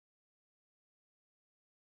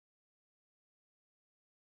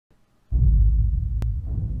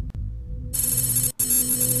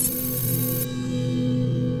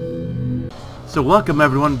So welcome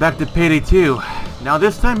everyone back to PayDay 2. Now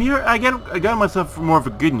this time here, I got myself more of a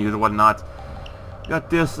good news and whatnot. I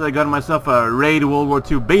got myself a Raid World War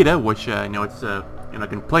II beta, which I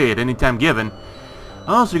can play it anytime given.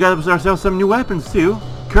 Also, we got ourselves some new weapons too.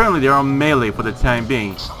 Currently, they're on melee for the time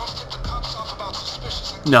being.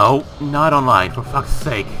 No, not online, for fuck's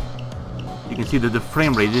sake. You can see that the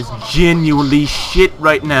frame rate is genuinely shit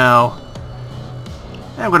right now.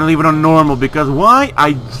 I'm gonna leave it on normal because why?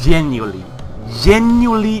 I genuinely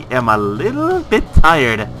am a little bit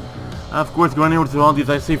tired. Of course, going over to all these,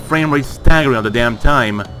 I say frame rate staggering all the damn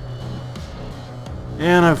time.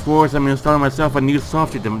 And of course, I'm installing myself a new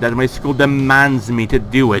software that my school demands me to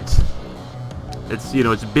do it. It's, you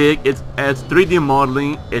know, it's big, it's 3D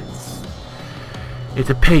modeling, it's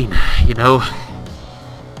a pain, you know.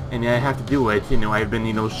 And I have to do it, you know. I've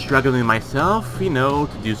been, struggling myself, to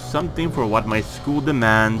do something for what my school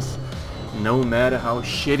demands. No matter how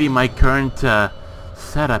shitty my current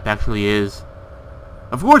setup actually is.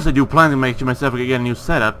 Of course I do plan to make myself get a new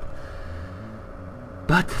setup.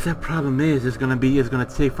 But the problem is, it's gonna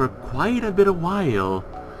take for quite a bit of while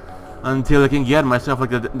until I can get myself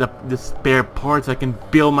like the spare parts I can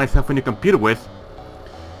build myself a new computer with.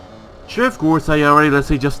 Sure, of course, I already, let's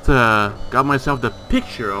say, just got myself the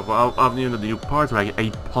picture of the new parts I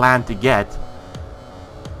plan to get.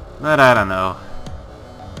 But I don't know.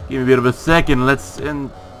 Give me a bit of a second,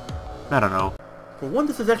 I don't know. For one,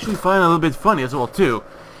 this is actually a little bit funny as well, too.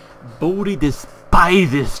 Bodhi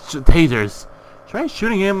despises tasers. Try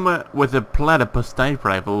shooting him with a platypus type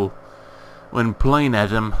rifle when playing at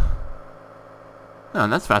him. Oh,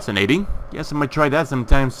 that's fascinating. Guess I might try that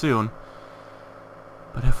sometime soon.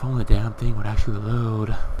 But if only the damn thing would actually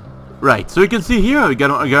load. Right, so you can see here, I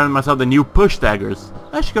got myself the new push daggers.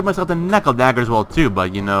 I actually got myself the knuckle dagger as well, too,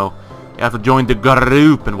 but, you have to join the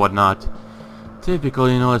group and whatnot. Typical,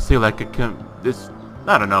 let's say like I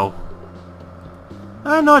don't know.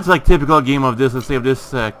 I know it's like typical game of this, let's say of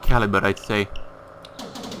this caliber, I'd say.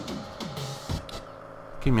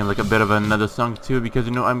 Give me like a bit of another song too, because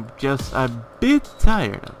I'm just a bit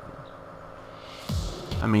tired of it.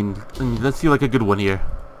 I mean, let's see like a good one here.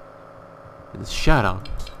 It's shout out.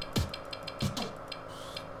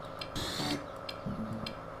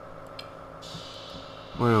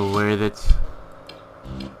 Where is it?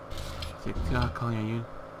 TikTok calling you.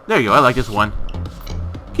 There you go. I like this one.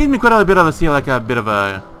 Gives me quite a bit of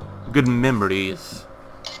a good memories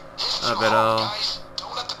of it all. Guys,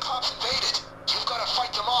 don't let the cops invade it. You've got to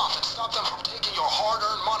fight them off and stop them from taking your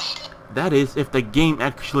hard-earned money. That is, if the game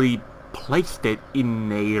actually placed it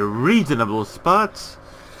in a reasonable spot.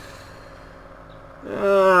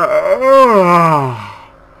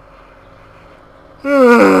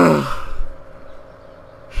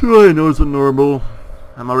 Sure, I know it's normal.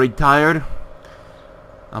 I'm already tired.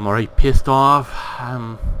 I'm already pissed off.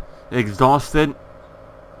 I'm exhausted.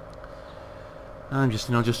 I'm just,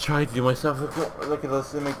 just trying to do myself look at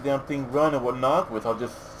this and make the damn thing run and whatnot without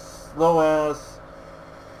just slow ass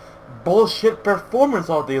bullshit performance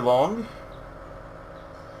all day long.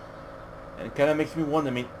 And it kind of makes me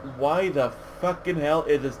wonder, why the fucking hell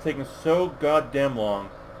is this taking so goddamn long?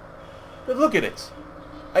 But look at it.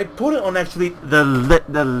 I put it on actually the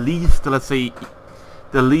least, let's say,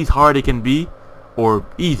 the least hard it can be, or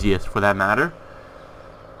easiest for that matter.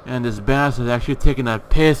 And this bastard is actually taking a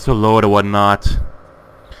pistol load or whatnot.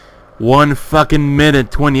 1 fucking minute,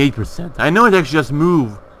 28%. I know it actually just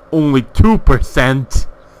moved only 2%.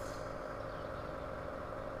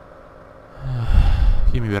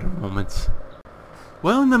 Give me better moments.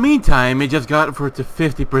 Well, in the meantime, it just got for it to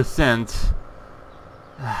 50%.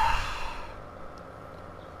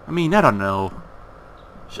 I mean, I don't know.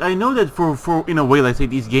 I know that for in a way, let's say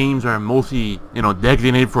these games are mostly,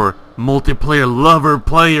 designated for multiplayer lover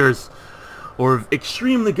players or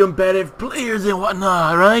extremely competitive players and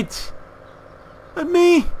whatnot, right? But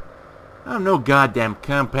me, I'm no goddamn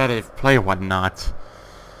competitive player, whatnot.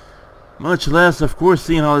 Much less, of course,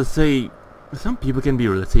 seeing how, let's say, some people can be,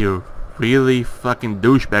 let's say, really fucking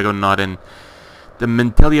douchebag or not, and the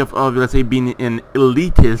mentality of let's say, being an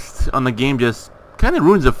elitist on the game just kind of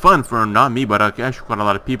ruins the fun for not me, but actually quite a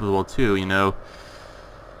lot of people as well too,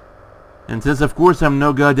 And since of course I'm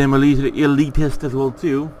no goddamn elitist as well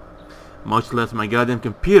too, much less my goddamn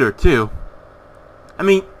computer too. I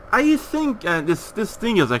mean, I think this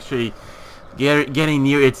thing is actually getting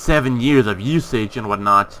near its 7 years of usage and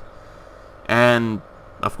whatnot, and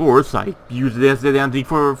of course I use this damn thing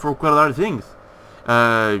for quite a lot of things.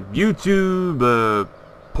 YouTube,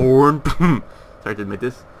 porn. Sorry to admit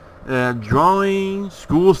this. Drawing,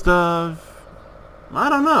 school stuff, I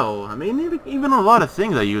don't know. I mean, even a lot of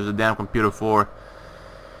things I use the damn computer for.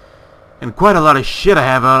 And quite a lot of shit I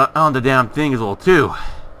have on the damn thing as well too.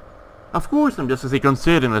 Of course, I'm just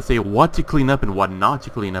considering, let's say, what to clean up and what not to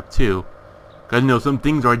clean up too. Because, you know, some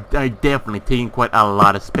things are definitely taking quite a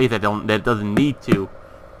lot of space that doesn't need to.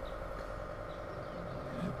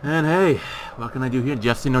 And hey, what can I do here?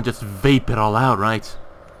 Just, you know, just vape it all out, right?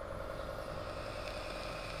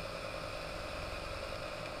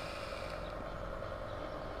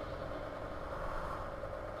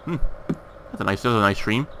 That's a nice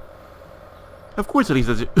stream. Of course, at least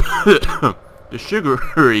the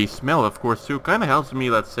sugary smell, of course, too, kind of helps me,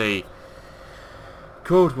 let's say,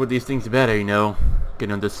 cope with these things better, you know.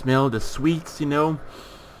 Getting the smell, the sweets, you know.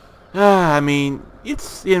 I mean,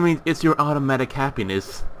 it's your automatic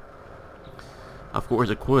happiness. Of course,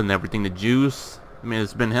 the coil and everything, the juice. I mean,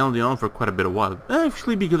 it's been held on for quite a bit of while.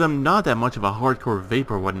 Actually, because I'm not that much of a hardcore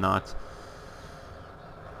vape or whatnot.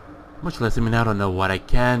 Much less, I mean, I don't know what I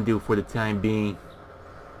can do for the time being.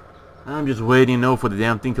 I'm just waiting, you know, for the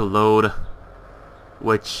damn thing to load.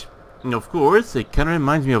 Which, you know, of course, it kind of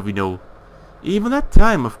reminds me of, you know, even that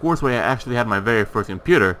time, of course, where I actually had my very first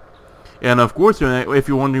computer. And of course, if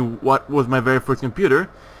you're wondering what was my very first computer,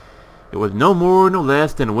 it was no more, no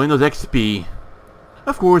less than Windows XP.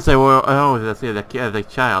 Of course, I always, let's say, as a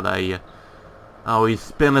child, I always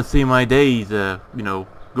spent, let's say, my days, you know,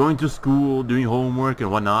 going to school, doing homework and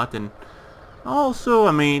whatnot, and also,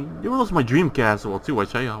 I mean, there was also my Dreamcast as well too,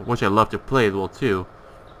 which I love to play as well too.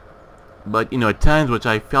 But, you know, at times which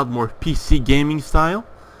I felt more PC gaming style,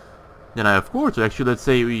 then I, of course, actually, let's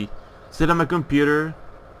say, we sit on my computer,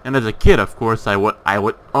 and as a kid, of course, I would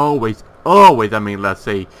always, I mean, let's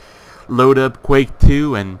say, load up Quake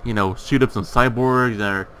 2 and, you know, shoot up some cyborgs,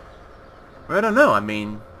 or I don't know, I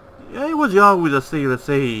mean, it was always, let's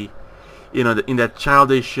say, you know, in that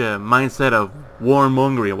childish mindset of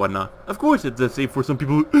warmongering and whatnot. Of course, it's, let's say, for some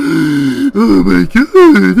people, oh my god,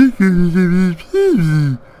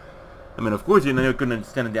 I mean, of course, you know, you couldn't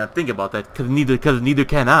understand a damn thing about that, because neither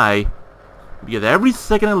can I. Because every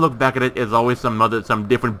second I look back at it, is always some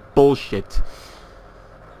different bullshit.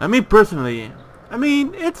 I mean, personally, I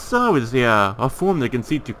mean, it's always a form that can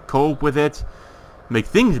seem to cope with it, make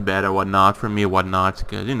things better, whatnot, for me, whatnot,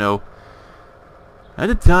 because, you know, at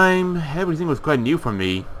the time, everything was quite new for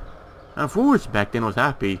me. Of course, back then I was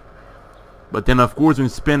happy. But then, of course, when you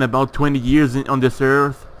spend about 20 years on this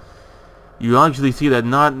earth, you actually see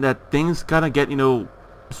that things kind of get, you know,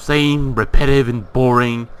 same, repetitive, and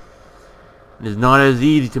boring. And it's not as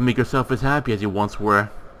easy to make yourself as happy as you once were.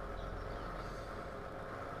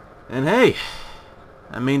 And hey,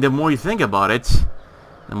 I mean, the more you think about it,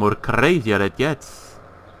 the more crazier it gets.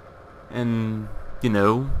 And, you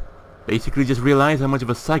know, basically just realize how much of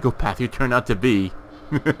a psychopath you turn out to be.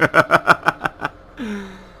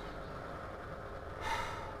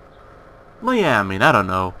 Well, yeah, I mean, I don't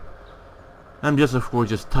know. I'm just, of course,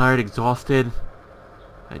 just tired, exhausted.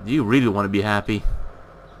 I do really want to be happy.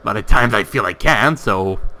 But at times I feel I can't,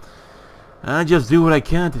 so I just do what I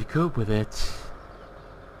can to cope with it.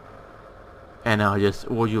 And I'll just,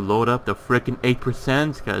 you load up the frickin'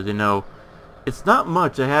 8%, because, you know, it's not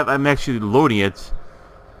much. I'm actually loading it.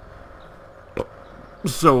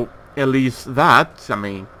 So, at least that, I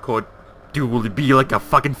mean, could be like a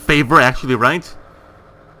fucking favor, actually, right?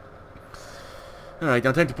 Alright,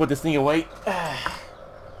 now time to put this thing away.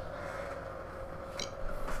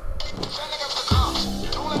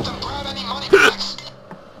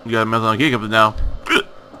 You got a mess on gig of it now.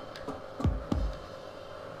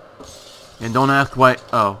 And don't ask why.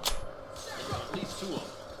 Oh.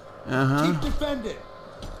 Keep defending.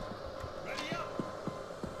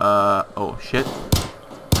 Oh shit.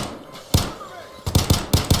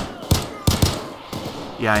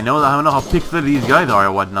 Yeah, I don't know how pixelated these guys are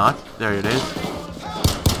or whatnot. There it is.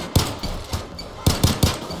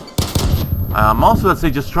 I'm also, let's say,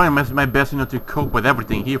 just trying my best, you know, to cope with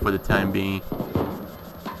everything here for the time being.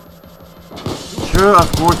 Sure,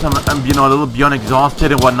 of course, I'm you know, a little beyond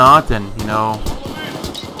exhausted and whatnot, and, you know.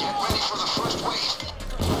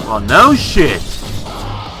 Well, no shit.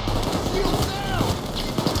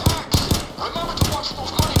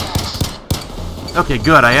 Okay,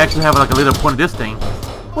 good. I actually have like a little point of this thing,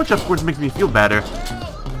 which of course makes me feel better.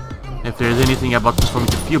 If there's anything about this for me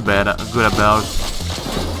to feel good about.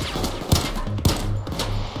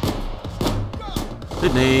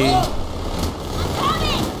 Sydney.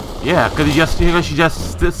 Yeah, because she's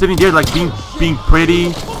just sitting there like being pretty.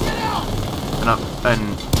 And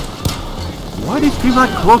why are these people like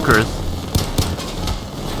cloakers?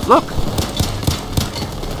 Look.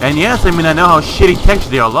 And yes, I mean, I know how shitty text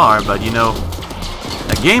they all are, but you know,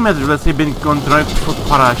 the game has, let's say, been going through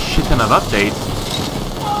quite a shit ton of updates.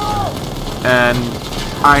 And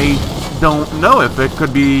I don't know if it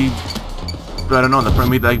could be, I don't know,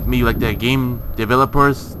 maybe like the game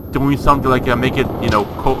developers doing something like make it, you know,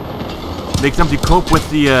 make something cope with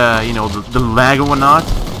the you know, the lag and whatnot.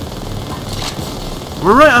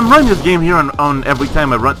 I'm running this game here on every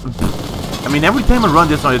time I run. I mean, every time I run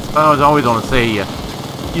this on, it's always on, say,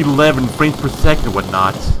 11 frames per second and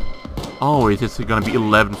whatnot. Always, it's gonna be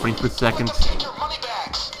 11 frames per second.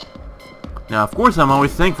 Now, of course, I'm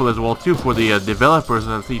always thankful as well too for the developers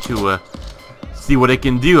to see what they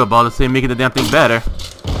can do about, let's say, making the damn thing better.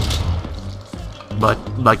 But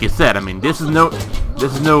like I said, I mean, this is no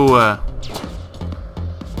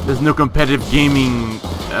competitive gaming,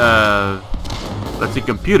 let's say,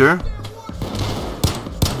 computer.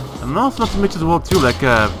 And also not to mix as well too, like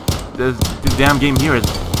this damn game here is,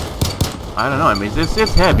 I don't know, I mean,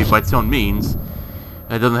 it's heavy by its own means.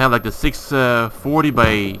 It doesn't have like the 640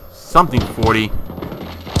 by something 40.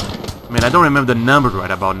 I mean, I don't remember the numbers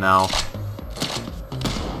right about now.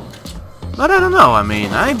 But I don't know, I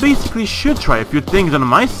mean, I basically should try a few things on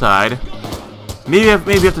my side. Maybe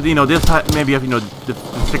after, you know, this, maybe after, you know, the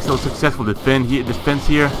successful defense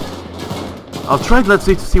here, I'll try, let's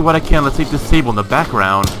say, to see what I can, let's say, disable in the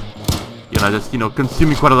background. You know, just, you know,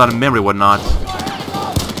 consuming quite a lot of memory and whatnot.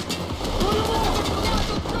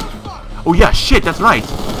 Oh yeah, shit, that's right.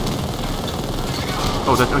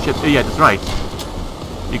 Oh, that's, oh shit, yeah, that's right.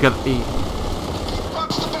 Because,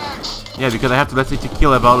 yeah, because I have to, let's say, to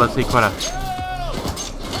kill about, let's say, quite a...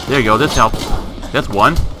 There you go, this helps. That's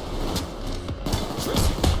one.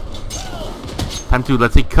 Time to,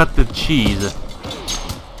 let's say, cut the cheese.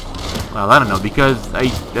 Well, I don't know, because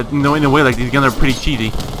you know, in a way, like, these guns are pretty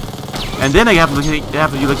cheesy. And then I have to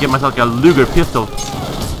get myself like a Luger pistol.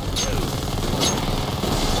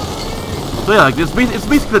 So yeah, like this, it's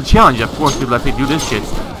basically a challenge, of course, to, let's say, do this shit.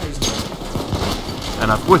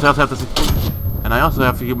 And of course, I also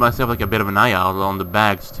have to give myself like a bit of an eye out on the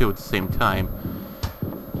bags too at the same time.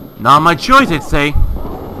 Not my choice, I'd say.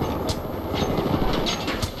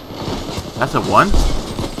 That's a one.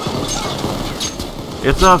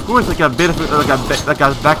 It's of course like a bit of like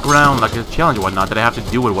a background, like a challenge and whatnot that I have to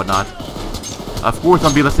do and whatnot. Of course,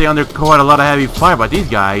 I'll be, let's say, under quite a lot of heavy fire by these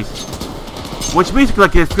guys, which basically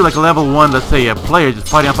like it's feel like a level 1, let's say, a player just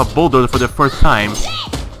fighting off a bulldozer for the first time.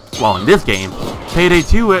 Well, in this game, PayDay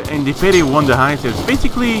 2 and the PayDay 1 the highest. It's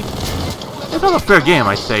basically, it's not a fair game,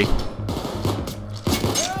 I'd say.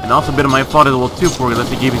 And also a bit of my fault as well too for, let's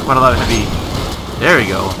say, giving quite a lot of heavy. There we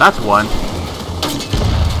go. That's one.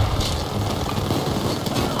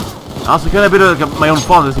 Also, kind of a bit of like my own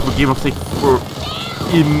fault as if we gave up, say,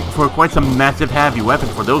 for quite some massive heavy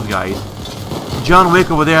weapons for those guys. John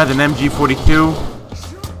Wick over there has an MG42.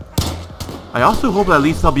 I also hope at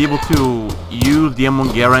least I'll be able to use the M1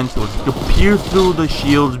 Garand to pierce through the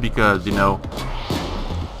shields because, you know,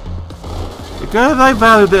 because I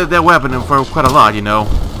value that weapon for quite a lot, you know.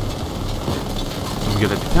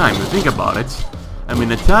 Because at the time, to think about it, I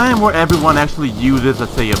mean, a time where everyone actually uses,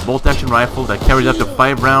 let's say, a bolt-action rifle that carries up to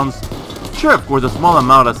 5 rounds. Sure, of course, a small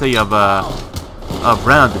amount, let's say, of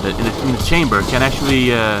rounds in the chamber can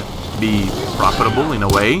actually be profitable in a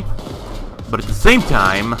way, but at the same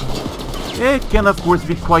time, it can, of course,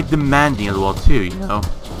 be quite demanding as well too. You know,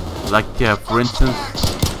 like for instance,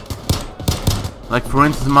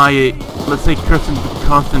 my, let's say,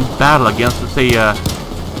 constant battle against, let's say,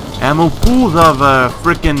 ammo pools of I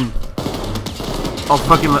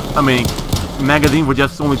mean, magazine with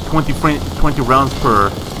just only 20 rounds per.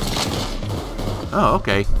 Oh,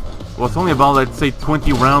 okay. Well, it's only about, let's say,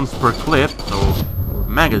 20 rounds per clip, so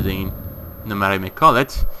magazine, no matter how you may call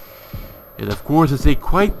it. It, of course, is a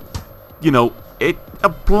quite, you know, it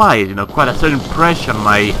applies, you know, quite a certain pressure on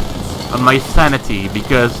my sanity,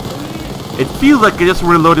 because it feels like I just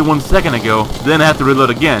reloaded 1 second ago, then I have to reload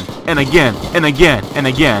again, and again, and again, and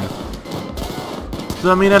again.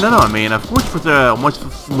 So, I mean, I don't know, I mean, of course, with a much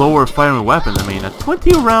slower firing weapon, I mean, a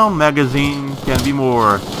 20-round magazine can be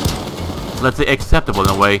more, let's say, acceptable in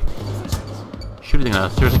a way. Shooting a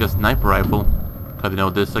seriously a sniper rifle, because, you know,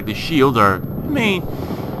 this, like, the shields are,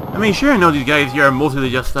 I mean, sure, I know these guys here are mostly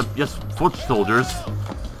just foot soldiers,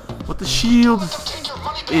 but the shields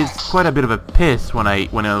is quite a bit of a piss when I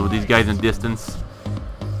with these guys in distance.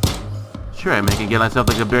 Sure, I mean, I can get myself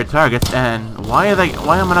like a bare target, and why am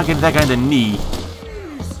I not getting that guy in the knee?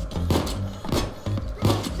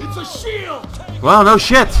 It's a shield. Well, no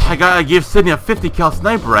shit. I gotta give Sydney a 50 cal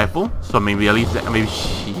sniper rifle, so maybe at least maybe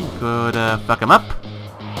she could fuck him up.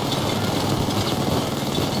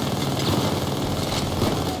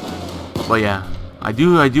 But yeah, I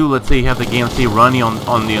do. Let's say have the game, say, running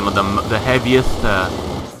on the, you know, the heaviest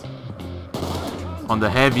on the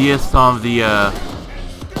heaviest of the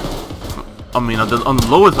I mean, on the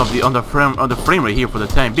lowest of the frame rate here for the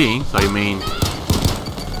time being. So I mean,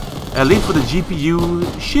 at least for the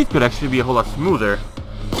GPU, shit could actually be a whole lot smoother.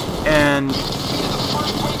 And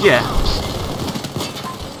yeah,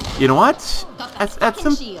 you know what? At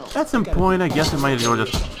some point, I guess I might as well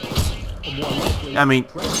just. I mean,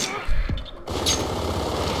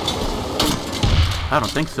 I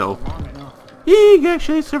don't think so. He can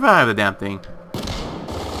actually survive the damn thing.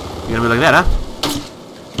 You're gonna be like that, huh?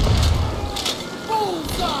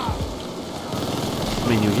 I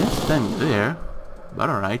mean, you just stand there, but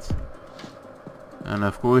alright. And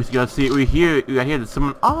of course, you gotta see, we got here that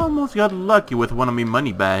someone almost got lucky with one of my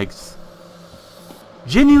money bags.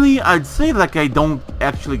 Genuinely, I'd say like I don't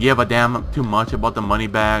actually give a damn too much about the money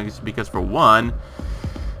bags because for one,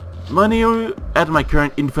 money at my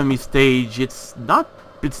current infamy stage, it's not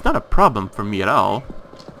a problem for me at all.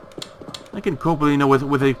 I can cope, you know,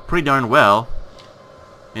 with it pretty darn well.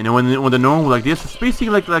 You know, when the normal like this, it's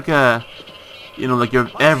basically like a, you know, like your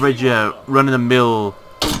average run-of-the-mill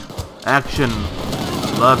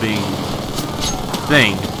action-loving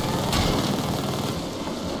thing.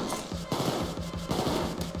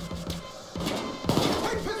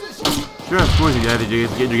 Sure, of course, you're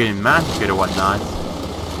getting massacred or whatnot.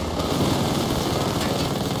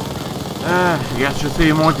 I guess you'll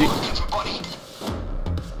see more.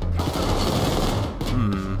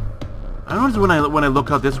 I notice when I look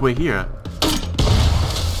out this way here.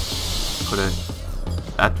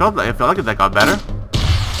 I felt like that got better.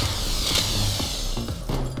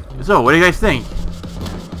 So, what do you guys think?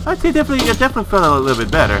 I'd say it definitely felt a little bit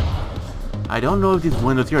better. I don't know if these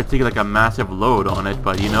windows here are taking like a massive load on it,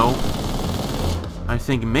 but you know, I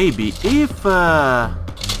think maybe if yeah,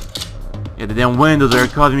 the damn windows are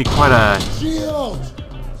causing me quite a.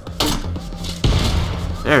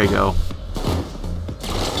 There we go.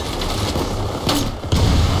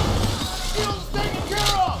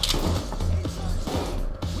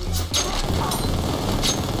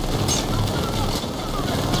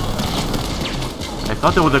 I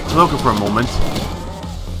thought there was a cloaker for a moment.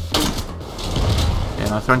 And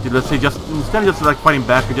I was starting to, let's say, just instead of just like fighting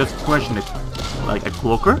back, I just question it. Like a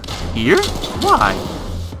cloaker? Here? Why?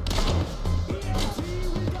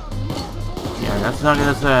 Yeah, that's not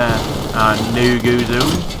gonna no-go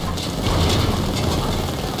zone.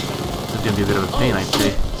 It's gonna be a bit of a pain, I'd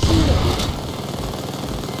say.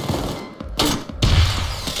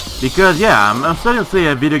 Because yeah, I'm starting to say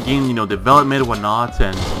a video game, you know, development and whatnot,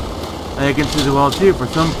 and I can see the well too for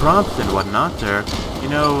some props and whatnot there. You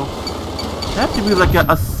know, they have to be like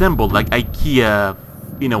assembled, like IKEA,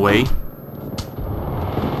 in a way.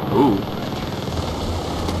 Ooh.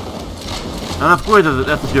 And of course,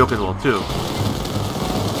 that's a joke as well too.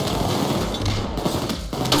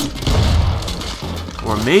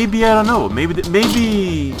 Or maybe, I don't know, maybe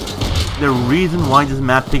the reason why this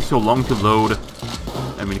map takes so long to load,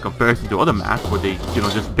 I mean in comparison to other maps where they, you know,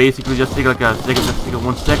 just basically just take like a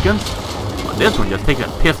 1 second. But this one just takes a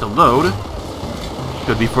piss to load.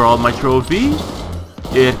 Could be for all my trophies.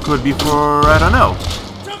 It could be for, I don't know.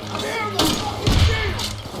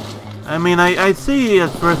 I mean, I'd say at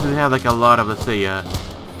first it had like a lot of, let's say,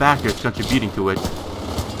 factors contributing to it.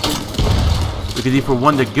 Because if for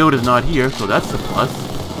one, the goat is not here, so that's a plus.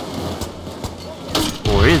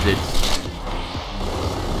 Or is it?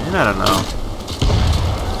 And I don't know.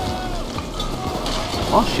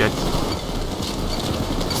 Oh shit.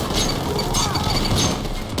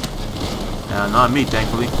 Not me,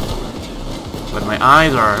 thankfully. But my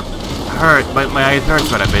eyes are hurt. My eyes hurt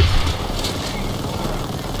quite a bit.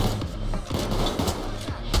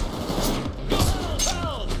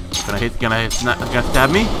 Gonna stab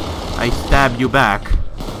me? I stab you back.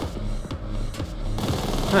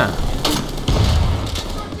 Huh.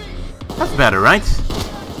 That's better, right?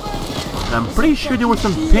 I'm pretty sure there were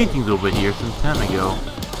some paintings over here some time ago.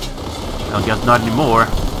 I guess not anymore.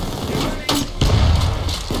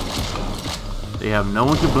 They have no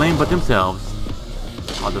one to blame but themselves.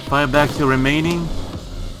 Are the firebacks still remaining?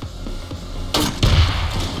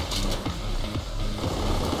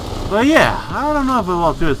 But yeah, I don't know if it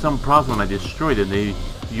will do some problem when I destroyed it. They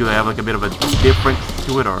usually have like a bit of a difference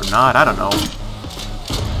to it or not. I don't know.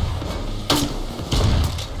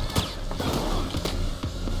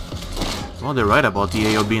 Well, they're right about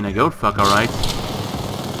the AO being a goat fuck, alright.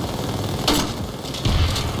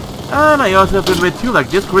 And I also have to admit too, like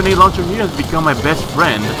this grenade launcher here has become my best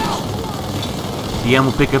friend. The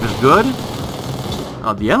ammo pickup is good.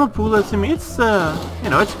 The ammo pool is, I mean, it's you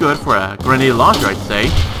know, it's good for a grenade launcher, I'd say.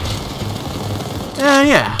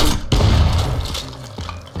 Yeah.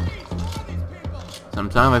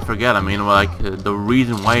 Sometimes I forget, I mean, like, the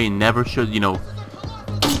reason why I never should, you know,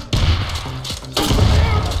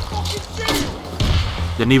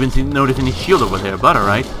 Didn't even notice any shield over there, but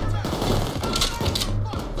alright.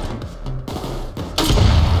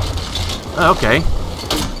 Okay.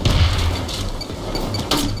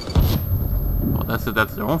 Well,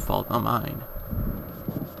 that's their own fault, not mine.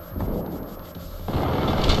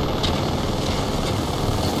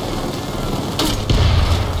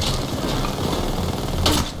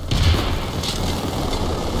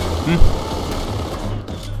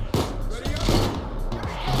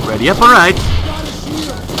 Ready up, alright.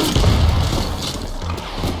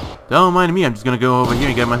 Don't mind me, I'm just gonna go over here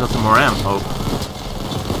and get myself some more ammo.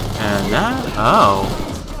 And that... oh.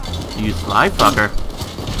 You sly fucker.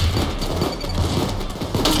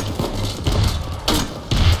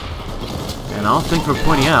 And all thanks for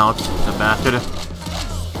pointing out, the bastard.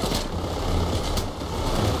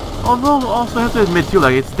 Although, also have to admit too,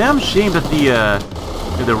 like, it's damn shame that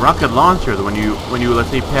the rocket launchers, when you let's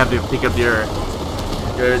say have to pick up their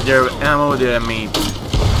ammo, I mean,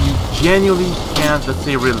 you genuinely can't, let's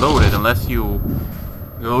say, reload it unless you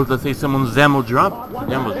go, let's say, someone's ammo drop, which, you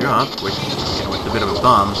know, it's a bit of a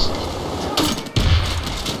bum.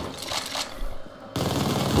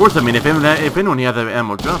 Of course, I mean, if anyone had the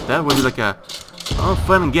ammo drop, that would be like a all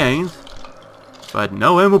fun and games. But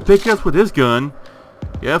no ammo pickups with this gun.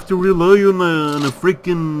 You have to rely on a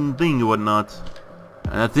freaking thing and whatnot.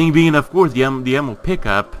 And that thing being, of course, the ammo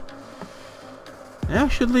pickup.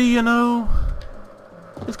 Actually, you know,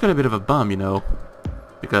 it's kind of a bit of a bum, you know,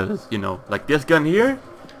 because, you know, like this gun here,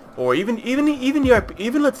 or even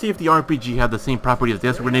let's say if the RPG had the same property as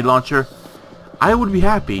this grenade launcher, I would be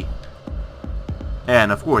happy.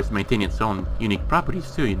 And of course, maintain its own unique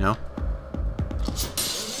properties too, you know.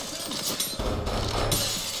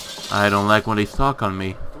 I don't like when they stalk on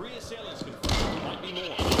me.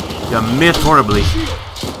 You missed horribly.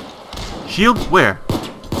 Shield? Where?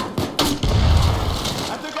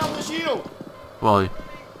 Well,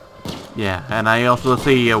 yeah, and I also, let's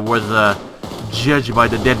say, was judged by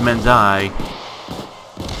the dead man's eye.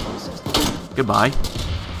 Goodbye.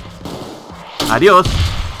 Adios.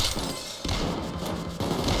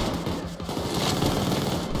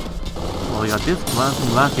 Well, we got this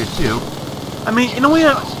last here too. I mean, in a way,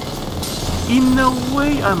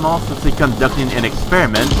 I'm also, say, conducting an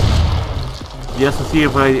experiment just to see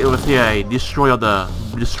if I destroy all the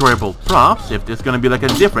destroyable props. If there's gonna be like a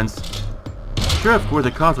difference. Sure, of course,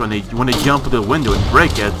 it costs when they jump to the window and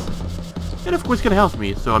break it. It of course can help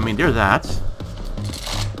me. So I mean, there's that.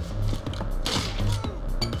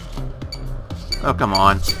 Oh come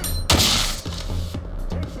on!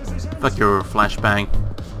 Fuck your flashbang.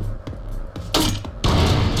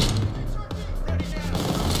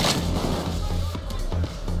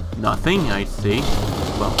 Nothing, I see.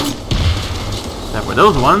 Well, except for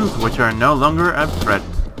those ones, which are no longer a threat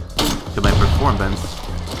to my performance.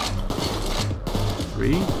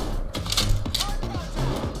 3.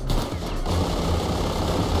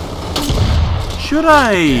 Should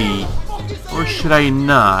I? Or should I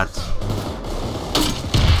not?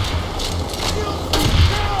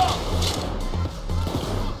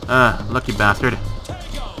 Lucky bastard.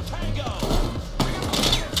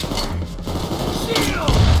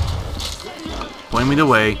 Point me the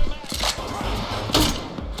way.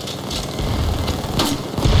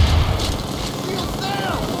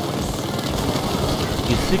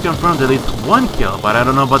 He confirmed at least one kill, but I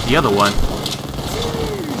don't know about the other one.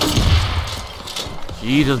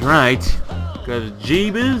 Jesus, right. Because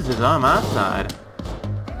Jeebus is on my side.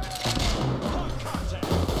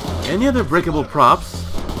 Any other breakable props?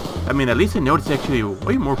 I mean, at least I know it's actually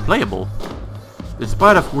way more playable.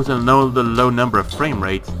 Despite, of course, the low number of frame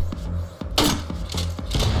rate.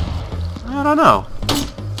 I don't know.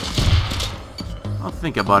 I'll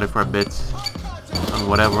think about it for a bit. On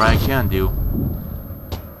whatever I can do.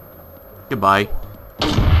 Goodbye.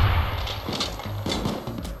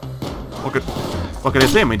 What can I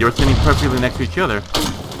say? I mean, they were standing perfectly next to each other.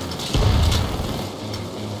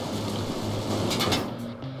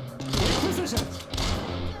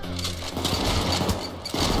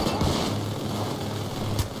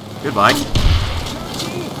 Goodbye.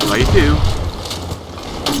 Goodbye, you too.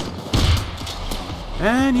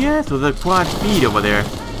 And yeah, so the quad feed over there.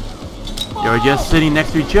 They were just sitting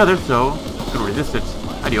next to each other, so I couldn't resist it.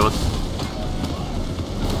 Adios.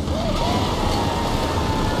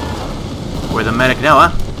 We're the medic now,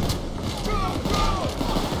 huh?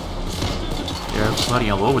 They're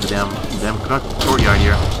flooding all over the damn courtyard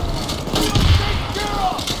here.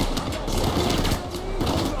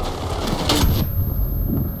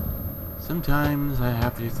 Sometimes I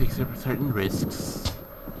have to take certain risks.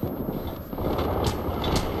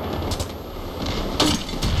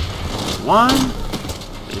 One,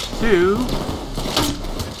 there's 2.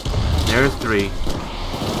 There's 3.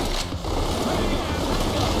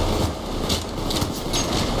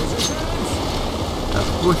 Of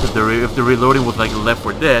course, if the reloading was like Left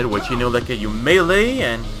 4 Dead, which you know, like you melee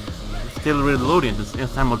and still reloading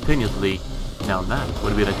simultaneously. Now that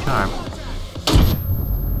would be the charm.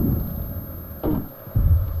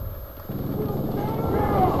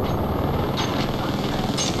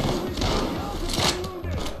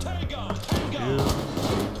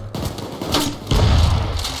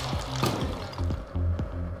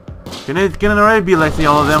 Can it already be like say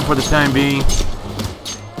all of them for the time being?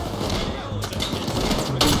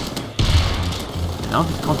 Now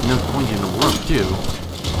this continent's going to work too.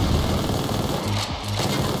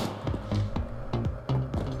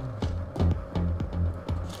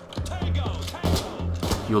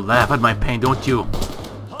 You laugh at my pain, don't you?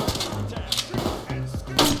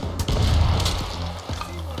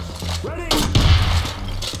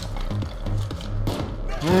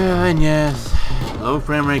 Yeah, and yes, low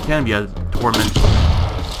frame rate can be a torment.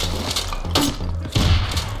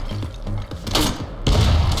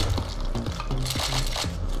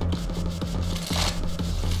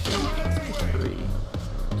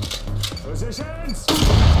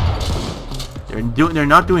 They're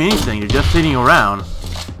not doing anything. They're just sitting around.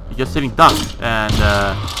 You're just sitting ducks and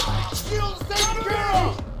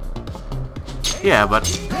yeah, but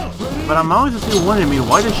I'm always just wondering, I mean,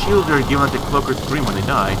 why the shields are giving out the cloak or scream when they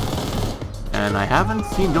die, and I haven't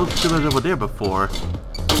seen those shields over there before.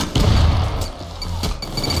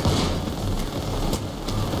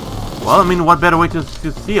 Well, I mean, what better way to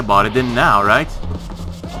see about it than now, right?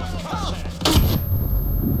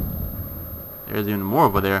 There's even more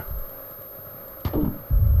over there.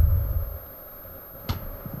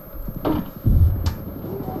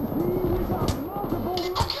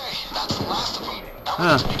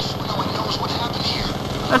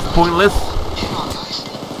 That's pointless.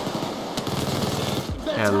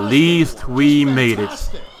 At least we made it.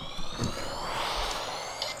 Okay,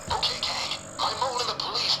 gang. My mole and the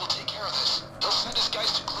police will take care of this. They'll send us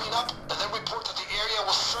guys to clean up and then report that the area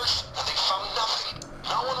was searched and they found nothing.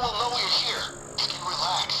 No one will know you're here. You can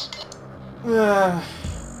relax.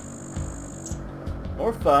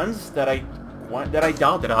 More funds that I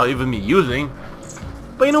doubt that I'll even be using.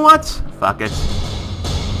 But you know what? Fuck it.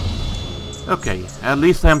 Okay, at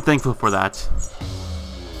least I'm thankful for that.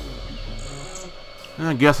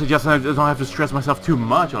 I guess I just don't have to stress myself too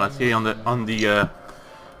much on, let's say, on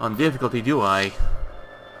difficulty, do I?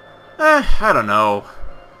 I don't know.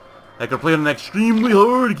 I could play it on extremely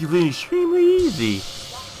hard, I could play it extremely easy.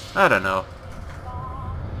 I don't know.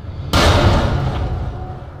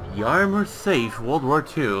 The armor safe, World War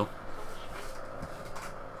II.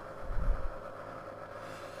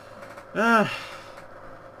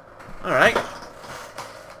 Alright.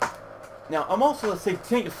 Now, I'm also, let's say,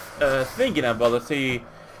 thinking about, let's say,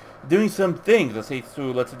 doing some things, let's say,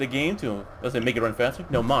 to, let's say, the game to, let's say, make it run faster.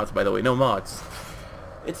 No mods, by the way, no mods.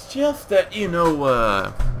 It's just that, you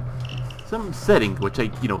know, some settings, which I,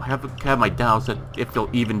 you know, have my doubts that if they'll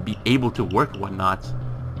even be able to work or whatnot.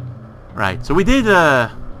 Right, so we did, oh,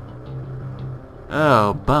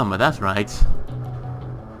 bummer, that's right.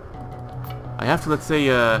 I have to, let's say,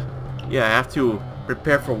 yeah, I have to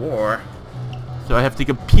prepare for war. So I have to take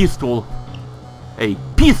a pistol. A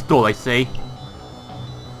pistol, I say.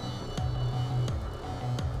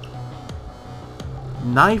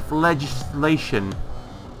 Knife legislation.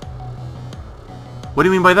 What do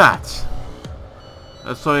you mean by that?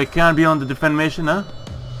 So it can't be on the defend mission, huh?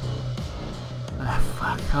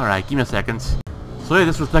 Fuck. Alright, give me a second. So yeah,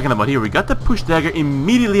 this was talking about here. We got the push dagger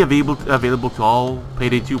immediately available to all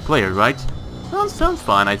PayDay 2 players, right? Well, sounds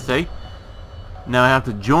fine, I'd say. Now I have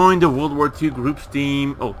to join the World War II groups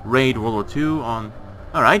team. Oh, raid World War II on.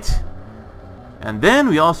 Alright. And then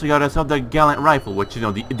we also got ourselves the Gallant Rifle, which, you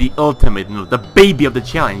know, the ultimate, you know, the baby of the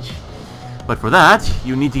challenge. But for that,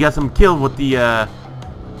 you need to get some kills with the,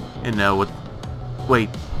 you know, with. Wait.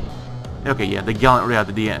 Okay, yeah, the Gallant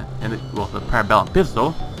Rifle, and well, the Parabellum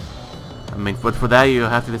pistol. I mean, but for that, you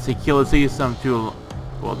have to, let's say, kill, let's say, some to,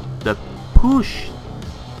 well, the push.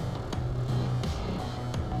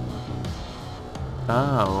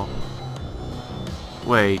 Oh.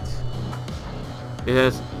 Wait. It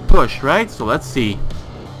is push, right? So let's see.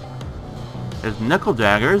 There's knuckle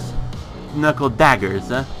daggers. Knuckle daggers,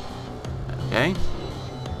 huh? Okay.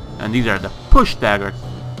 And these are the push daggers.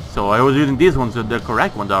 So I was using these ones, the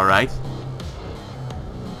correct ones, alright.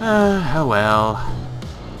 Oh well.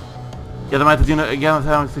 Yeah, I might have to, again,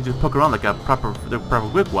 have to just poke around like a proper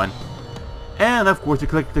quick one. And of course, you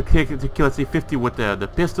click to kill, let's say, 50 with the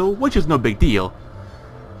pistol, which is no big deal.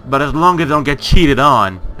 But as long as I don't get cheated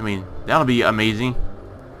on, I mean, that'll be amazing.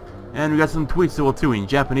 And we got some tweets as well too in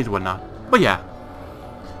Japanese and whatnot. But yeah,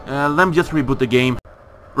 let me just reboot the game.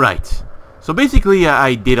 Right. So basically,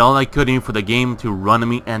 I did all I could for the game to run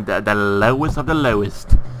me and the lowest of the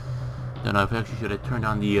lowest. Don't know if I actually should have turned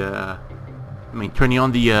on the, turning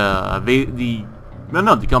on the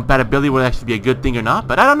compatibility would actually be a good thing or not,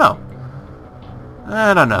 but I don't know.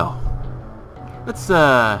 I don't know. Let's,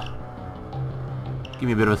 give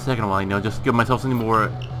me a bit of a second while, just give myself something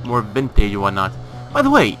more vintage and whatnot. By the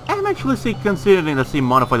way, I'm actually considering, let's say,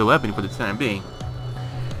 modify the weapon for the time being.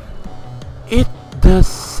 It does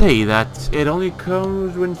say that it only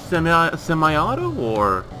comes when semi-auto,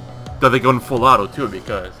 or does it go in full auto too?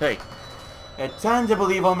 Because, hey, at times I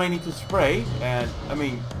believe I may need to spray, and,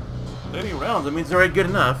 30 rounds, it's already good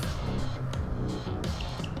enough.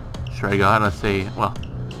 Sure, I got, let's say, well,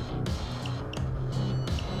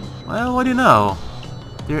 what do you know?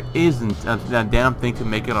 There isn't a damn thing to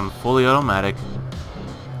make it on fully automatic.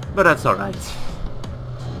 But that's alright.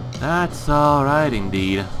 That's alright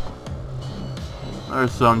indeed. Or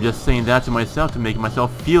so I'm just saying that to myself to make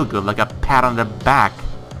myself feel good, like a pat on the back.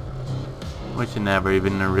 Which is never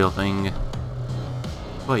even a real thing.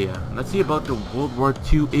 But yeah, let's see about the World War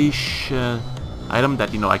II-ish item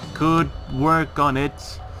that, I could work on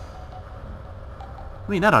it.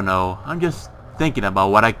 I don't know. I'm just thinking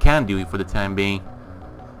about what I can do for the time being.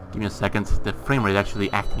 Give me a second. The frame rate is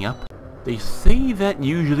actually acting up. They say that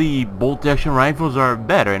usually bolt-action rifles are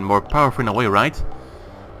better and more powerful in a way, right?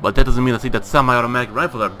 But that doesn't mean to say that semi-automatic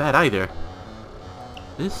rifles are bad either.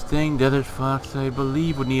 This thing, Desert Fox, I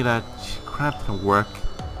believe would need a crafting work.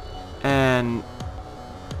 And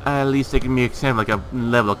at least taking me like a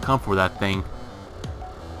level of comfort with that thing.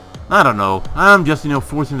 I don't know. I'm just,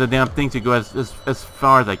 forcing the damn thing to go as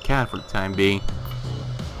far as I can for the time being.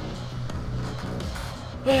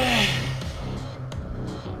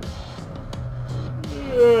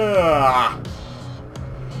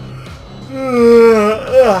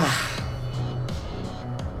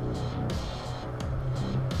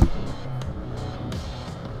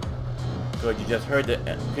 Good, you just heard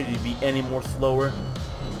that. Could it be any more slower?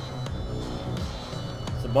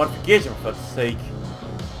 It's a modification, for fuck's sake.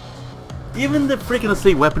 Even the freaking, let's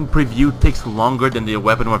say, weapon preview takes longer than the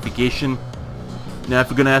weapon modification. Now, if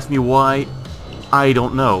you're gonna ask me why, I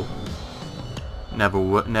don't know.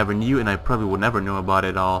 Never knew, and I probably would never know about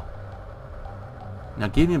it all. Now,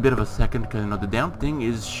 give me a bit of a second, because the damn thing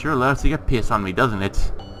is sure loves to get pissed on me, doesn't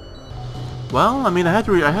it? Well, I had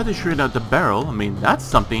to straighten out the barrel. That's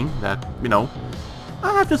something that,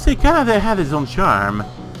 I have to say, kind of had its own charm.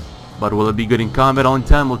 But will it be good in combat? Only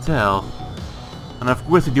time will tell. And of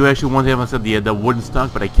course, I do actually want to have the wooden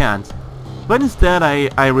stock, but I can't. But instead,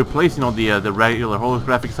 I replaced, the regular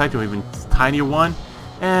holographic sight to an even tinier one,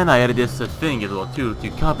 and I added this thing as well too to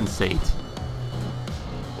compensate.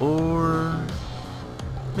 Or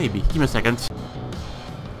maybe. Give me a second.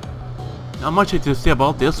 Not much to say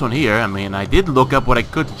about this one here. I did look up what I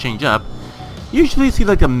could to change up. Usually, see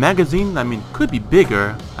like a magazine. Could be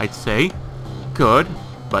bigger. I'd say, could,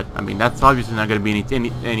 but that's obviously not going to be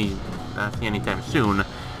anytime soon.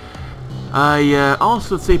 I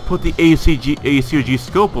also say put the ACG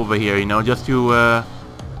scope over here, just to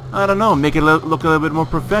I don't know, make it look a little bit more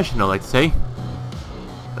professional, I'd say.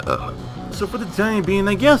 So for the time being,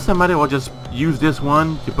 I guess I might as well just use this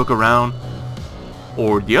one to poke around,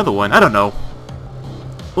 or the other one. I don't know.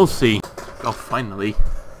 We'll see. Oh, finally.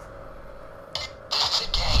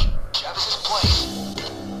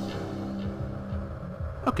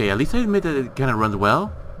 Okay, at least I admit that it kind of runs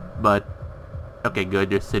well. But, okay, good,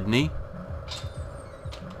 there's Sydney.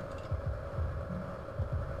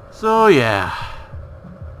 So, yeah.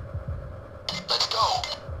 Let's go.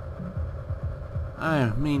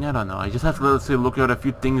 I don't know. I just have to, let's say, look at a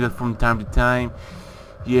few things that from time to time.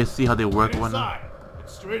 Yeah, see how they work. Inside.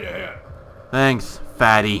 It's straight ahead. Thanks,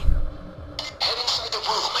 fatty. Head inside the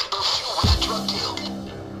room and go through with the drug deal.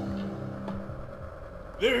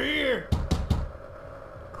 They're here.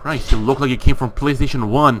 Christ, you look like you came from PlayStation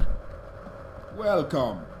 1.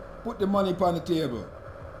 Welcome. Put the money upon the table.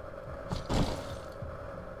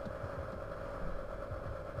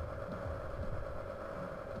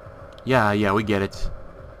 Yeah, we get it.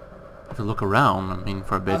 Have to look around,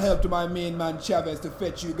 for a bit. I'll help to my main man Chavez to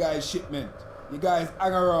fetch you guys shipment. You guys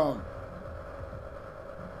hang around.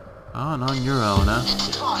 On your own, huh?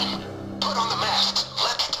 It's fine. Put on the mask.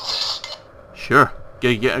 Let's do this. Sure.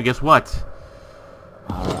 Guess what?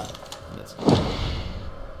 Alright, let's go.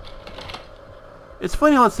 It's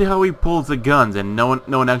funny, let's see how he pulls the guns and no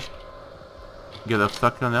one actually give a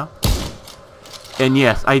fuck now. And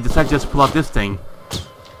yes, I decided to just pull out this thing.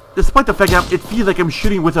 Despite the fact that it feels like I'm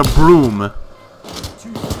shooting with a broom.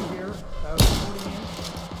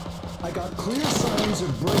 I got clear signs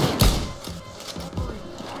of breaking.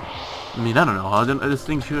 I mean, I don't know how this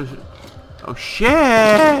thing should... Oh, shit!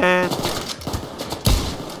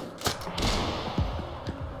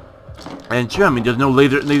 And sure, I mean, there's no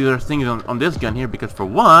laser things on this gun here, because for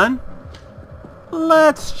one...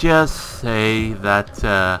 Let's just say that,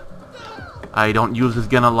 I don't use this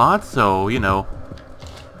gun a lot, so, you know...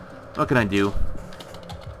 What can I do?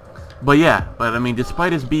 But yeah, I mean, despite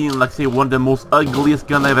this being, like, say, one of the most ugliest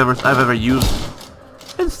gun I've ever used...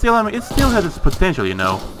 It still, I mean, it still has its potential, you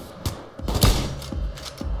know?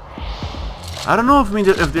 I don't know if, I mean,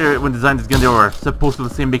 if they're, when designing this gun, they were supposed to,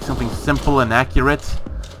 say, make something simple and accurate.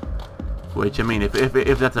 Which, I mean,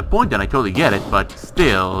 if that's a point, then I totally get it, but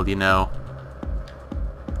still, you know.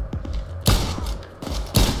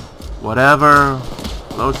 Whatever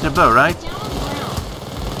floats your boat, right?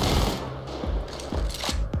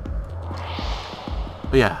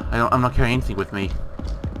 But yeah, I'm not carrying anything with me.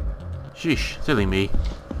 Sheesh, silly me.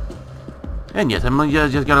 And yes, I'm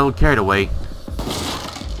just got a little carried away.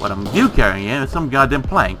 What I'm carrying is some goddamn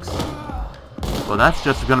planks. Well, that's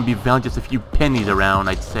just gonna be valued just a few pennies around,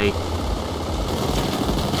 I'd say.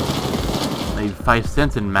 Maybe 5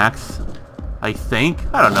 cents in max, I think.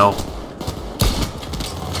 I don't know.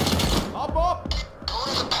 Up! Go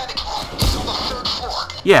to the panic room. It's on the 3rd floor.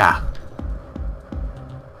 Yeah.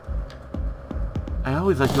 I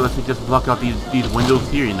always like to, let's say, just block out these windows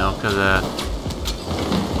here, you know, because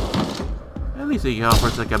at least it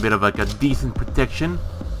offers like a bit of like a decent protection.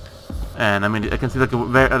 And I mean, I can see like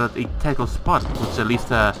a tactical spot, which at least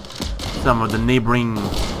some of the neighboring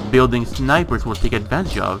building snipers will take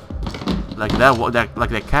advantage of, like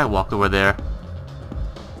that catwalk over there.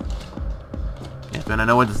 If I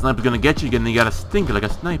know when the sniper's gonna get you, then you gotta stink like a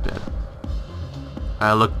sniper.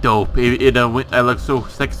 I look dope. I look so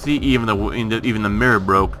sexy. Even the mirror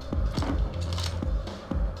broke.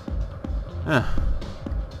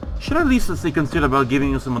 Should I at least say consider about giving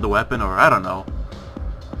you some of the weapon, or I don't know.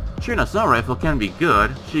 Sure, an assault rifle can be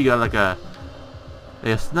good. She got like a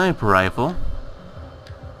sniper rifle.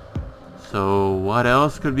 So what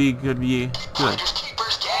else could be good? Finders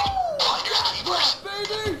keepers, gang. Finders keepers.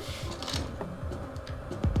 Baby!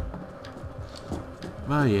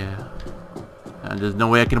 Well, yeah. And there's no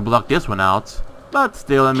way I can block this one out. But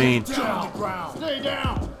still, I mean, Down on the ground. Stay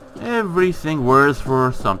down. everything works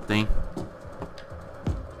for something.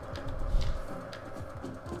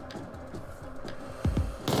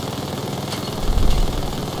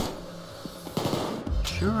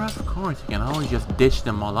 Sure, of course, you can always just ditch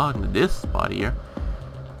them all out into this spot here.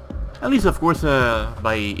 At least, of course,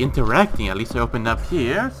 by interacting, at least I opened up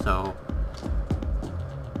here, so...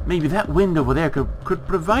 Maybe that window over there could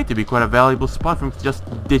provide to be quite a valuable spot for me to just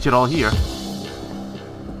ditch it all here.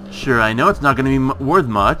 Sure, I know it's not going to be worth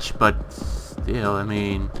much, but still, I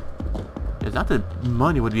mean... It's not that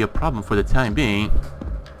money would be a problem for the time being.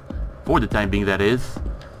 For the time being, that is.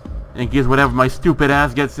 In case whatever my stupid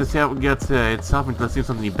ass gets itself into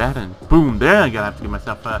something bad, and boom, there I gotta have to get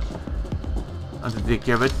myself to take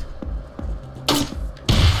care of it.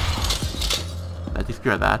 That takes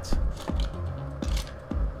care of that.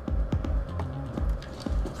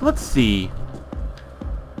 So let's see.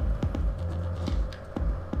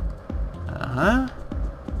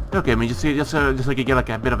 Okay, I mean just like you get like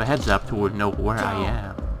a bit of a heads up to know where I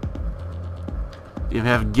am. Do you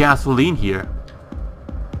have gasoline here?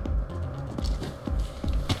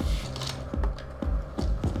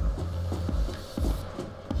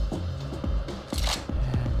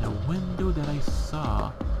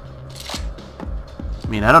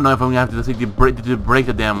 I mean, I don't know if I'm gonna have to break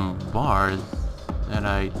the damn bars. And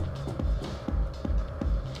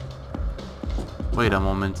wait a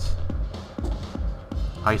moment.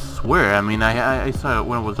 I swear, I mean, I saw it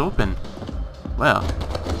when it was open. Well,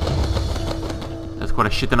 that's quite a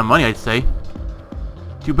shit ton of money, I'd say.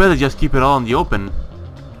 Too bad they just keep it all in the open.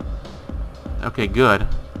 Okay, good.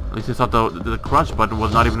 At least I thought the crouch button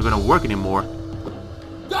was not even gonna work anymore.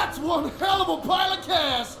 That's one hell of a pile of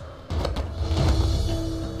cash.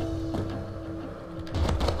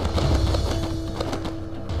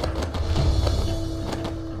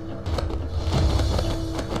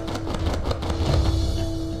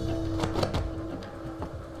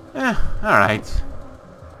 Alright.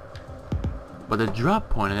 But the drop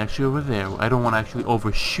point is actually over there. I don't want to actually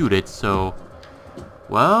overshoot it, so...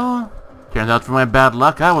 Well, turns out for my bad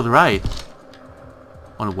luck, I was right.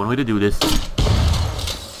 Only one way to do this.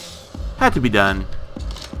 Had to be done.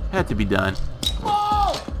 Had to be done.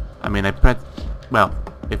 I mean, I pressed... Well,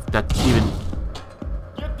 if that's even...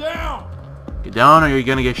 Get down! Get down or you're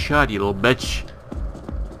gonna get shot, you little bitch.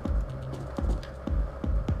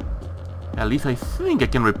 At least I think I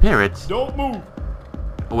can repair it. Don't move.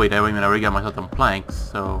 Oh wait, I already got myself some planks,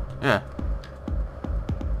 so yeah.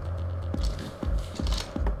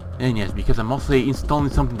 And yes, because I'm also installing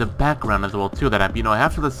something in the background as well too, that I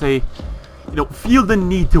have to, let's say, feel the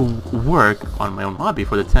need to work on my own hobby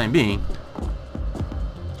for the time being.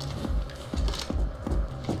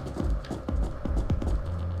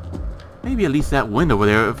 Maybe at least that window over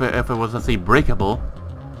there, if it was, let's say, breakable.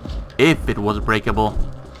 If it was breakable.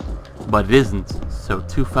 But it isn't, so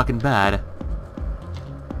too fucking bad.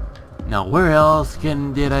 Now, where else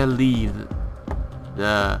did I leave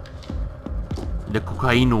the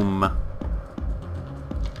cocainum?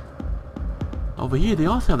 Over here, they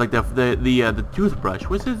also have like the toothbrush,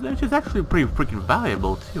 which is actually pretty freaking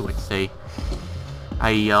valuable too, I'd say.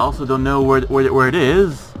 I also don't know where it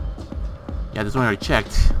is. Yeah, this one I already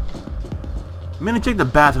checked. I'm gonna check the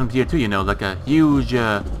bathrooms here too. Like a huge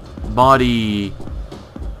body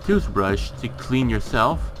toothbrush to clean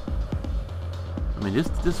yourself. I mean,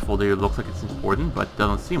 this folder here looks like it's important, but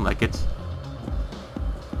doesn't seem like it.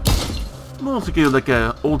 Mostly like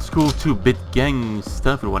a old school 2-bit gang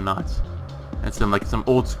stuff and whatnot, and some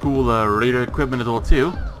old school radar equipment as well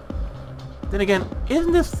too. Then again,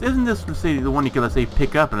 isn't this let's say the one you can, let's say,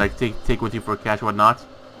 pick up and like take with you for cash or whatnot?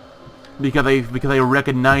 Because I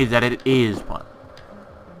recognize that it is one.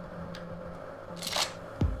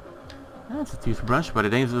 That's a toothbrush, but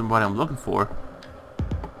it ain't what I'm looking for.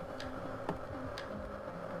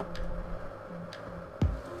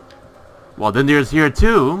 Well, then there's here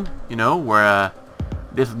too, where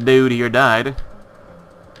this dude here died.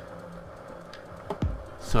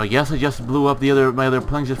 So I guess I just blew up my other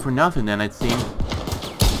planks just for nothing then, it seems.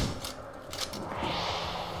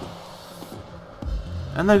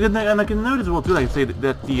 And I can notice well too, like I say,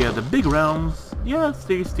 that the big rounds, yes,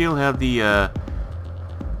 they still have the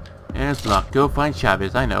and it's locked. Go find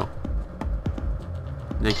Chavez, I know.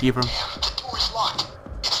 The key from... The door is locked.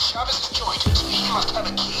 It's Chavez's joint, so he must have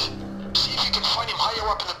a key. See if you can find him higher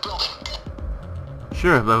up in the building.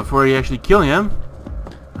 Sure, but before you actually kill him,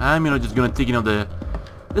 I'm just gonna take,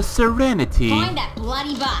 the serenity. Find that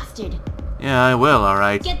bloody bastard. Yeah, I will,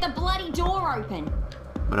 alright. Get the bloody door open.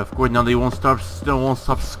 But of course now they won't stop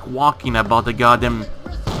squawking about the goddamn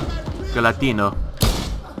Galatino.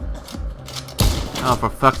 Oh,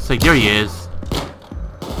 for fuck's sake, there he is.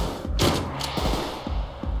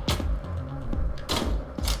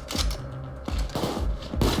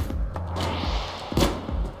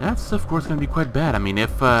 That's of course gonna be quite bad. I mean,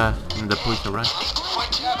 if the police arrive.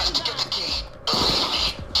 Find Chavez to get the key. Believe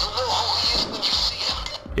me, you'll know who he is when you see him.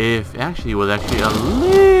 If actually he was actually a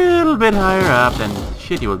little bit higher up, then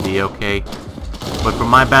shit, he would be okay. But for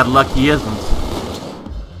my bad luck, he isn't.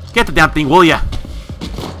 Get the damn thing, will ya?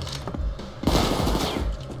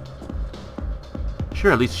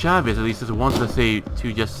 Sure, at least Chavez is wants to say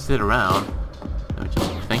to just sit around, which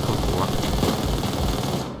I'm thankful for.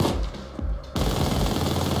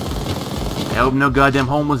 I hope no goddamn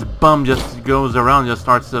homeless bum just goes around and just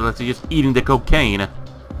starts let's say, just eating the cocaine.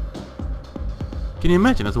 Can you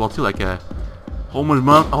imagine as well too, like a homeless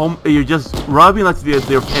bum, you're just robbing like their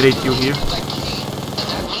pet HQ here.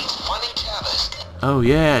 Oh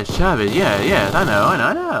yeah, Chavez, yeah, I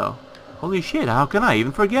know. Holy shit, how can I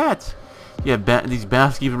even forget? Yeah, these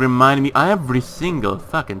bastards keep reminding me every single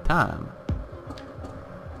fucking time.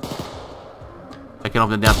 I can't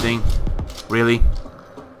open the damn thing. Really?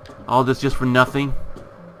 All this just for nothing?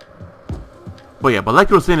 But yeah, but like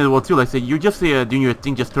you were saying as well too, like I said, you're just doing your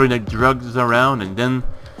thing, just throwing like drugs around, and then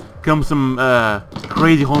comes some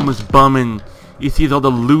crazy homeless bum and he sees all the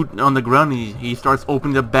loot on the ground, and he starts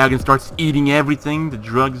opening the bag and starts eating everything, the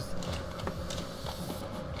drugs.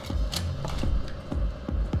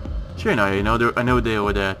 Sure, no, I know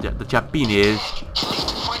where the Chapin is.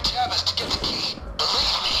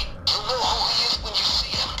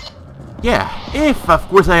 Yeah, if of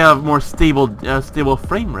course I have more stable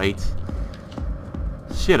frame rate.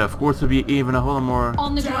 Shit, of course it'll be even a whole lot more.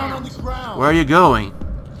 On the ground. Where are you going?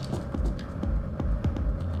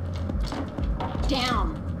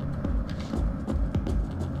 Down.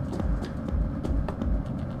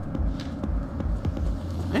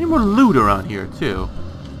 Any more loot around here too?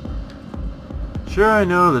 Sure, I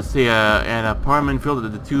know. Let's say an apartment filled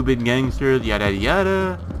with the 2-bit gangsters, yada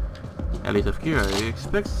yada. At least of course, I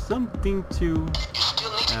expect something to.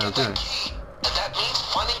 Okay.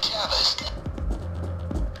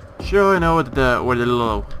 Sure, I know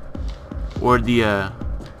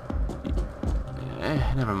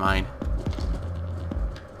never mind.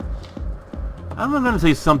 I'm not gonna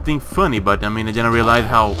say something funny, but I mean, I didn't realize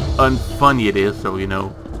how unfunny it is, so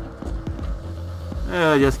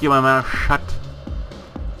just keep my mouth shut.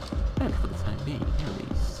 be, at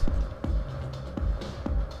least.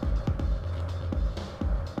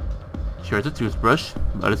 Sure, it's a toothbrush,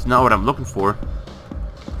 but it's not what I'm looking for.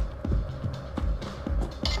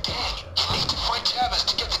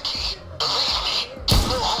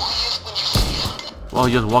 Well,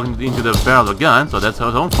 he just walked into the barrel of a gun, so that's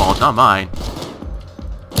his own fault, not mine.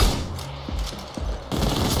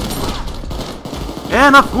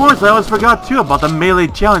 And of course, I always forgot too about the melee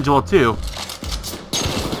challenge wall too.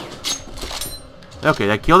 Okay,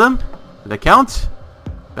 that killed him? Did that count?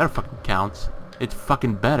 Better fucking count. It's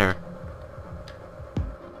fucking better.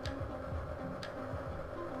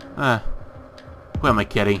 Who am I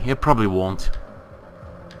kidding? It probably won't.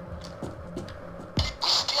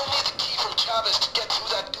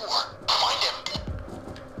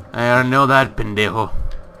 I don't know that, pendejo.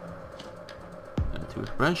 A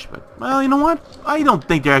toothbrush, but, well, you know what? I don't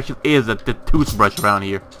think there actually is a toothbrush around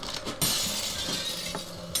here.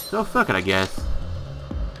 So fuck it, I guess.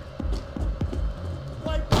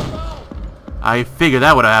 I figured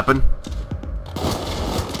that would have happened.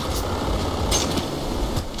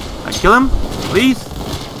 I kill him, please.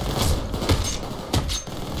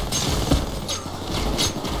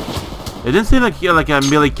 It didn't seem like I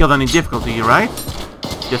merely killed any difficulty, right?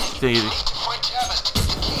 Just say.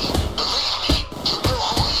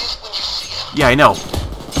 Yeah, I know.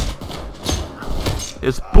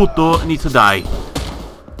 This puto needs to die.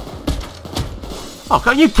 Oh,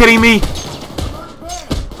 are you kidding me?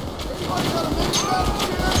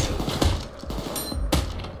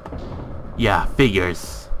 Yeah,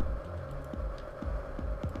 figures.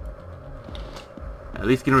 At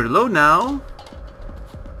least can reload now.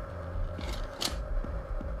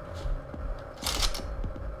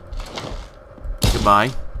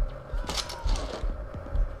 Goodbye.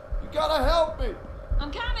 You gotta help me!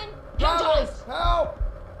 I'm coming. Travis, help!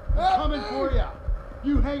 Help Coming me! for you.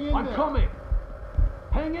 You hang in there. I'm coming.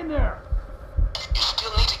 Hang in there. You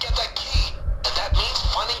still need to get that key, and that means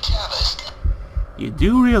finding Chavez. You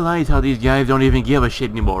do realize how these guys don't even give a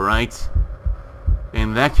shit anymore, right?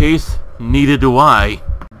 In that case, neither do I.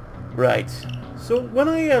 Right. So when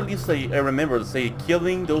I at least I remember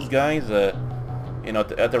killing those guys, you know,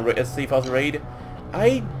 at the safe house raid,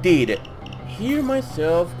 I did hear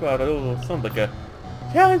myself cry out, oh, something like a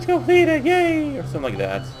challenge completed, yay, or something like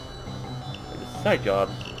that. Side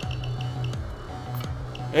jobs.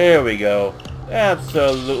 There we go.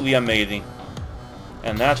 Absolutely amazing.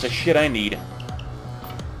 And that's the shit I need.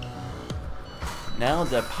 Now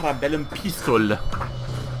the Parabellum Pistol.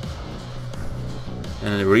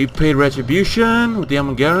 And the repaid retribution with the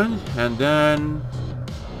ammo garage. And then...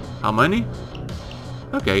 how many?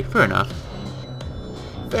 Okay, fair enough.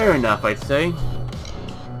 Fair enough, I'd say.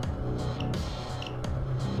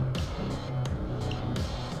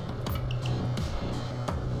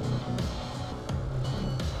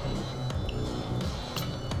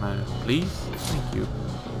 Please? Thank you.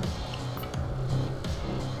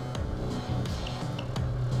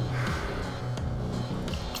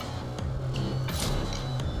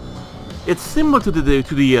 It's similar to the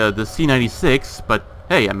C96, but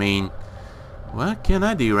hey, I mean, what can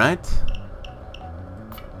I do, right?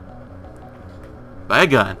 Buy a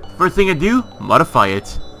gun. First thing I do, modify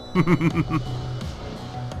it.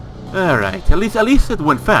 Alright, at least it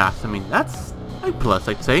went fast. I mean, that's a plus,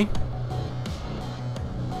 I'd say.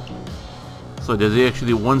 So there's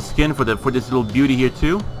actually one skin for this little beauty here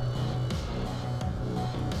too.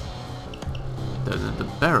 The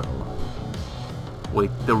barrel.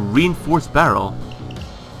 Wait, the reinforced barrel.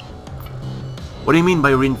 What do you mean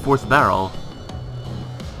by reinforced barrel?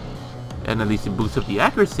 And at least it boosts up the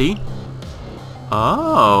accuracy.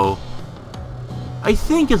 Oh. I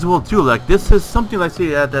think as well too, like this is something like say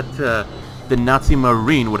that the Nazi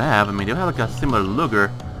Marine would have. I mean, they have like a similar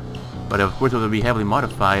Luger, but of course it would be heavily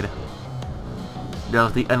modified.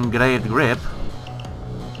 There's the engraved grip,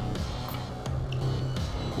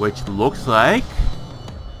 which looks like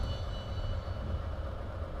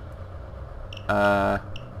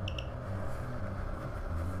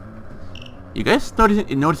you guys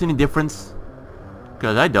notice any difference?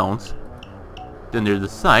 Because I don't. Then there's the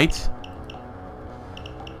sight.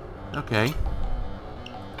 Okay,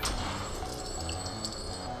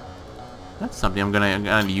 that's something I'm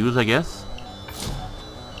gonna use, I guess.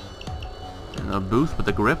 And a boost with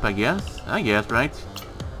the grip, I guess, right?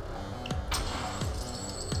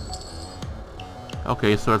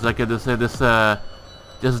 Okay, so it's like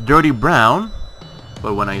this dirty brown,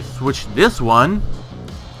 but when I switch this one,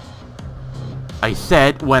 I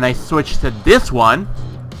said when I switch to this one,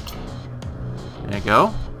 there you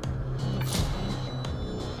go,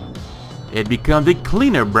 it becomes a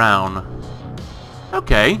cleaner brown.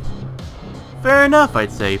 Okay, Fair enough,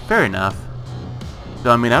 I'd say. Fair enough.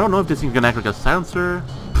 So, I mean, I don't know if this thing's gonna act like a silencer.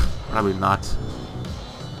 Probably not.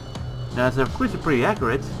 Now, so of course, it's pretty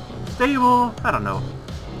accurate. Stable, I don't know.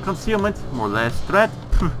 Concealment, more or less. Threat,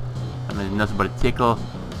 I mean, nothing but a tickle.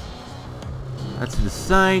 That's the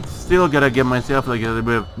side. Still gotta give myself like a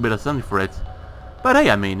little bit of something for it. But hey,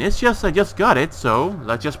 I mean, it's just, I just got it, so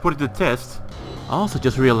let's just put it to the test. I also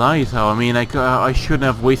just realized how, I mean, I shouldn't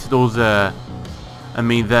have wasted those, I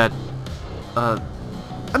mean, that,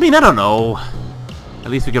 I mean, I don't know. At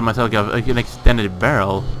least I give myself like an extended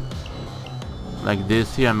barrel. Like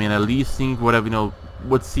this here, I mean, at least think whatever, you know,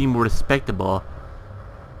 would seem more respectable.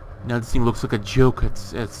 Now this thing looks like a joke.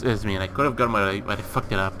 It's I mean, I could have gotten my, but I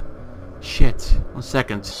fucked it up. Shit. 1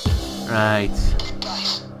 second. Right.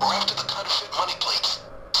 Guys, we're after the counterfeit money plates.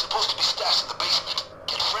 Supposed to be stashed in the basement.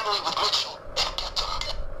 Get friendly with Mitchell and get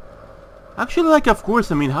them. Actually, like, of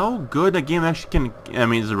course, I mean, how good a game actually can, I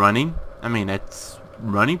mean, is running. I mean, it's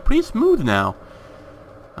running pretty smooth now.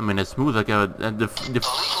 I mean, it's smooth like the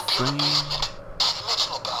frame.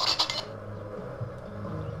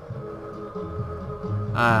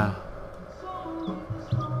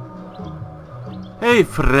 Hey,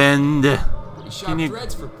 friend. Sharp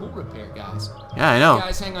threads for pool repair, guys. Yeah, I know. Hey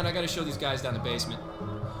guys, hang on. I gotta show these guys down the basement.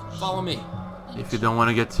 Follow me. If you don't want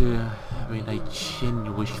to get to, I mean, I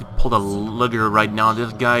genuinely should pull the lugger right now on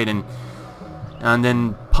this guy and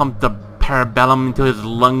then pump the parabellum into his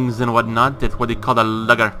lungs and whatnot. That's what they call the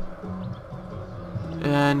lugger.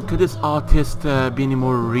 And could this autist be any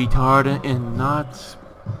more retard and not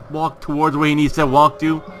walk towards where he needs to walk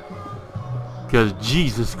to? Because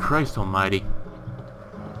Jesus Christ Almighty.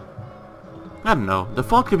 I don't know. The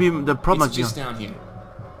fault could be the problem. It's just down here.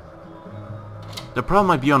 The problem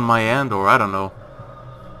might be on my end, or I don't know.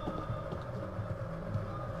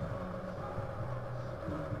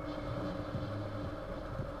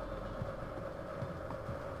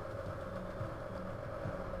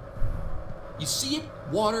 You see it?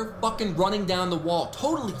 Water fucking running down the wall.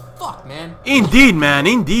 Totally fucked, man. Indeed, man,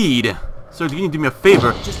 indeed. So you need to do me a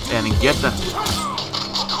favor and get that.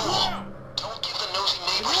 Don't give the nosy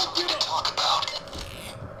neighbors something to talk about.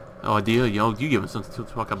 Oh dear, you give him something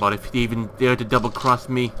to talk about if he even dare to double cross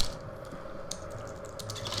me.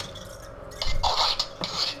 Alright,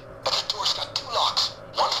 good. But the door's got 2 locks.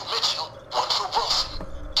 One for Mitchell, one for Wilson.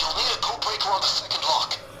 You'll need a code breaker on the second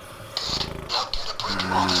lock. Good. Now get a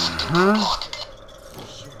breaker on the second lock.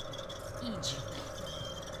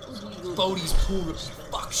 Bodie's pool.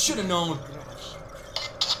 Fuck, should've known.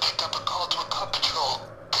 Just picked up a call to a cop patrol.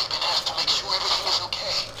 They've been asked to make sure everything is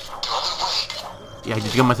okay. They're on their way. Yeah, I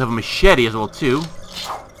just got myself a machete as well too.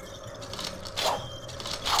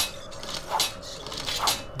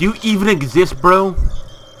 Do you even exist, bro?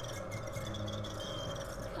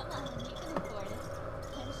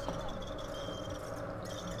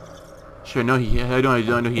 Sure, no, I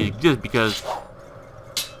know he exists because.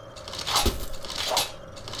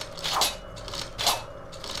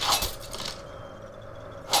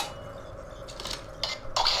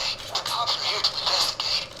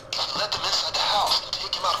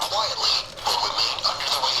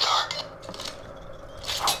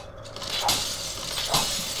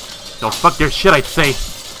 Don't fuck their shit, I'd say.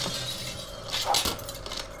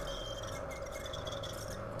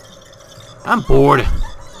 I'm bored.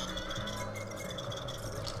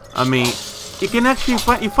 I mean, you can actually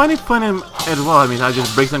find it fun as well. I mean, I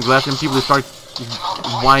just break some glass and people start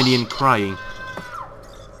whining and crying.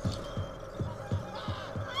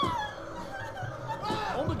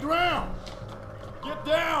 On the ground! Get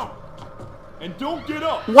down! And don't get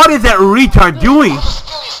up! What is that retard doing?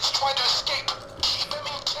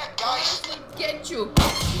 Get you.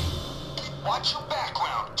 Watch your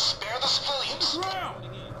background. Spare the civilians.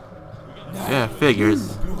 Yeah,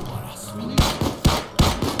 figures.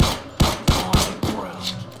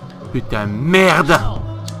 Putain, merde!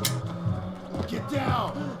 Get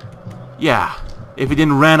down! Yeah, if he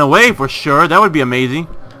didn't run away for sure, that would be amazing.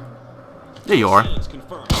 There you are.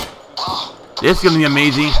 This is gonna be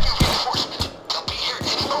amazing.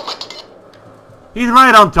 He's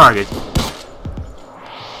right on target.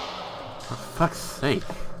 For fuck's sake.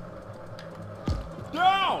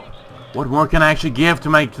 Down! What more can I actually give to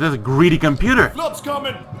this greedy computer? Flood's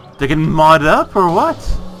coming! They can mod up or what?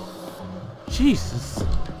 Jesus.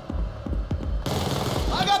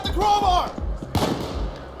 I got the crowbar!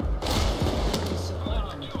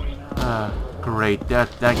 Great,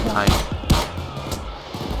 that guy.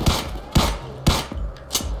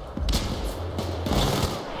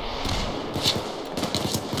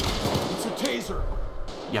 It's a taser.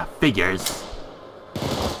 Yeah, figures.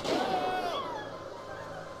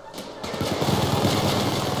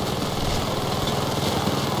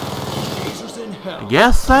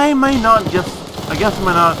 guess I may not just... I guess I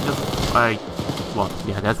may not just... Well,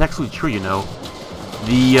 yeah, that's actually true, you know.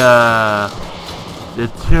 The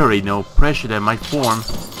theory, you know, pressure that might form.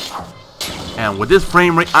 And with this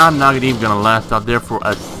frame rate, I'm not even gonna last out there for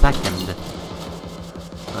a second. So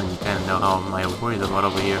you kind of know how I'm worried about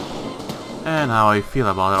over here. And how I feel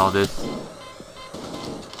about all this.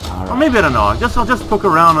 Or maybe, I don't know, I'll just poke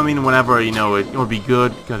around, I mean, whenever, you know, it would be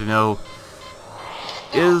good, because, you know...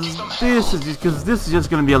 This is just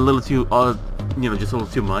gonna be a little too, you know, just a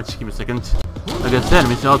little too much. Give me a second. Like I said, I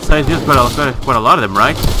mean, outside there's quite a lot of them,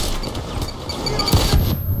 right?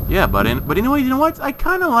 Yeah, but anyway, you know what? I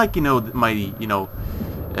kind of like, you know, my, you know,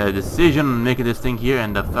 decision on making this thing here,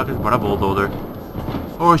 and the fuck is what a bulldozer,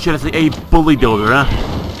 or should I say a bully dozer, huh?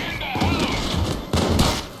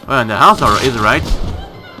 Well, and the house is right.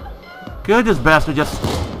 Could this bastard just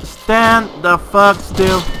stand the fuck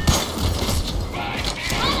still?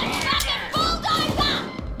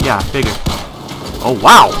 Yeah, I figured. Oh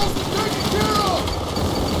wow!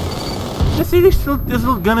 You see, this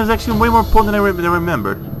little gun is actually way more potent than I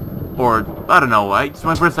remembered. Or, I don't know, it's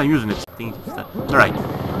my first time using it. Alright.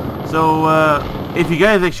 So, if you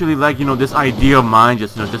guys actually like, you know, this idea of mine,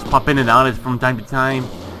 just, you know, just pop in and out from time to time,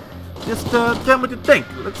 just, tell me what you think.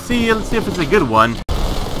 Let's see if it's a good one.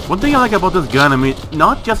 One thing I like about this gun, I mean,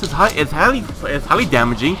 not just it's highly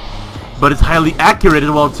damaging, but it's highly accurate as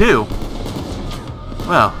well, too.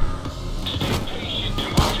 Well.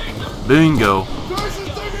 Bingo.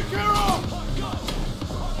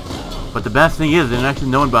 But the best thing is, there's actually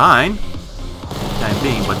no one behind. Time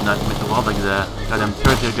being, but not with the wall like the goddamn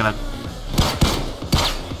turrets are gonna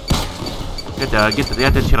get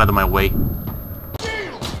that shit out of my way.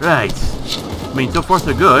 Right. I mean, so far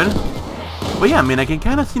so good. But yeah, I mean, I can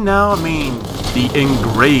kind of see now. I mean, the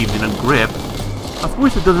engraved in a grip. Of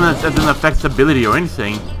course, it doesn't affect stability or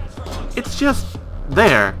anything. It's just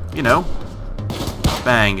there, you know.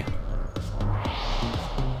 Bang.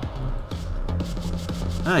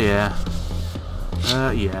 Oh yeah.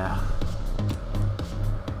 Yeah.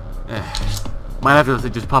 Might have to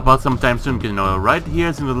just pop out sometime soon, because, you know, right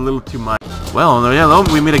here seems a little too much. Well, hello,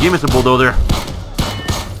 we made a game, Mr. Bulldozer.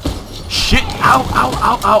 Shit! Ow, ow,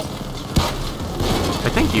 ow, ow! I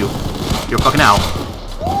thank you. You're fucking out.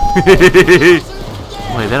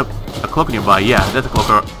 Wait, is that a cloak nearby? Yeah, that's a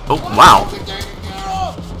cloak. Oh, wow.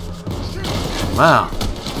 Wow.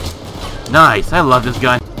 Nice, I love this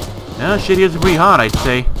gun. Yeah, shit, he is pretty hot, I'd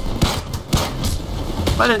say.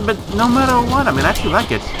 But no matter what, I mean, I actually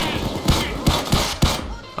like it.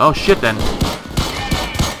 Oh shit, then.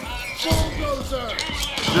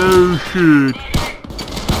 Oh shit.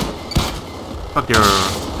 Fuck your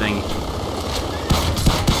thing.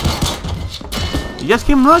 You just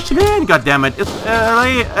came rushing in, goddammit. It's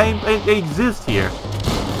I exist here.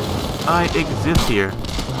 I exist here.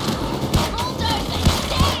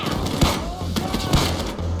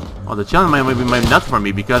 Oh, the challenge might be nuts for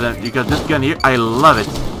me because this gun here, I love it.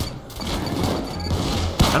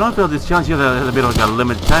 I don't feel this challenge here has a bit of like a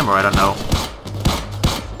limited timer. I don't know.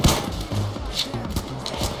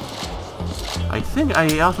 I think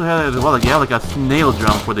I also had as well, like, yeah, like a snail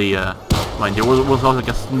drum for the. Mind, there was also like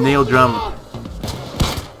a snail drum.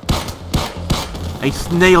 A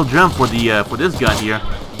snail drum for the for this gun here.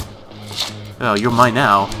 Oh, you're mine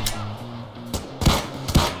now.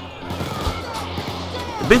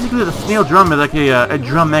 Basically, the snail drum is like a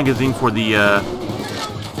drum magazine for the.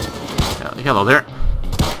 Hello there.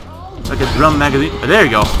 Like a drum magazine. Oh, there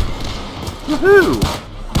you go. Woohoo!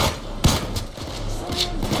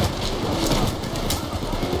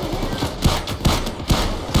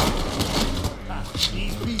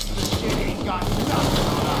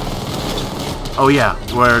 Oh yeah,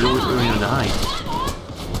 we're in the heights.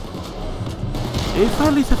 If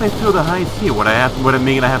at least if I feel the heights here, what I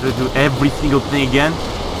mean I have to do every single thing again.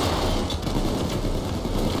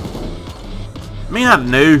 I mean, I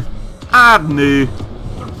knew.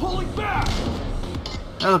 They're pulling back.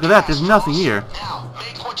 Oh, look at that. There's nothing here. Now,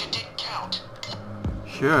 make what you did count.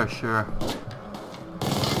 Sure. Don't get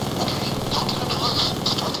him loose.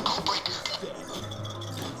 Start the code breaker.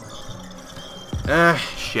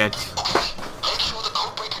 Shit. Okay, make sure the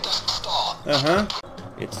code breaker doesn't stall. Uh-huh.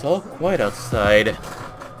 It's all quiet outside.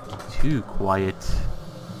 Too quiet.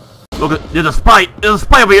 Look, there's a spy! There's a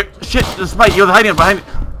spy over here! Shit, there's a spy! You're hiding behind it!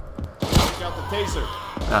 Check out the taser.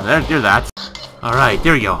 Oh, there's that. Alright,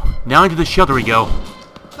 there we go. Now into the shelter we go.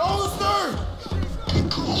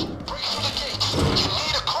 Cool. Break through the gates. You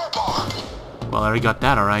need a crowbar. Well, I already got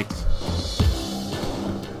that, alright.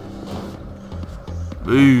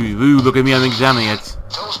 Ooh, look at me, I'm examining it.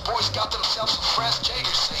 Those boys got themselves a Fraz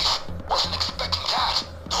Jaeger safe. Wasn't expecting that.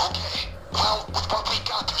 Okay. Well, with what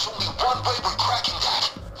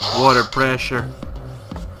water pressure.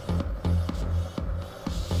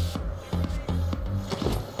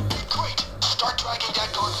 Great. Start dragging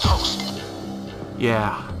that garden hose.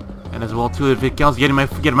 Yeah, and as well too, if it counts, getting my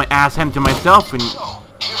ass handed to myself and. So,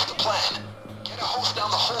 here's the plan. Get a hose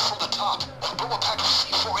down the hole from the top and throw a pack of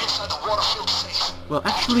C4 inside the water field safe. Well,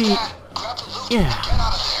 actually, Grab the loot yeah. and get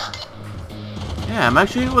out of there. Yeah, I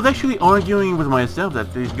was actually arguing with myself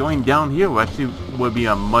that going down here would be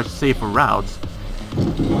a much safer route.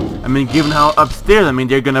 I mean, given how upstairs, I mean,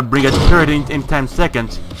 they're gonna bring a turret in 10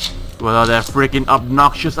 seconds. Without that freaking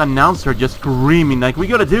obnoxious announcer just screaming like, we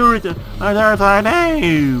gotta do it!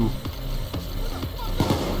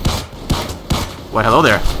 Why, hello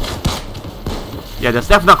there. Yeah, that's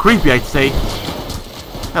definitely not creepy, I'd say.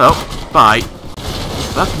 Hello. Bye.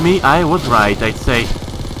 Fuck me, I was right, I'd say.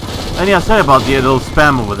 And yeah, sorry about the little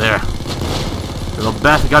spam over there. The little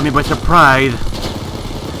bastard got me by surprise.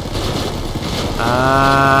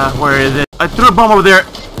 Where is it? I threw a bomb over there.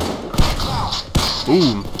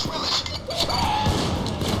 Boom.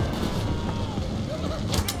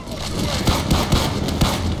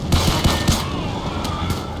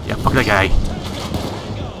 Yeah, fuck that guy.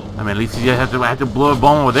 I mean, at least I had to blow a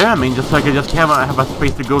bomb over there. I mean, just so I could just have a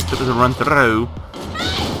space to go to run through.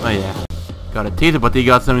 Oh yeah. Got a taser, but they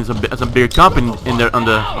got some bigger comp in there on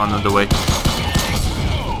the way.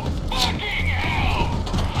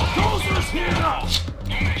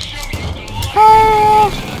 Ah,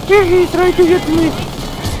 he's trying to hit me.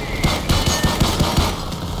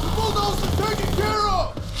 The bulldozer's taken care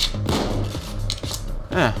of.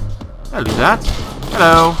 I'll do that.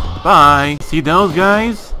 Hello. Bye. See those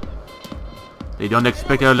guys? They don't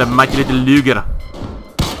expect a mighty little Luger.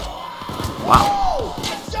 Wow.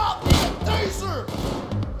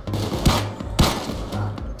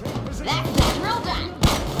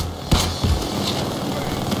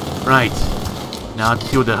 Right. Now let's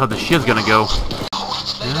see how the shit's gonna go.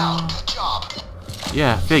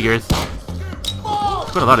 Yeah, figures.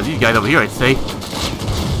 Got a lot of these guys over here, I'd say.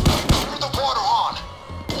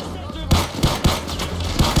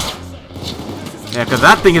 Yeah, because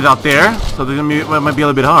that thing is out there, so it might be a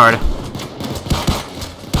little bit hard.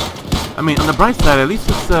 I mean, on the bright side, at least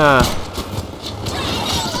it's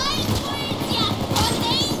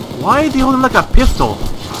why is he holding like a pistol?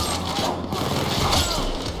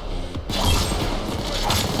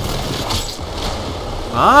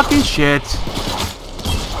 Fucking shit.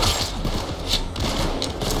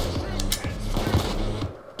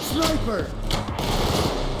 Sniper!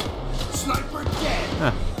 Sniper dead!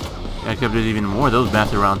 Huh. Yeah, except there's even more of those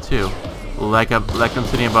bastards around too. Like I'm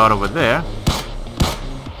sitting about over there.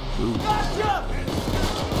 Ooh.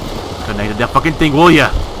 Connect that fucking thing, will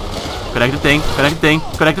ya? Connect the thing, connect the thing,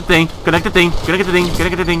 connect the thing, connect the thing, connect the thing,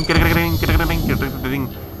 connect the thing, connect the thing, connect the thing, connect the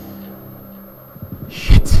thing.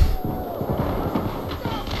 Shit.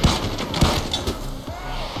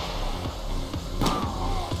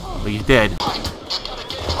 But he's dead.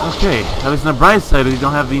 Okay, at least on the bright side, we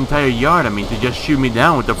don't have the entire yard, I mean, to just shoot me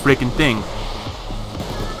down with the freaking thing.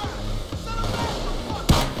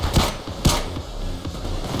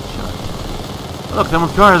 Look,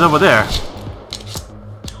 someone's car is over there.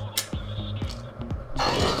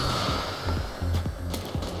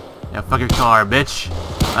 Yeah, fuck your car, bitch.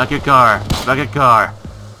 Fuck your car. Fuck your car.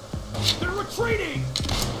 They're retreating.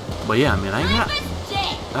 But yeah, I mean, I got...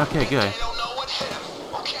 Okay, good.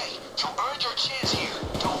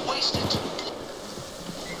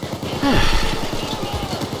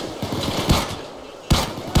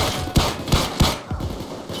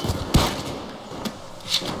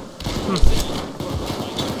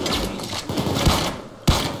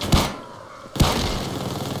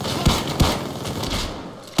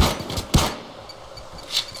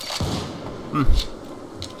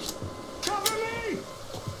 Cover me.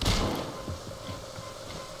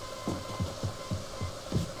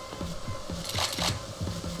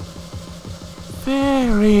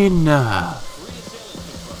 Fair enough.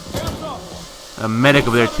 A medic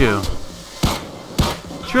over there too.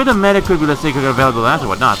 Sure, the medic could be, let's say, available as or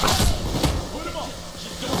whatnot, but...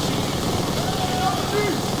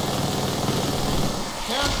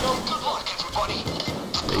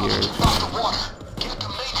 Figures.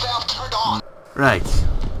 Right.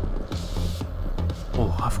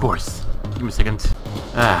 Oh, of course. Give me a second.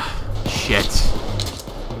 Ah, shit.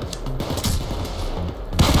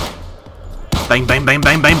 Bang, bang, bang,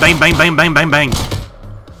 bang, bang, bang, bang, bang, bang, bang, bang.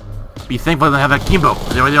 Be thankful I don't have a Kimbo.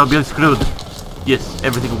 They'll be screwed. Yes,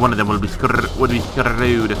 every single one of them will be screwed.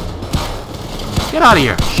 Get out of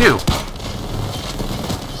here. Shoo.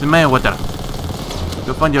 It's my water.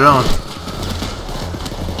 Go find your own.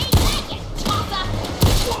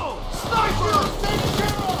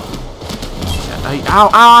 Ow!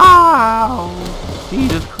 Ow!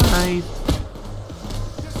 Jesus Christ.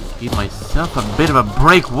 Give myself a bit of a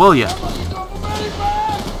break, will ya?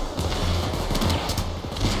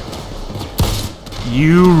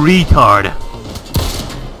 You retard.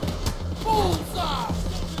 Bullseye!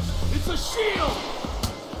 It's a shield!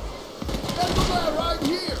 That's the guy right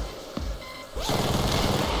here!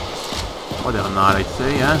 Why the hell not, I'd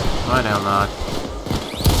say, huh? Why the hell not?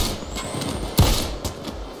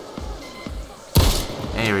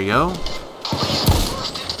 There we go.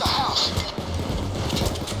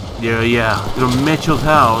 Yeah, to Mitchell's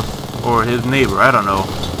house, or his neighbor, I don't know.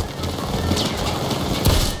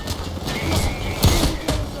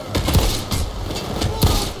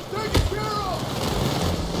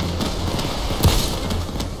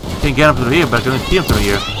 Can't get him through here, but I can see him through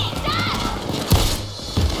here.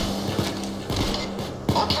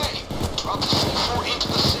 Okay, drop the C4 into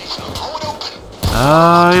the safe and blow it open.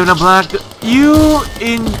 Even a black... You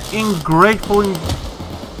ingrateful...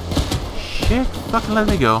 Shit, fucking let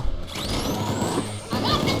me go.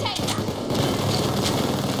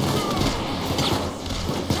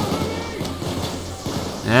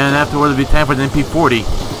 And afterwards it'll be time for the MP40.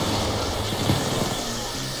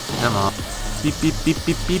 Come on. Beep beep beep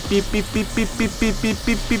beep beep beep beep beep beep beep beep beep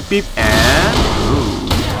beep beep beep and ooh.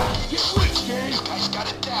 You guys got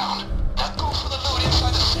it down. Now go for the loot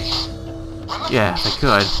inside the safe. Remember Yeah, if I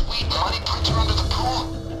could. sweet money printer under the pool?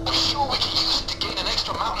 I'm sure we can use it to gain an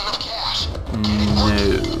extra mountain of cash.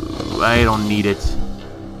 No, I don't need it.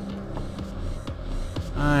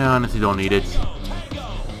 I honestly don't need it.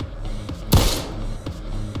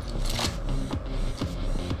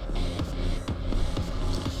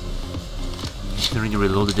 I need to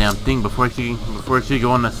reload the damn thing before I actually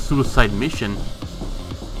go on a suicide mission.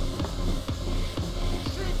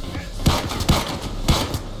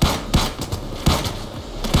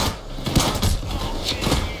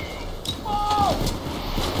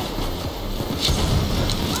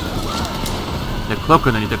 The cloak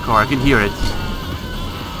underneath the car, I can hear it.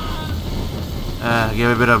 Give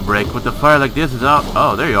it a bit of a break. With the fire like this is out.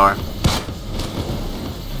 Oh, there you are.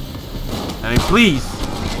 I mean, please.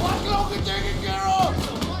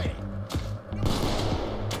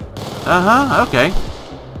 Okay.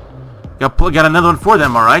 Got another one for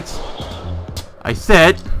them, alright. I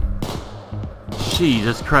said.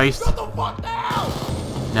 Jesus Christ.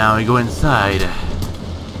 Now we go inside.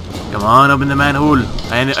 Come on, open the manhole.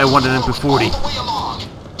 I wanted an MP40.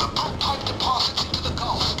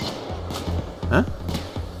 Huh?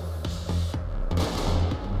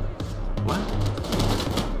 What?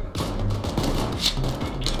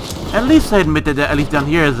 At least I admit that at least down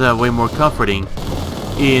here is way more comforting.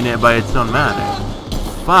 By its own manner.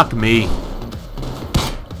 Fuck me.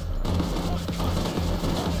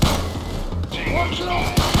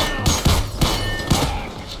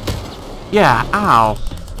 Yeah, ow.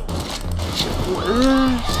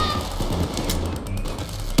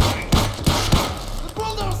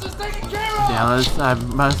 Dallas,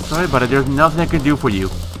 I'm sorry, but there's nothing I can do for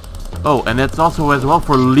you. Oh, and that's also as well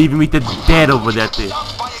for leaving me to dead over that thing.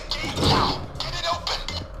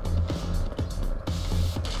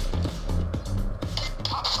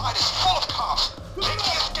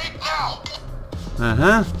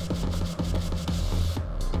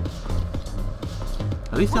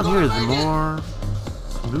 At least down here is more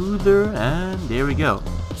smoother, and there we go.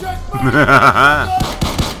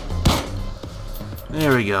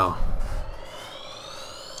 There we go.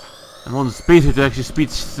 I'm on the space here to actually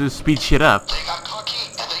speed shit up. They got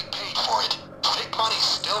cocky and they paid for it. Fake money's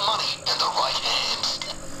still money in the right hands.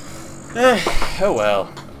 Oh well.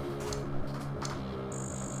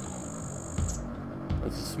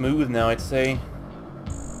 It's smooth now, I'd say.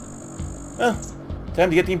 Time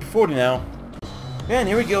to get the MP40 now. And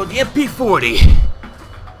here we go, the MP40.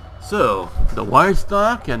 So, the wire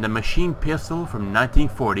stock and the machine pistol from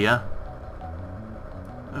 1940, huh?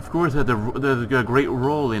 Of course, there's a great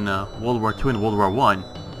role in World War II and World War I.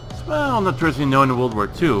 Well, not traditionally known in World War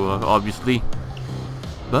II, obviously.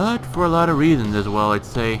 But for a lot of reasons as well, I'd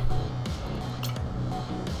say.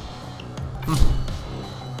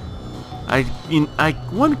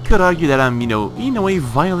 One could argue that I'm, in a way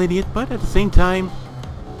violating it, but at the same time,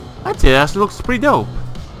 I'd say that looks pretty dope.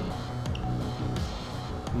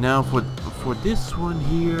 Now for this one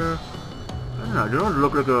here, I don't know, they don't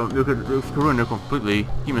look like a screw in there completely.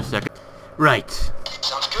 Give me a second. Right.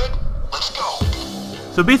 Sounds good. Let's go.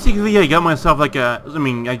 So basically, I got myself like I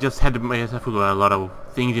just had myself a lot of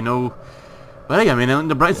things, But hey, on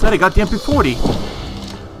the bright side, I got the MP40.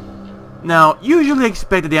 Now, usually I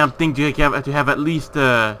expect the damn thing to have at least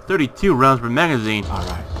 32 rounds per magazine.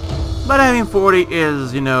 Alright. But having 40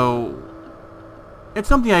 is, It's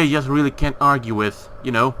something I just really can't argue with,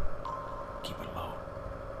 you know. Keep it low.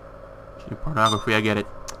 Pornography, I get it.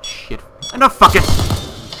 Shit. No, fuck it!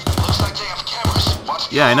 Looks like they have cameras. Watch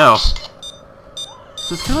the Yeah, I know. cameras.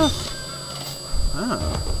 So it's kind of... Oh.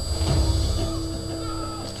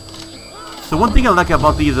 So one thing I like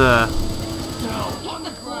about these, okay,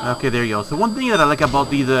 there you go. So one thing that I like about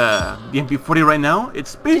these, the MP40 right now,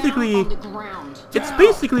 it's basically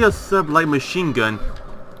a sub-light machine gun.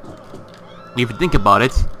 If you think about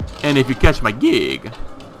it, and if you catch my gig.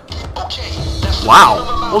 Okay, that's Wow, the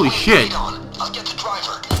minimum holy amount we shit. agreed on. I'll get the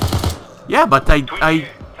driver. Yeah, but I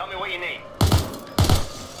Tell me what you need.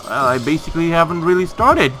 well, I basically haven't really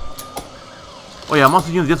started. Oh yeah, I'm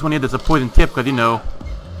also using this one here as a poison tip, because, you know,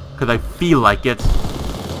 because I feel like it.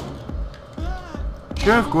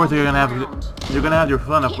 Sure, of course, you're gonna have your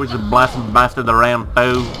fun, of course, just blasting bastard around,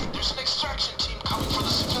 too. There's an extraction team coming for the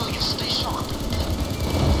civilians. Stay sharp.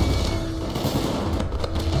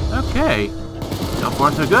 Okay. So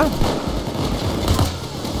far, so good.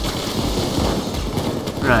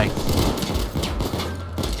 Right.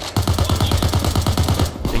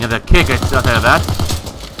 Think of the kick I got out of that.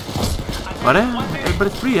 But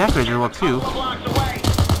it's pretty accurate as well, too.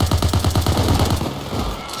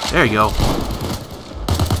 There you go.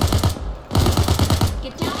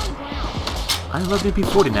 Get down on the ground. I love the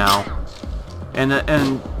MP40 now.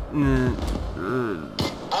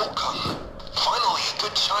 Welcome. Finally, a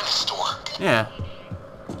good China store. Yeah.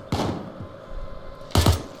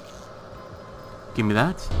 Give me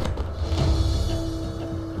that.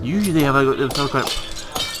 Usually they have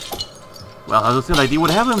well, I was gonna say, like, they would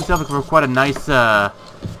have themselves for quite a nice, quite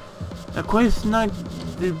a nice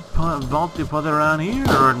vault to put around here,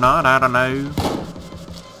 or not, I don't know.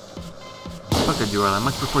 Fuck the drill, I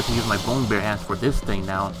much prefer to use my bone bare hands for this thing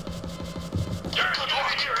now.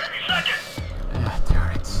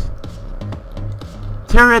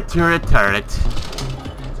 Turret. Turret. The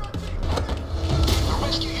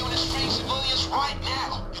rescue unit's freeing civilians right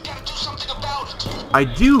now. You gotta do something about it. I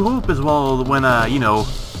do hope as well when, you know,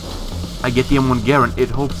 I get the M1 Garand,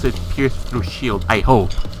 it hopes it pierces through shield. I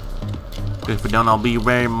hope. Because if it don't, I'll be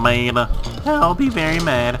very mad. I'll be very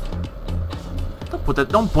mad.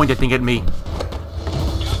 Don't point that thing at me.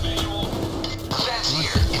 Glenn's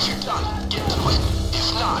here. If you're done, get to it.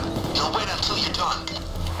 If not, he'll wait until you're done.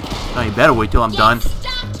 Oh, you better wait till I'm done.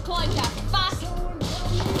 Stopped, Cloaker. Fast.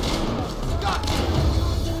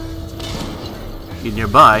 He's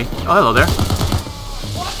nearby. Oh, hello there.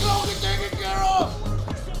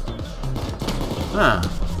 Huh.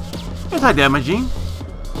 It's not damaging.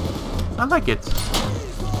 I like it.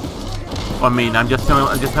 Well, I mean, I'm just seeing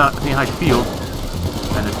how it feels.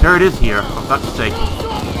 And the turret is here, for fuck's sake.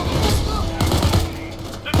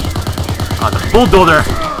 Ah, the bulldozer!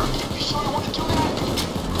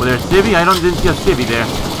 Was there a civvy? I didn't see a civvy there.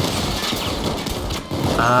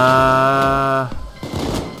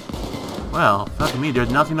 Well, fuck me,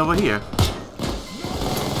 there's nothing over here.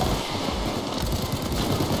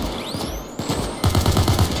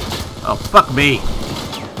 Oh, fuck me!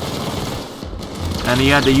 And he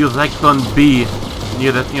had to use Echelon B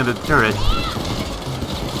near the turret.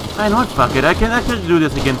 I know what, fuck it. I can actually do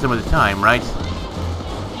this again some of the time, right?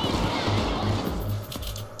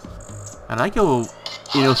 And I go,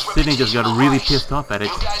 you know, Sydney just got really pissed off at it.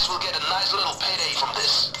 You guys will get a nice little payday from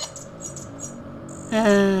this.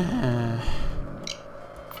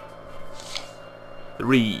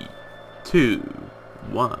 3, 2,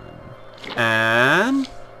 1, and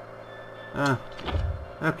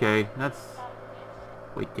okay, that's.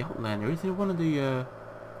 Wait, the Outlander, isn't it one of the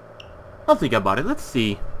I'll think about it. Let's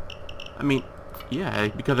see. I mean, yeah,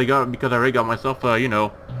 because I already got myself you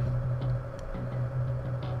know.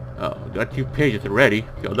 Oh, got 2 pages already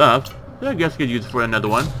filled up. So I guess I could use it for another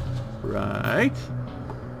one. Right.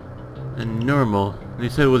 The normal. They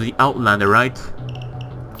said it was the Outlander, right?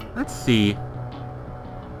 Let's see.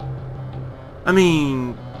 I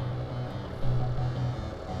mean,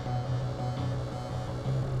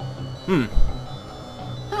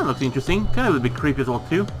 that looks interesting. Kind of a bit creepy as well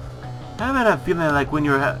too. I have that feeling like when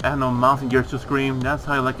you're having no mouse and gears to scream. That's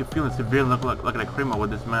how I like it feeling severely look like a criminal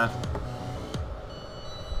with this mask.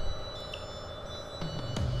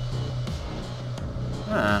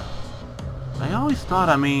 Huh. I always thought,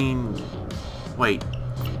 I mean, wait.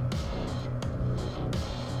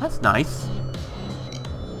 That's nice.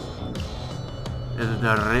 This is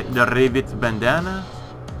the Rivet bandana.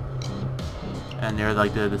 And there's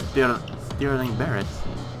like the Sterling Barretts.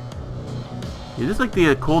 Is this like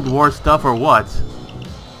the Cold War stuff or what?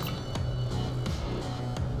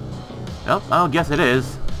 Well, I'll guess it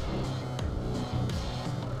is.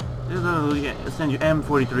 There's a gonna send you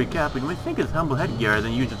M43 cap. You might think it's humble headgear,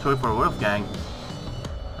 then use a toy for Wolfgang.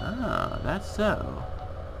 Ah, that's so.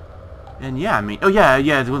 And yeah, I mean, oh yeah,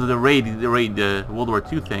 it's one of the raid World War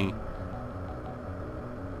II thing.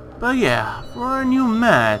 But yeah, for a new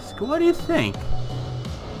mask, what do you think?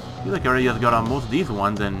 I feel like I already just got on most of these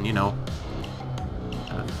ones, and you know,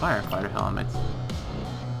 a firefighter helmet.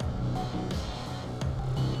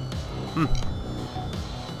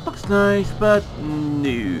 Looks nice, but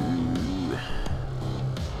no.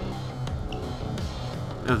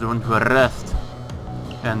 There's the one to arrest,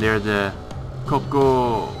 and there's the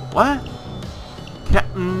Coco. What?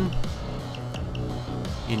 Captain.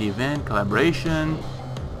 In event collaboration.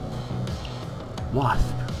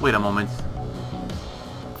 Wasp. Wait a moment.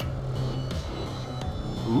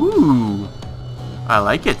 Ooh, I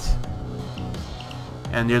like it.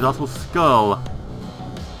 And there's also Skull.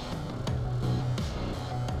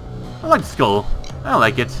 I like Skull. I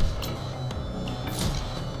like it.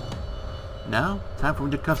 Now, time for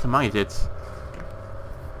me to customize it.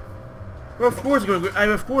 Well, of course, I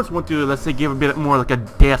of course want to, let's say, give a bit more like a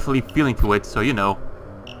deathly feeling to it. So you know,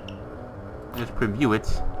 let's preview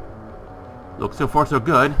it. Looks so far so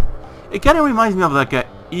good. It kind of reminds me of like a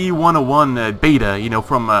E101 beta, you know,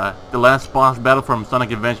 from the last boss battle from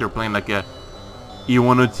Sonic Adventure, playing like a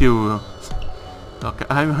E102. Okay,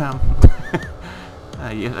 I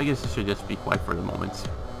guess I should just be quiet for the moment.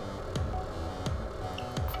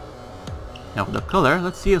 Now for the color,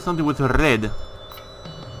 let's see if something with red.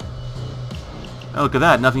 Oh, look at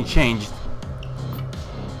that, nothing changed.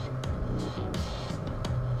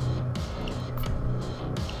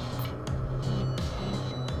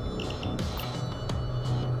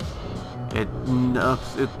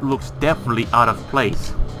 It looks definitely out of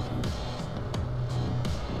place.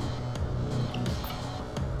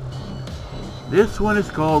 This one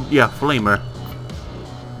is called, yeah, Flamer.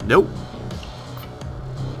 Nope.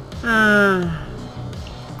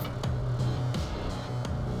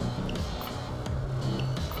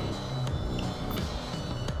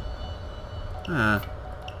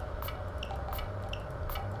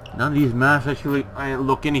 None of these masks actually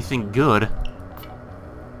look anything good.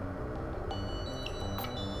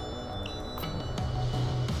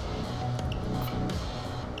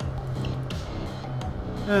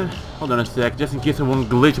 Hold on a sec, just in case I won't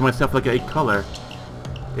glitch myself like a color.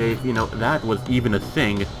 If, you know, that was even a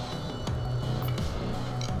thing.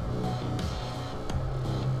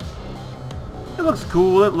 It looks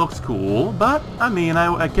cool, but, I mean,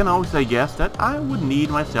 I can always say yes that I would need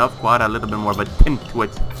myself quite a little bit more of a tint to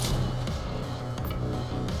it.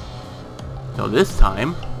 So this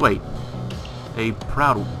time, wait, a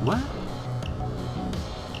proud, what?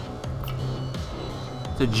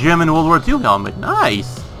 It's a German World War II helmet,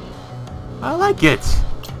 nice! I like it!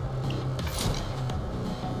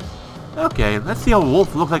 Okay, let's see how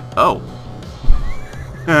Wolf looks like, oh.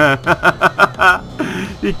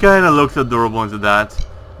 He kinda looks adorable into that.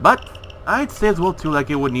 But, I'd say as well too, like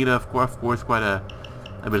it would need, of course, quite a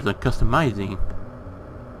bit of customizing.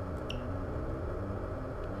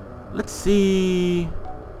 Let's see...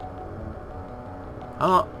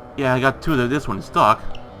 Oh, yeah, I got two of this one in stock.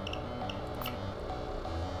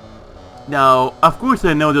 Now, of course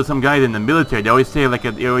I know there's some guys in the military, they always say, like,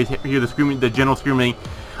 they always hear the general screaming,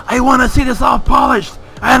 I wanna see this all polished!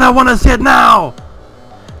 And I wanna see it now!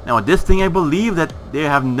 Now with this thing I believe that they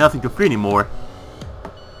have nothing to fear anymore.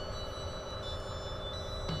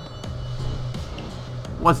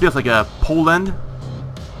 What's this, like a Poland?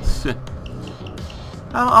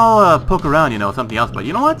 I'll poke around, you know, something else, but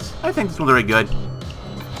you know what? I think this one's very good.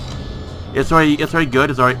 It's already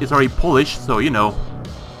good, it's already Polish, so you know.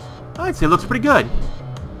 I'd say it looks pretty good.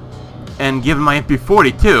 And given my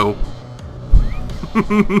MP40 too.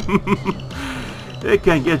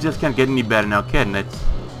 It just can't get any better now, can it?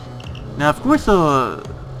 Now, of course,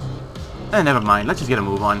 never mind. Let's just get a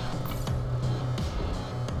move on.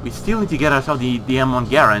 We still need to get ourselves the M1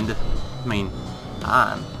 Garand. I mean,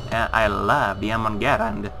 I love the M1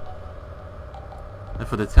 Garand. And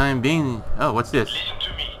for the time being, oh, what's this? Listen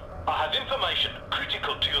to me. I have information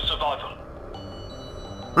critical to your survival.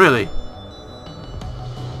 Really?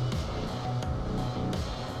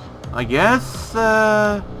 I guess,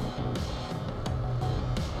 okay,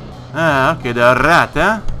 the rat,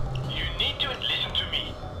 huh? You need to listen to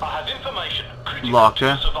me. I have information critical to Locker.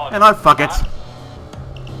 your survival. And I'll fuck it.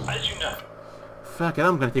 As you know. Fuck it,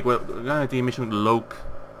 I'm gonna take a mission with Lock.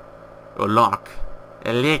 Or Lock.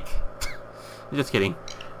 A lick. Just kidding.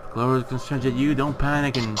 Glory concerned at you, don't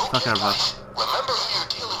panic and fuck Okay, out of guys, remember who you're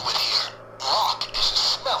dealing with here. Rock is a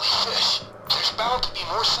smelly fish. There's bound to be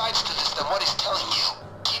more sides to this than what he's telling you.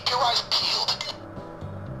 Keep your eyes peeled.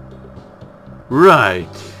 Right.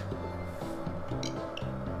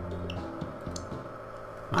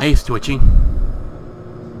 My eye's twitching.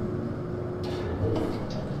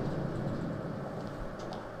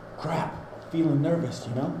 Crap. Feeling nervous,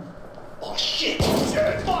 you know? Oh shit!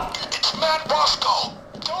 Fuck! It's Matt Roscoe!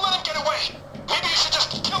 Don't let him get away! Maybe you should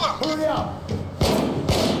just kill him! Hurry up!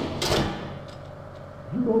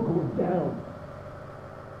 You all go down.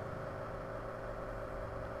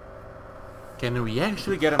 Can we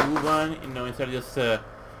actually get a move on? You know, instead of just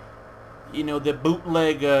you know, the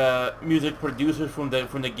bootleg music producers from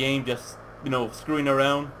the game just, you know, screwing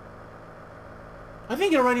around. I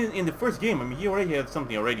think already in the first game, I mean, he already had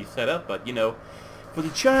something already set up, but you know, for the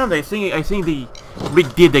child, I think they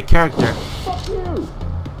redid the character. Fuck you!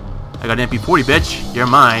 I got an MP40, bitch. You're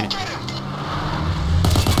mine. Get him!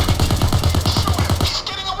 Shoot him! He's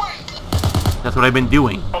getting away! That's what I've been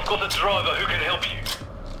doing. I've got a driver who can help you.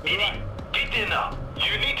 Eddie, get there now.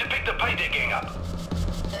 You need to pick the PayDay gang up.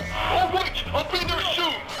 Oh wait! I'll be there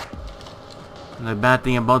soon! And the bad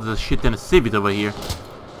thing about this shit ton of civvies over here.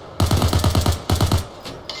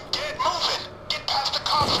 Get moving! Get past the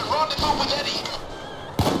cops and rendezvous with Eddie!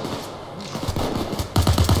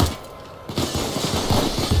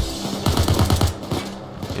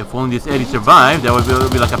 If only this Eddie survived, that would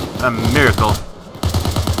be like a miracle.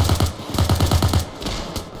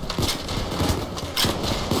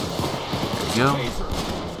 There we go.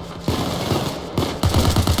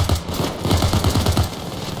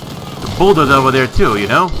 The bulldozer over there too, you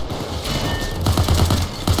know?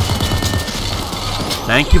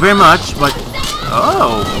 Thank you very much, but...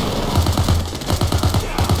 Oh!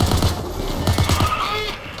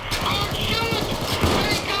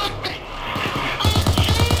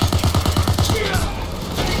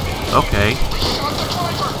 Okay.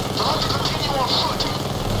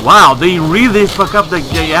 Wow, they really fuck up the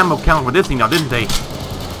ammo count for this thing now, didn't they?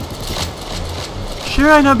 Sure,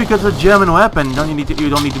 I know because it's a German weapon. You don't need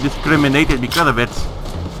to discriminate it because of it.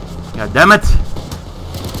 God damn it!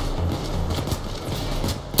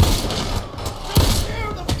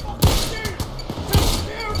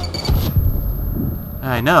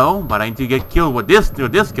 I know, but I need to get killed with this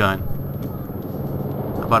gun.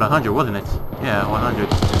 About 100, wasn't it? Yeah, 100.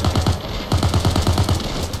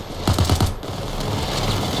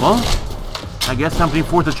 Well, I guess something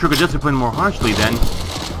forced the trigger discipline more harshly then.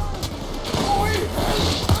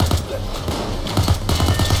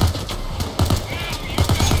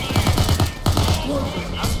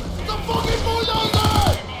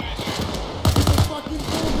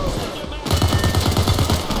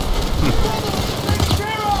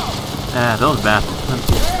 Ah, those bastards.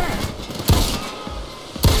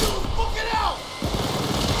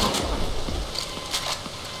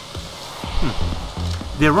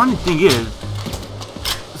 The ironic thing is,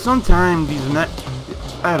 sometimes these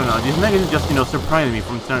I don't know, these magazines just, you know, surprise me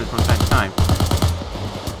from time to time.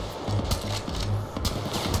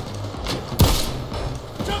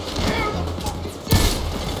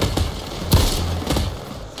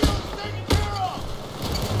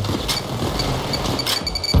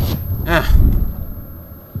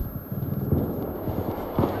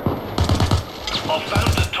 I've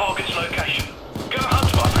found the target's location. Go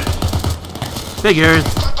hunt, my friend. Figures.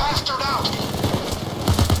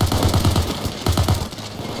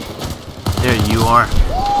 There you are.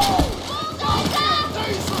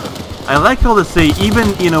 I like how they say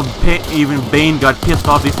even, you know, even Bane got pissed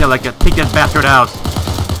off. They said like, take that bastard out.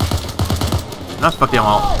 Not fuck them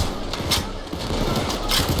all.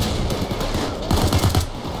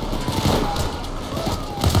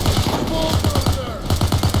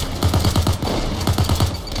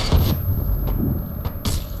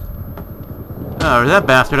 Oh, that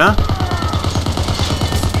bastard, huh?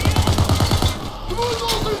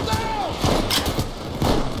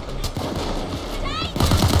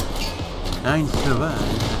 I survived.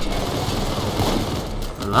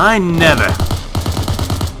 Well, I never.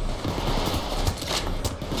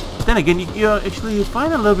 But then again, you actually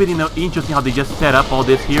find a little bit, you know, interesting how they just set up all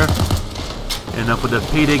this here, you know, for the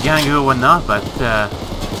PayDay gang or whatnot. But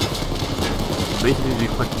basically,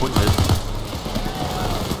 it's quite pointless.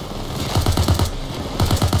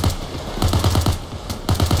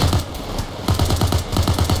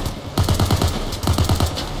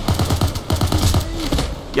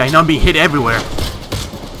 Yeah, I know I'm being hit everywhere.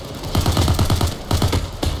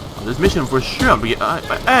 On this mission for sure,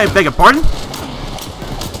 I beg your pardon?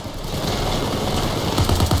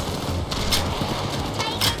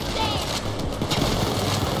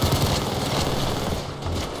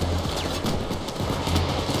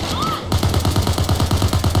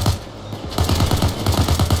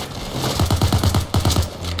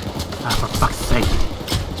 Ah, for fuck's sake.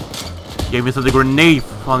 Gave me the grenade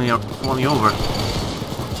falling over.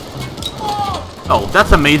 Oh,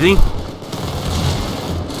 that's amazing.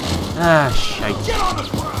 Ah, shite. Get on the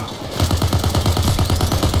ground!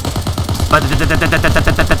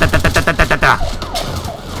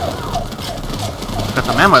 Got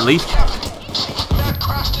some ammo at least. Matt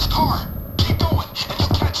crashed his car. Keep going, and you'll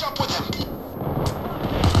catch up with him.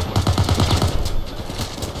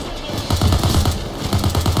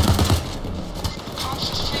 Cops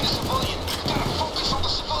just freed a civilian. You gotta focus on the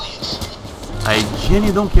civilians. I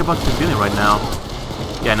genuinely don't care about civilian right now.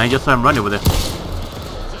 Yeah, and I just saw him running with it.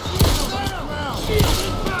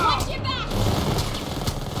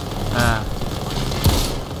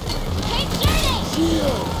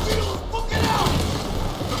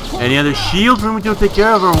 Any other shields for me to take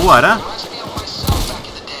care of or what, huh? Reminds me of myself back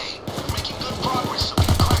in the day. We're making good progress, so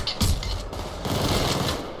keep cracking.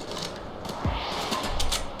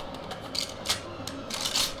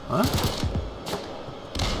 Huh?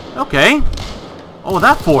 Okay. Oh,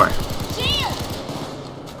 that for?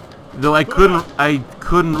 Though I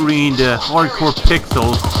couldn't read the hardcore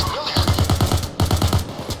pixels.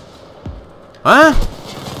 Huh?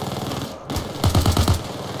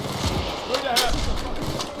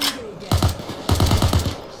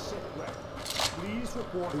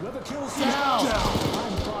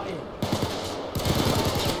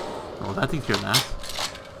 Oh, that takes care of that.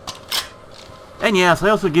 And yes, I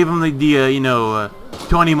also gave him the you know,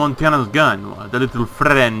 Tony Montana's gun, the little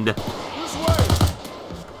friend.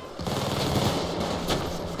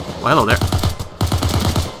 Well, hello there.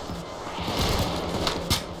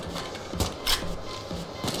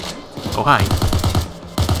 Oh, hi.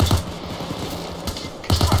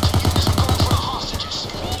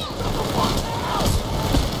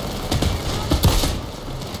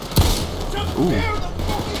 Ooh.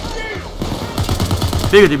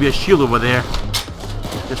 Figured there'd be a shield over there.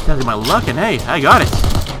 Just testing my luck, and hey, I got it.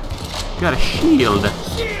 Got a shield.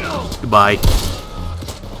 Goodbye.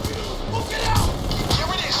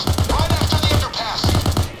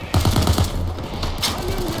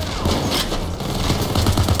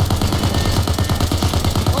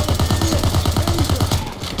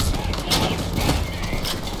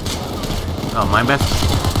 Oh, my best.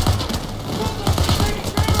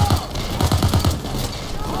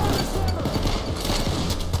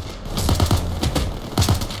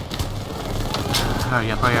 Hurry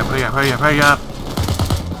up, hurry up, hurry up, hurry up, hurry up.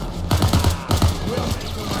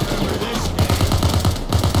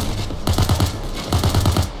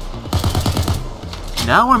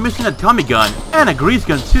 Now we're missing a Tommy gun and a grease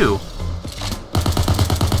gun too.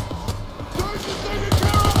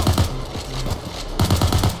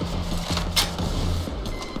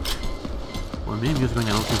 Or maybe he was going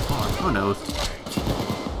a little too far. Who knows?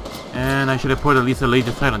 And I should have put at least a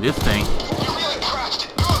laser sight on this thing.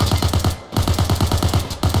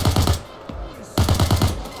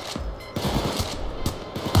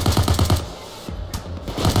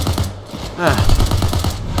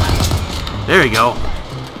 There we go.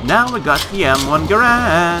 Now we got the M1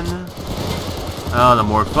 Garand. Oh, the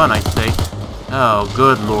more fun, I say. Oh,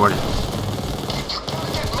 good lord.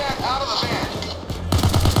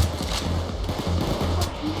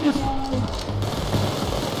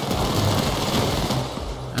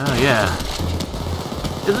 Oh, yeah.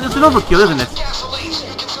 It's an overkill, isn't it?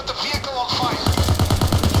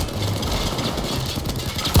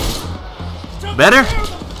 Better?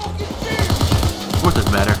 Of course it's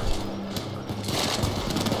better.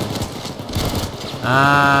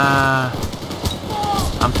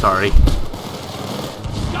 I'm sorry.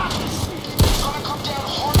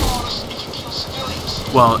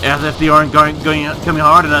 Well, as if they aren't coming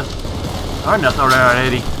hard enough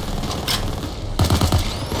already.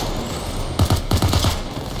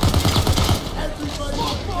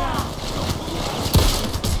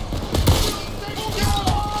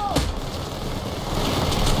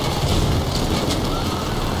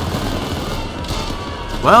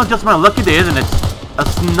 Well, just my lucky day, isn't it? A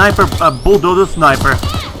sniper, a bulldozer sniper.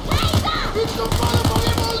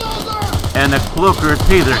 And a cloaker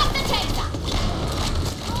taser.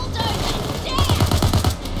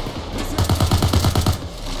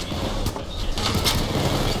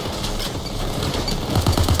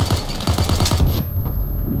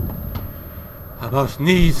 How about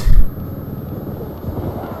sneeze?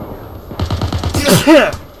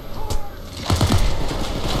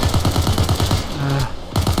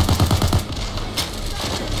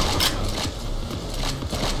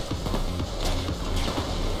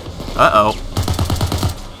 Uh-oh.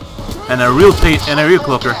 And a real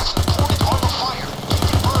cloaker.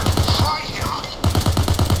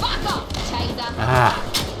 Ah,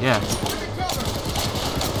 yes.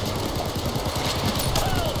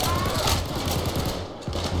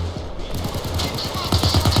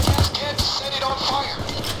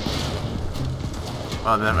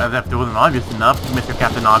 Well, that wasn't obvious enough, Mr.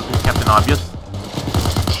 Captain Obvious. Captain Obvious.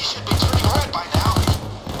 He should be turning red by now.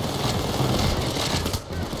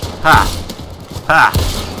 Ha! Ha!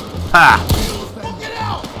 Ha! Get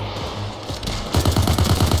out!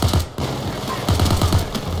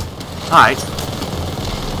 Alright.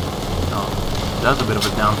 Oh, that's a bit of a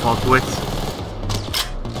downfall to it.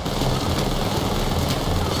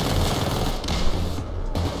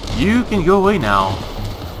 You can go away now.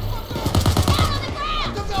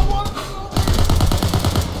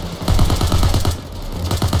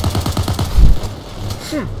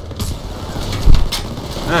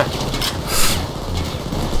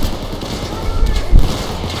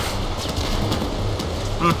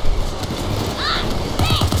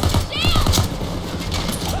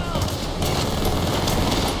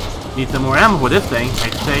 Need some more ammo for this thing,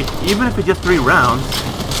 I'd say, even if it's just 3 rounds.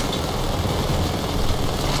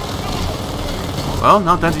 Well,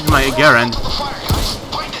 now time to use my Garand.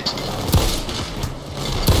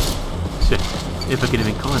 Shit, if I can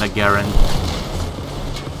even call it a Garand.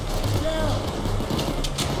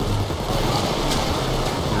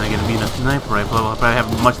 And I'm gonna be in a sniper rifle, I'll probably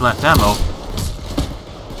have much less ammo.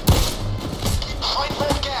 Find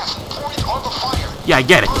more gas and pour it on the fire. Yeah, I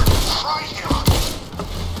get it. Fry him.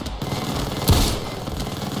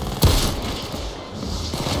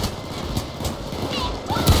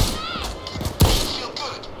 Feel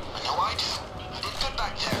good. I know I do. You did good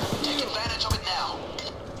back there. Take advantage of it now.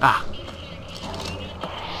 Ah.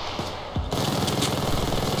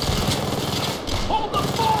 Hold the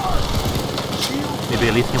fort! Maybe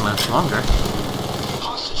at least can last longer.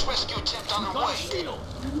 Hostage rescue attempt underway.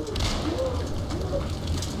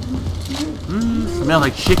 Smell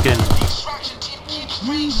like chicken. The extraction team keeps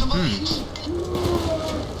freeing civilians.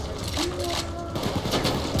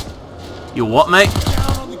 You what, mate?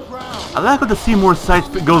 Down on the ground. I like how the Seymour sight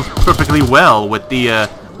goes perfectly well with the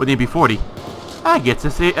MP40. I guess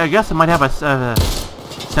it might have a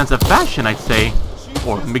sense of fashion, I'd say.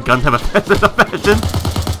 Or guns have a sense of fashion.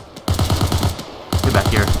 Get back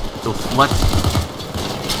here, little slut.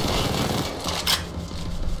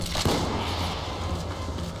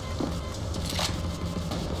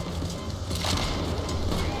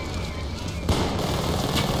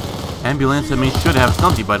 Ambulance, I mean, should have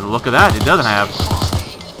something, but look at that, it doesn't have.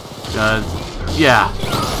 Because, yeah.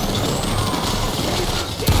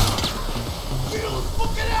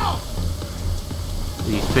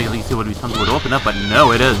 You expect at least it would be something would open up, but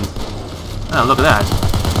no, it isn't. Oh, look at that.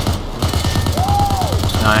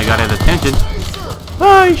 Now I got his attention.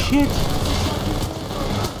 Oh, shit.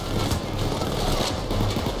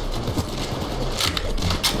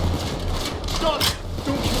 Don't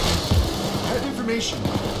kill me. I have information.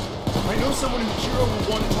 I know someone who Kiro will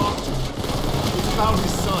want to talk to. It's about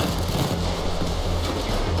his son.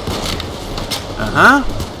 Uh-huh.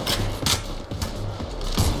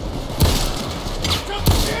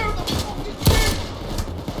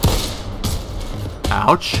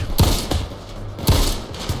 Ouch.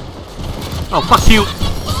 Oh, fuck you.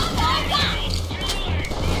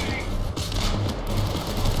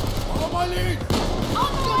 Follow my lead. Get the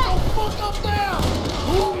fuck up there.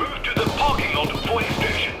 Move to the parking lot for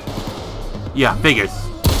extraction. Yeah, figures.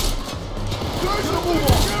 Guys, move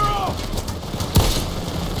on. Kiro.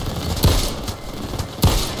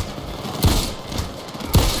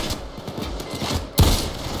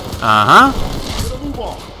 Uh-huh. Get a move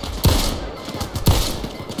on.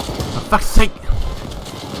 For fuck's sake.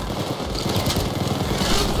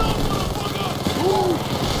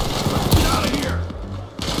 Get out of here.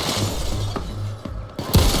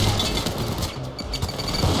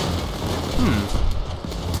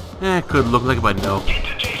 Eh, could look like it, but no. Get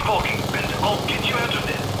to Jake's parking and I'll get you out of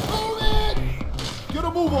there. Move it. Get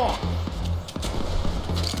a move on.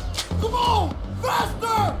 Come on.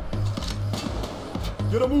 Faster.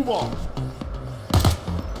 Get a move on.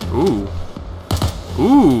 Ooh.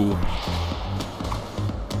 Ooh.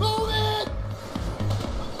 Move it.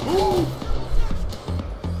 Move.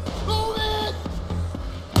 Move it.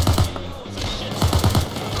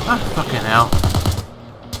 Ah, fucking hell.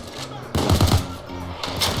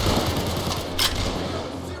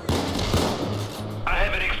 I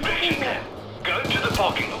have an extraction plan. Go to the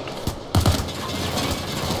parking lot.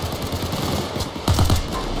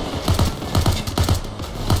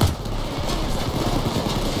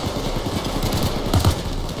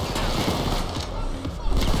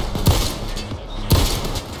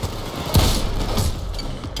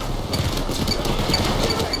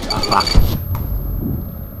 Fuck.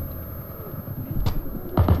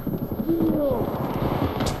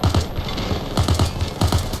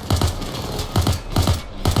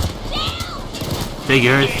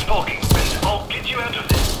 Figures. Jake's parking and I'll get you out of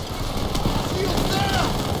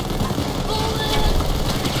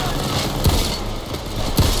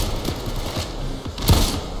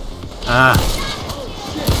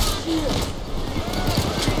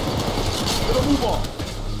Better move on.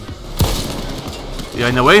 Yeah,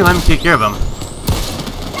 in the way, let me take care of him.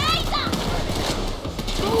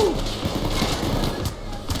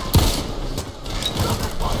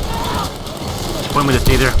 Point me to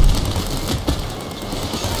stay there.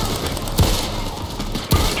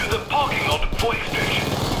 To the parking lot for extraction.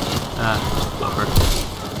 Buffer.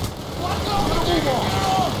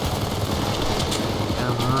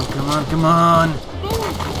 Come on, come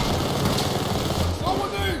on.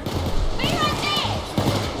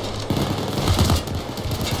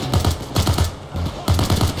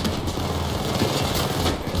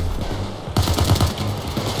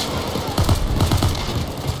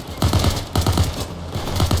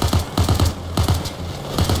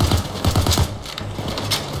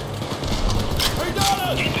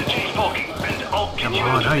 Interchange parking and I'll get Come you on,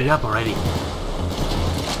 out of hurry there. up already.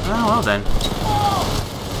 Oh, well then.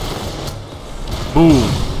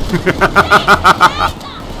 Boom.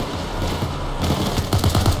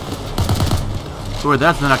 Sure,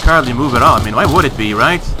 that's not a cowardly move at all. I mean, why would it be,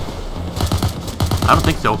 right? I don't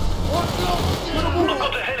think so. I've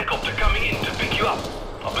got a helicopter coming in to pick you up.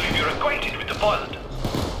 I believe you're acquainted with the pilot.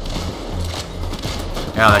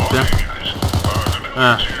 Yeah, I like that.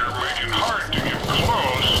 You're making hard to get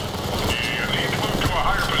close. You need to move to a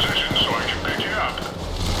higher position so I can pick you up.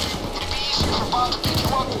 It'd be easier for Bob to pick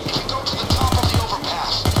you up if you go to the top of the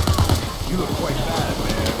overpass. You look quite bad,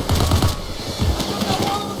 man.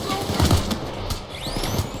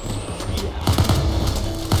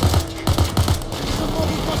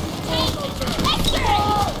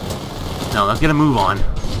 No, let's get a move on.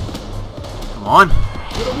 Come on.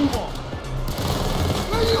 Get a move on.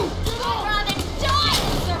 I'd rather die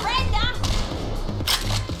than surrender.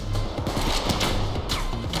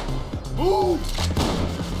 Move!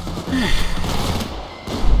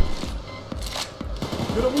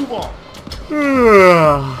 Get a move on.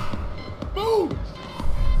 Move!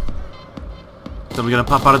 Somebody's gonna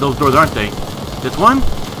pop out of those doors, aren't they? This one?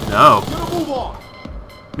 No. Get a move on.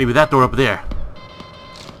 Maybe that door up there.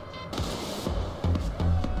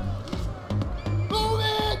 Move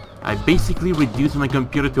it! I basically reduced my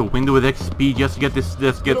computer to a window with XP just to get this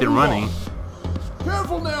get it running.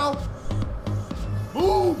 Careful now.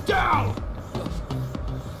 Move down.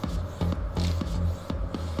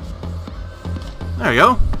 There you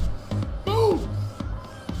go. Move.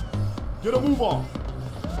 Get a move on.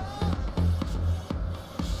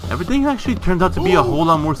 Everything actually turns out to be a whole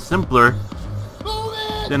lot more simpler Move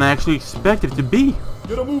it. than I actually expected it to be.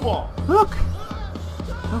 Get a move on. Look!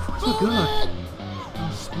 So far so good.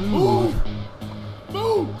 So smooth.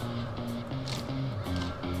 Move.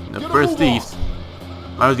 The Get a first move on. East.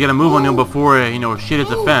 I was gonna move on him before, you know, shit hits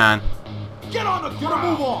the fan. Get on the ground. Get a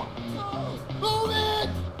move on. Move it.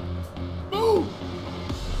 Move.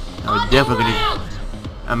 I was definitely gonna,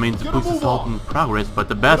 I mean, to Get a boost move assault on. in progress, but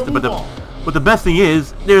the Get best, a move on. but the best thing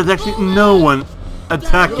is, there's actually no one Get a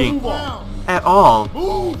attacking move on. at all.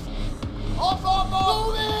 Move. Up.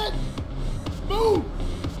 Move it. Move.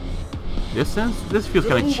 This feels Get a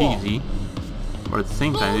kind of move on. cheesy, but at the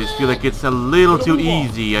same time, I just feel like it's a little Get a too move on.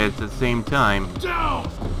 easy at the same time. Down.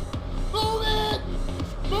 Move it.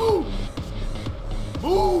 Move.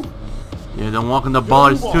 Move. Yeah, don't walk on the Get a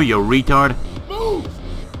ballers move too, on. you retard. Move.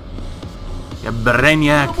 You Get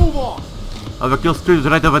brainiac. a move on. Overkill Street is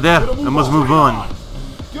right over there. Get a I move must on. move on.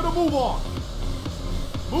 Get a move on.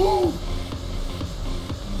 Move.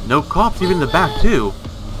 No cops even in the back too.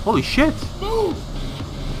 Holy shit. Move.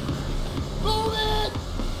 Move it.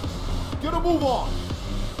 Get a move on.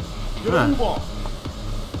 Get Huh. a move on.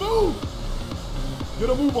 Move. Get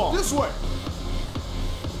a move on. This way.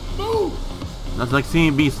 Move. That's like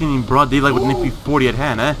being seen in broad daylight with an MP40 at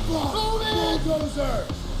hand, eh? Move it. Bulldozer.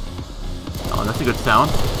 Oh, that's a good sound.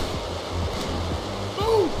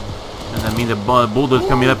 Move. And that means the bulldozer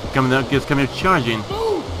coming up charging.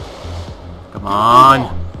 Move. Come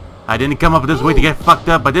on. I didn't come up this way to get fucked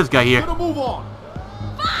up by this guy here. Get a move on.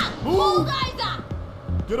 Fuck! Move. Bulldozer!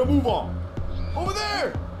 Get a move on. Over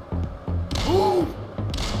there. Move.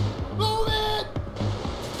 Move it.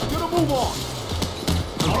 Get a move on.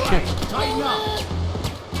 Oh shit. Tighten up.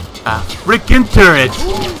 A freaking turret.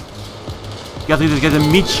 Guess we just get a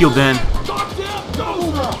meat shield then. Goddamn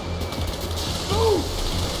dozer. Move.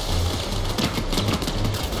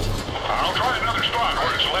 I'll try another spot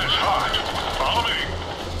where it's less hot. Follow me.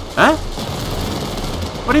 Huh?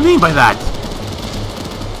 What do you mean by that?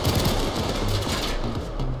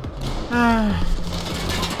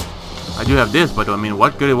 I do have this, but I mean,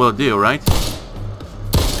 what good it will do, right?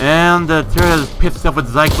 And the turret is pissed off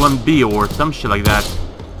with Zyklon B or some shit like that.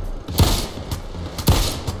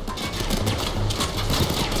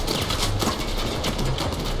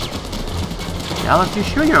 Alex, you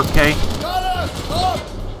sure you're okay? Got us! Up!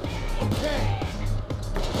 Okay.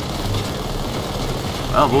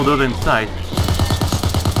 Well, we'll do it inside.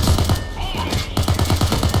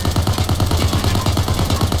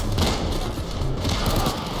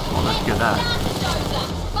 Well, let's get that.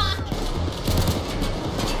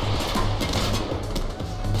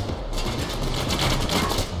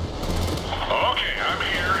 Okay, I'm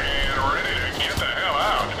here and ready to get the hell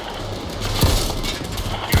out.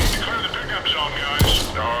 You need to clear the pickup zone,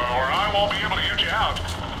 guys, or I won't be able to get you out.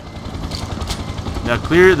 Now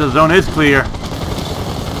clear, the zone is clear. You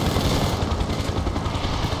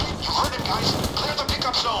heard him, guys. Clear the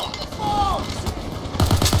pickup zone.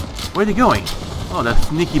 Where's he going? Oh, that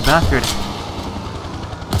sneaky bastard.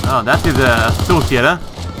 Oh, that's his associate, huh?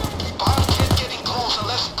 Bob can't get in close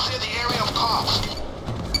unless you clear the area of cops.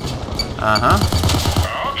 Uh-huh.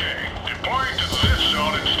 Okay, deploying to this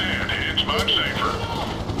zone instead. It's much safer.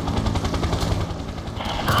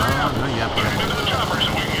 Hurry up. Oh, yeah. Get into the chopper so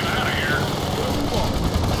we can get out of here.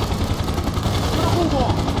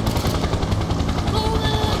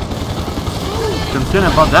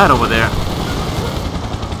 Concerned about that over there.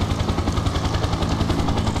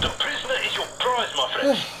 The prisoner is your prize, my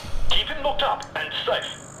friend. Keep him locked up and safe.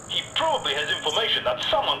 He probably has information that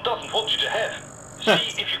someone doesn't want you to have.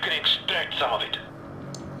 See if you can extract some of it.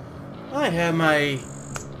 I have my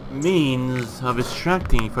means of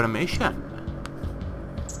extracting information.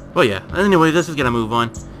 Well, yeah. Anyway, this is gonna move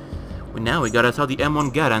on. Well, now we got ourselves the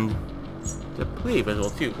M1 Garand to play with as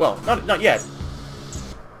well too. Well, not yet.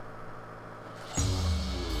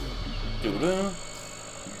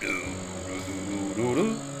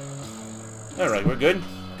 Alright, we're good.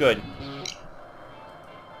 Good.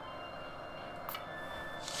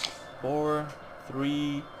 4,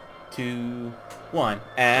 3, 2, 1.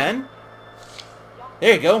 And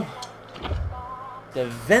there you go. The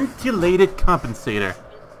ventilated compensator.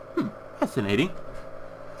 Fascinating.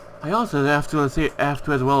 I also have to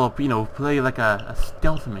as well, you know, play like a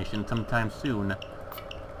stealth mission sometime soon.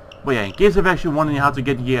 But yeah, in case of actually wondering how to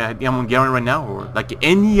get the M1 Garand right now, or like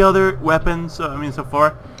any other weapons, I mean, so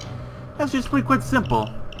far, that's just quite simple.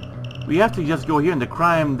 We have to just go here in the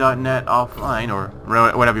crime.net offline, or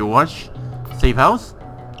whatever you watch, save house,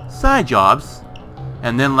 side jobs,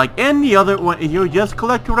 and then like any other one, you just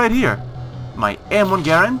collect right here. My M1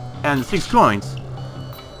 Garand and 6 coins.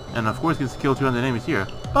 And of course, it's kill 2 on the enemies here.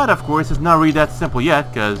 But of course, it's not really that simple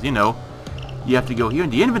yet, because, you know, you have to go here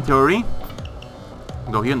in the inventory,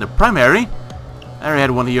 go here in the primary. I already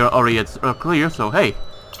had one here already, it's clear, so hey,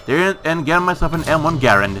 there and get myself an M1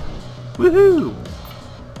 Garand. Woohoo!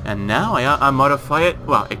 And now I modify it,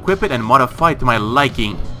 well, equip it and modify it to my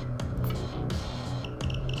liking.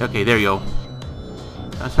 Okay, there you go.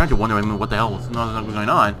 I was starting to wonder, I mean, what the hell was going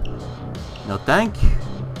on. No thank.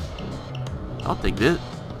 I'll take this.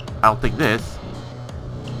 I'll take this.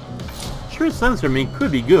 Sure, sensor, I mean,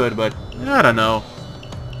 could be good, but I don't know.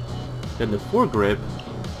 Then the foregrip.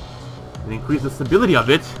 It increases the stability of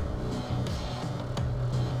it.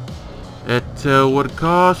 It would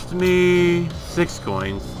cost me 6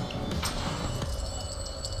 coins.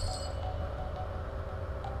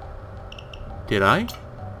 Did I?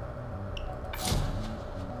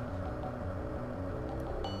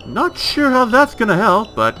 Not sure how that's gonna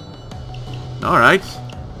help, but alright.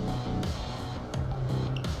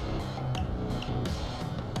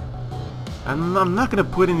 I'm not gonna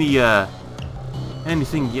put in the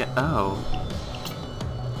anything yet. Oh,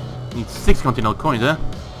 need 6 continental coins, huh?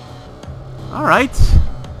 Alright,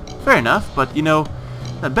 fair enough. But you know,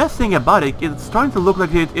 the best thing about it, it's starting to look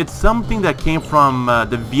like it's something that came from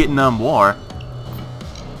the Vietnam War.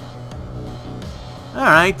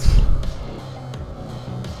 Alright.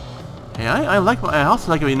 Yeah, I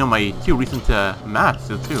also like, you know, my 2 recent masks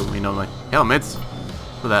too. You know, my helmets,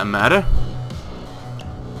 for that matter.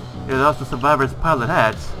 There's also Survivor's pilot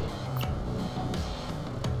hat.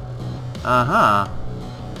 Uh-huh.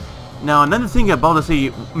 Now, another thing about, let's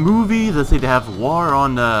say, movies, let's say they have war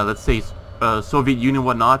on, let's say, Soviet Union,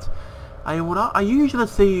 whatnot. I usually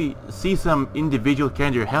see some individual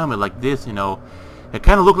carrying their helmet like this, you know. It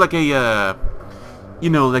kind of look like a, you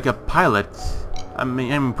know, like a pilot. I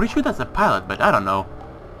mean, I'm pretty sure that's a pilot, but I don't know.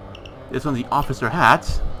 This one's the officer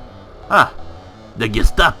hat. Ah, the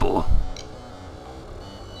Gestapo.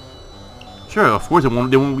 Sure, of course they're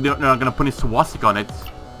not gonna put any swastika on it.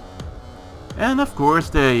 And of course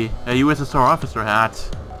the USSR officer hat.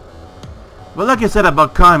 But like I said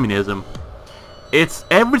about communism, it's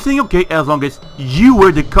everything okay as long as you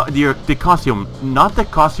wear the costume, not the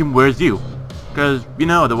costume wears you. Because you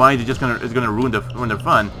know, otherwise it's gonna ruin the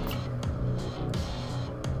fun.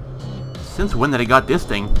 Since when did I got this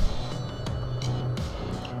thing?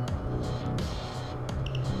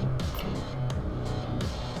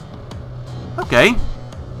 Okay.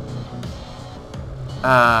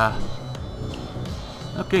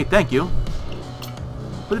 Okay, thank you.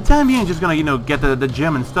 For the time being, I'm just gonna, you know, get the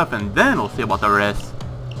gem and stuff, and then we'll see about the rest.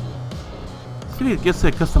 See if it gets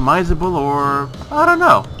customizable, or I don't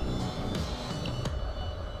know.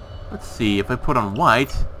 Let's see if I put on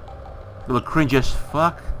white. It'll look cringe as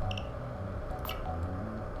fuck.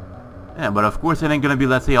 Yeah, but of course it ain't gonna be,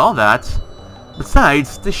 let's say, all that.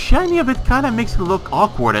 Besides, the shiny of it kind of makes it look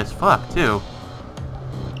awkward as fuck too.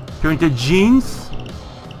 Turn to jeans.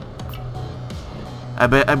 I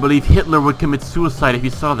believe Hitler would commit suicide if he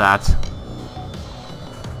saw that.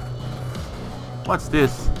 What's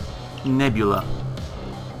this? Nebula.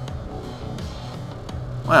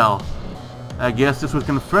 Well, I guess this would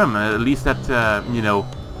confirm at least that, you know,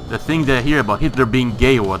 the thing that I hear about Hitler being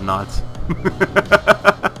gay or whatnot.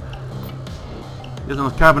 This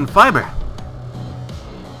one's carbon fiber.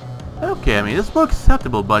 Okay, I mean, it's more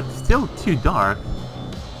acceptable, but still too dark.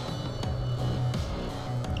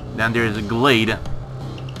 Then there's a Glade.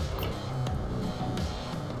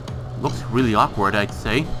 Looks really awkward, I'd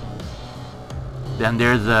say. Then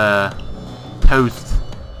there's a Toast.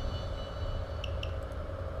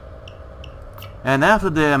 And after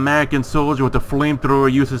the American soldier with the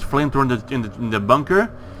flamethrower used his flamethrower in the bunker,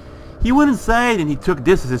 he went inside and he took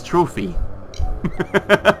this as his trophy.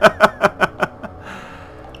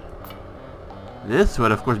 This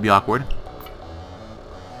would of course be awkward.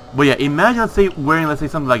 But yeah, imagine, let's say, wearing, let's say,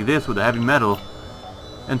 something like this with a heavy metal,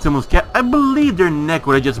 and someone's cat. I believe their neck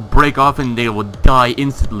would just break off and they would die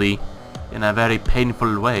instantly in a very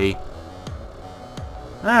painful way.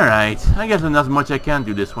 Alright, I guess there's not much I can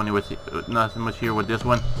do this one with, not so much here with this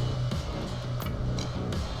one.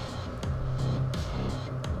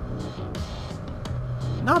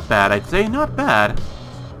 Not bad, I'd say, not bad.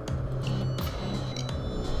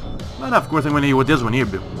 But of course I'm going to go with this one here.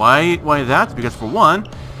 Why that? Because for one,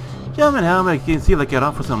 German helmet, you can see, like, it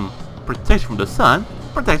offers some protection from the sun,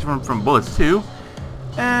 protection from bullets too,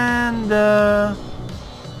 and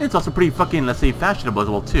it's also pretty fucking, let's say, fashionable as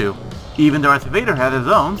well too. Even Darth Vader had his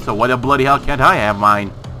own, so why the bloody hell can't I have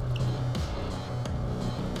mine?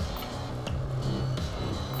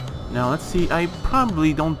 Now let's see, I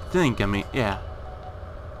probably don't think, I mean, yeah.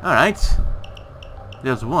 Alright.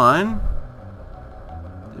 There's one.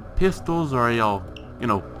 The pistols are all, you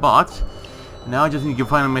know, bought. Now I just need to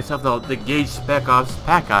find myself the gauge spec ops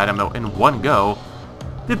pack item in one go.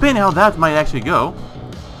 Depending how that might actually go.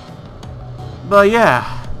 But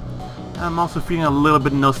yeah. I'm also feeling a little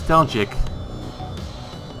bit nostalgic.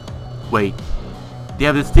 Wait. They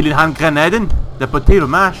have the Stille Handgranaten? The potato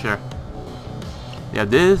masher. They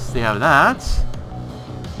have this, they have that.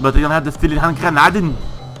 But they don't have the Stille Handgranaten.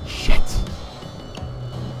 Shit.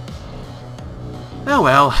 Oh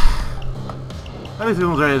well. At least these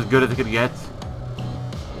ones are as good as I could get.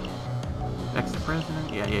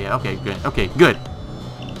 Ex-president? Yeah. Okay, good. Okay, good.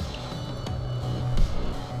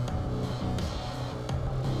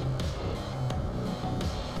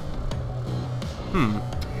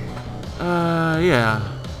 Yeah.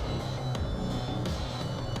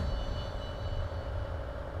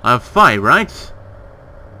 I have 5, right?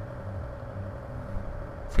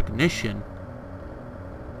 Technician.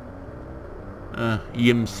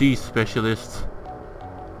 EMC specialist.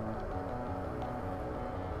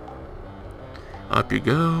 Up you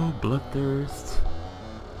go, bloodthirst.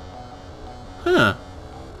 Huh.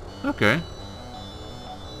 Okay.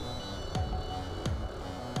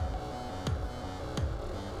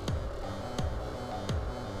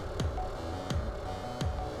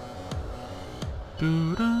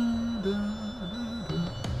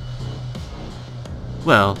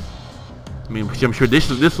 Well, I mean, I'm sure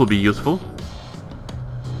this will be useful.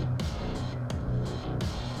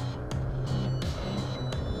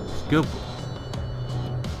 Skill.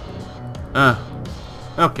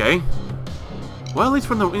 Okay. Well, at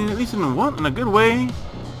least in a good way,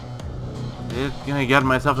 I got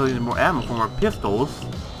myself a little more ammo for more pistols.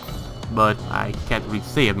 But I can't really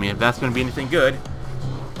say. I mean, if that's gonna be anything good.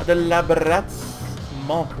 The Labrats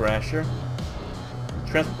Mall Crasher.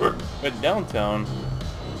 Transport at downtown.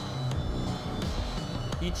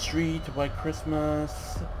 Eat Street, White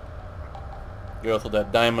Christmas. There's also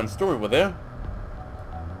that diamond store over there.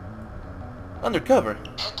 Undercover.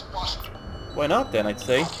 Why not then, I'd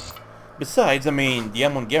say. Besides, I mean, the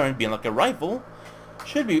M1 Garand being like a rifle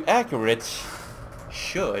should be accurate.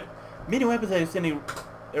 Should. Many weapons I send you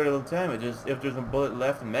every little time, it just if there's a bullet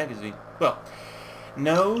left in the magazine. Well,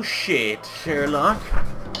 no shit, Sherlock.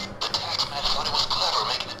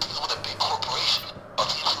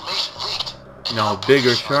 No,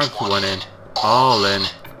 bigger sharks went in. All in. We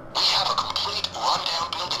have a complete rundown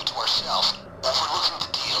building to ourselves.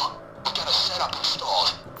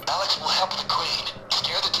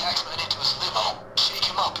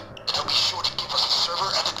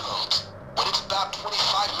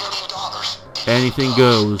 anything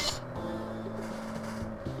goes.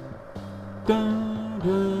 Dun,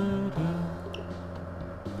 dun, dun.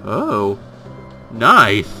 Oh,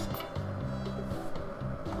 nice.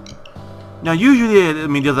 Now usually, I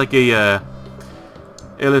mean, there's like a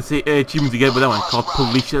let's say achievement to get with that one called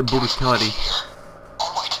police brutality.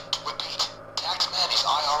 Alright, to repeat, Taxman is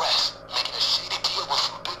IRS, making a shady deal with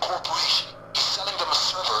some big corporation. He's selling them a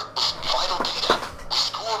server with some vital data. We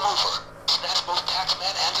screw him over, snatch both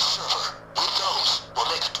Taxman and the server. With those, we'll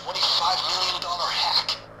make a $25 million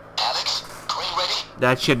hack. Alex, crane ready?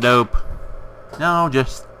 That shit dope. No,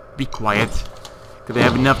 just be quiet. Cause I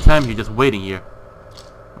have enough time here just waiting here.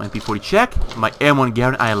 My P40 check, my M1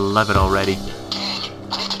 Garand, I love it already. Gang,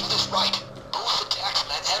 we need to do this right. Both the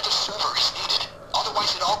Taxman and the server is needed.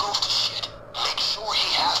 Otherwise it all goes to shit. Make sure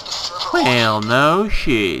he has the server on. Well, no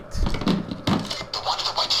shit. The one in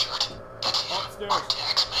the white shirt. That's him, our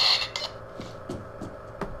Taxman.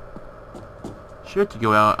 Sure to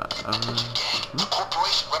go out. Gang, the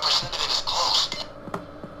corporation representative is close.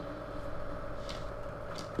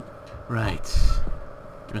 Right.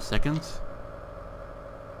 Give me a second.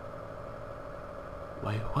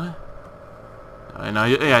 Wait, what? I know.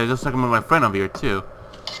 Yeah, I just talking about my friend over here too.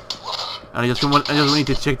 And I just need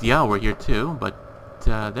to check the hour here too. But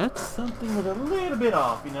that's something with a little bit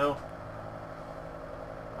off, you know.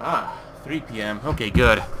 Ah, 3 p.m. Okay,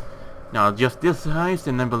 good. Now just this heist,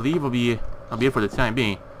 and I believe I'll be here for the time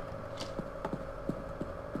being.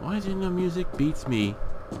 Why is there no music? Beats me.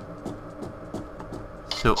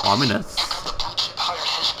 So ominous.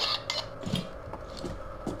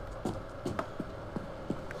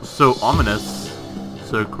 So ominous.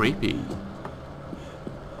 So creepy.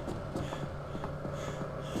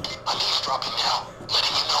 I'm eavesdropping now,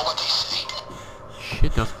 letting you know what they say.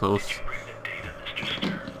 Shit, that was close.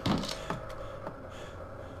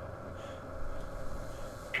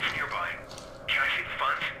 It's nearby. Can I see the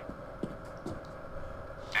funds?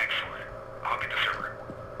 Excellent. I'll get the server.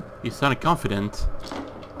 You sounded confident.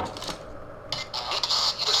 We need to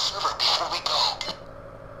see the server before we go.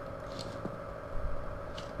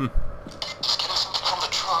 Just getting something from the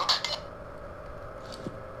trunk.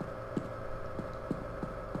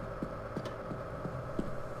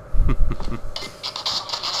 He put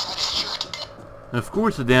something inside his shirt. Of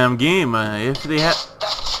course, the damn game. If they had.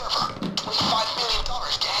 That's the server. $25 million,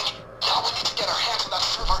 gang. Now we need to get our hands on that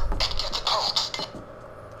server and get the codes.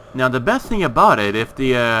 Now the best thing about it, if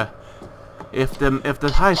the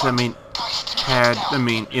heist, I mean, had, I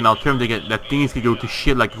mean, in alternative, that things could go to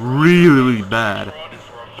shit like really bad.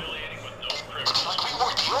 Looks like we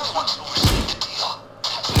weren't the only ones who received the deal.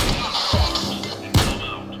 That's a damn fact.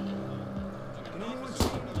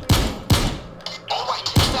 All right,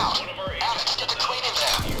 take it out. Alex, get the crane in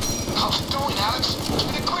there. How's it going, Alex? Give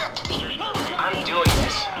me the grip. I'm doing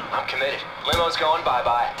this. I'm committed. Limo's going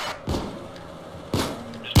bye-bye.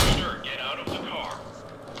 Get out of the car.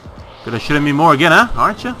 Gonna shoot at me more again, huh?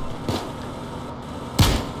 Aren't you?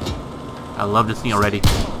 I love this thing already.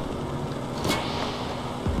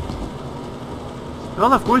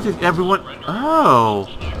 Well, of course, it's everyone. Oh,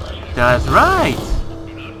 that's right.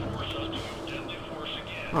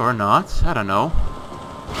 Or not. I don't know.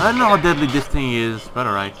 I don't know how deadly this thing is, but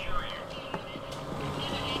alright.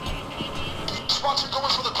 Spots are going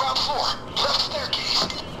for the ground floor. Left staircase.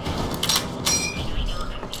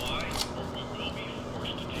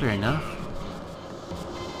 Fair enough.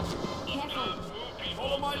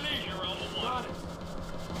 Follow my lead. Got it.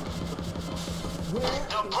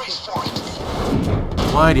 Now brace for it.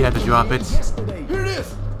 Why do you have to drop it? Here it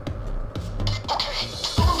is! Okay,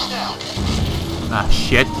 move now. Ah,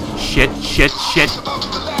 shit. Shit. It's about to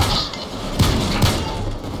collapse.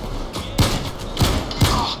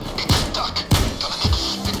 Oh, it's stuck. Gonna need to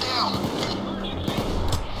sweep it down.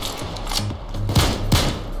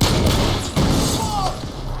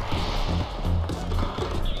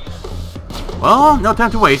 Well, no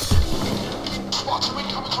time to waste. Spots are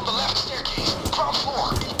incoming from the left staircase. Ground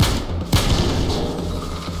floor.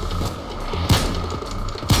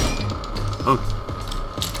 Oh.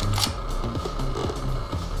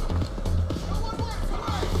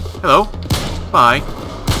 Hello. Bye.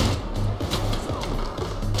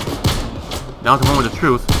 Now to one with the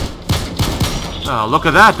truth. Oh, look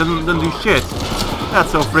at that. Doesn't do shit.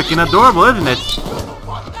 That's so freaking adorable, isn't it?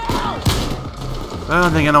 I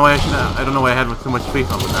don't think I know why I don't know why I had so much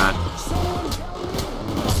faith on with that.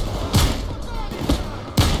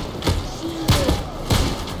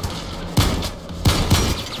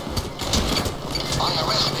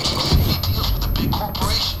 IRS making shady deals with the big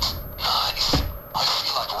corporations. Nice. I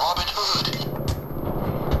feel like Robin Hood.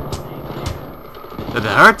 Did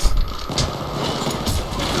it hurt?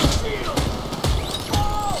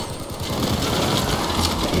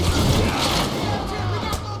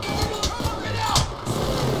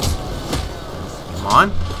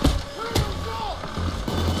 on.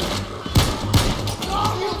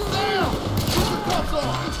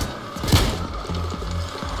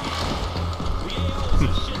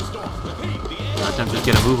 Time to just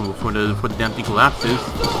get a moving before the damn thing collapses.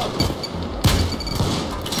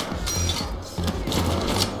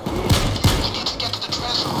 We need to get to the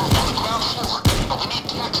transfer room on the ground floor, but we need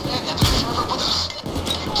Taxman and the server with us.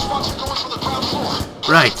 Squads are going for the ground floor.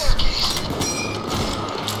 Right.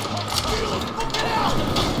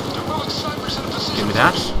 Give me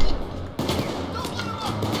that.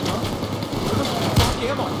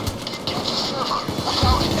 Get to the server.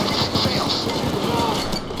 Without it, everything fails.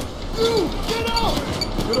 Get out!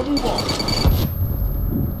 Gotta move on.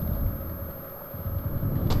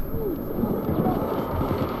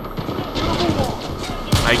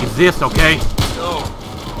 I exist, okay?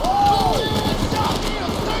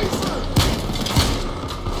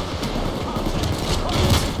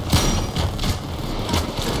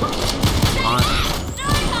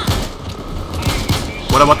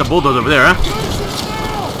 What about the bulldozer over there, huh?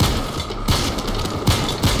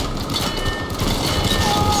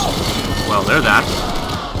 Well, there's that.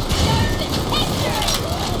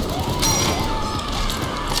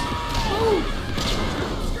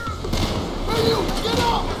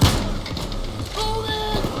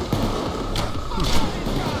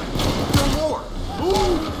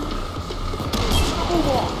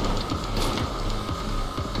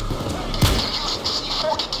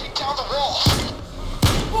 C4 to take down the walls.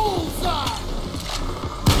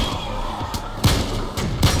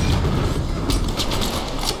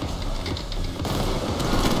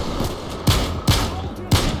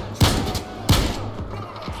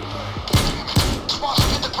 Squads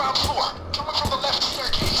hit the ground floor, coming from the left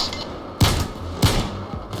staircase.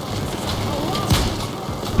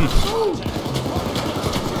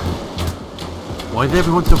 Why is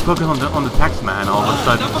everyone so focused on the tax man all of a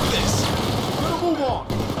sudden? Enough of this. Gotta move on.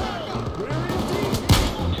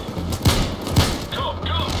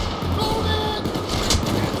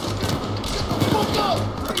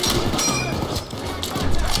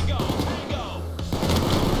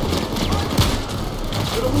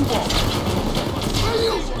 Gotta move on.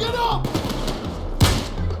 Get up!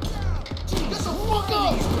 Get the fuck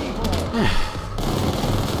up!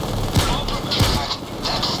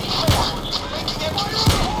 That's C4. We're making entries.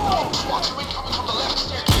 Squads are incoming from the left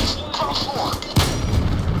staircase, ground floor.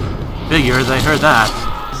 Figures, I heard that.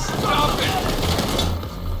 Stop it!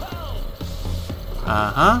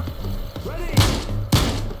 Uh-huh.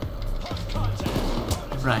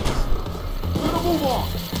 Right. Gotta move on.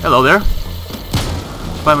 Hello there.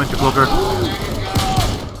 Bye, Mr. Cloaker.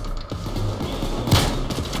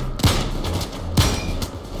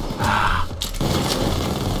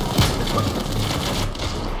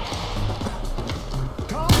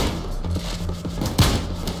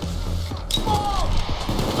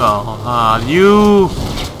 Oh, you!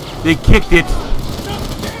 They kicked it.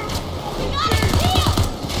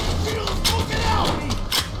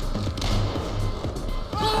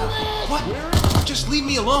 What? Just leave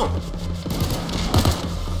me alone.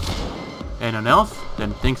 Anyone else?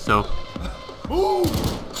 Didn't think so.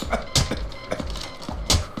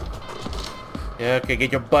 Yeah, okay,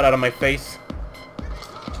 get your butt out of my face.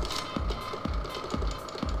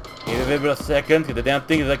 Give it a second, because the damn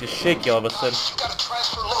thing is like to shake you all of a sudden. You gotta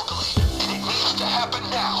transfer locally, and it needs to happen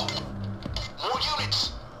now. More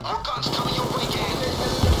units, more guns coming your way, gang.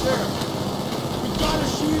 We got a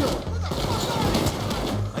shield.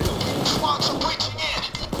 Squads are breaching in.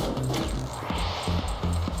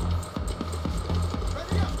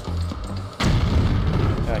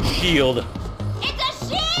 Shield. It's a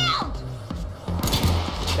shield!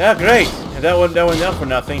 Yeah, great. That went down for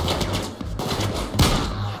nothing.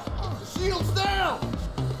 Shield's down.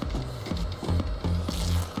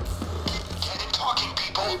 Get in talking,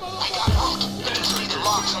 people. We got route. Let's leave the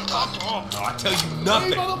locks undone. No, I tell you Hey,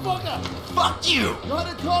 nothing. motherfucker! Fuck you. Got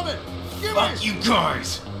it coming. Give Fuck me. you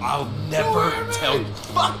guys. I'll never tell you.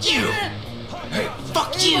 Fuck you. Hey,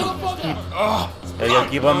 fuck Hey, you. motherfucker! Oh, Yeah, you gotta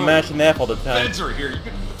keep on mashing F all the time. feds are here. You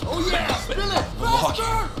can Oh yeah, spill it! Lock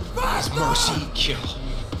Faster! is Faster! mercy kill.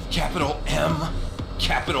 Capital M,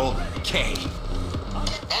 capital K.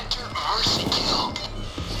 Enter Mercy Kill.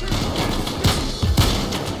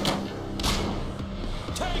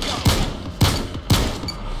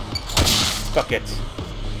 Fuck it.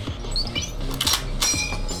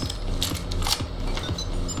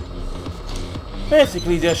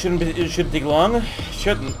 Basically, that it shouldn't take long.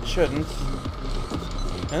 Shouldn't.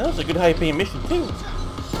 And that was a good high-paying mission too.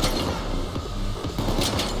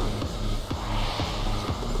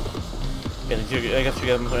 I guess you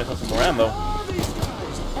got some more ammo.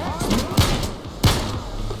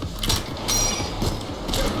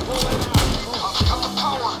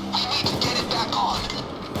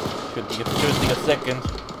 Should be a second.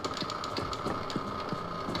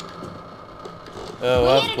 Oh,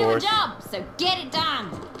 We're of here to do a course. job, so get it done.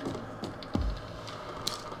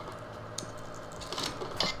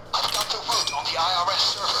 I've got the root on the IRS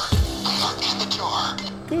server. We are in the jar.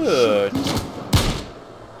 Good.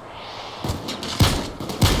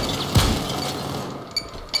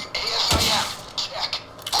 ASIM, check.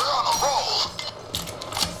 We're on a roll.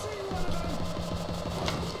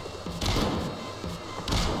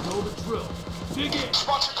 Know the drill. Dig in.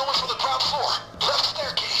 Spots are going for the ground floor. Left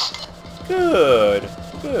staircase. Good.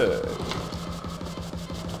 Good.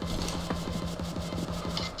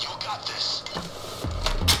 You got this.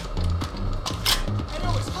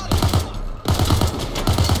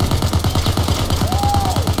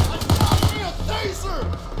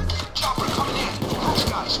 Chopper coming in. Roof,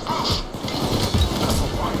 guys, roof.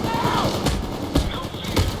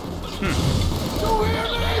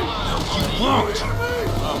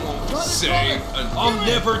 Say, I'll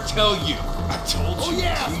never tell you. I told you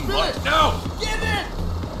too much. No! Get it!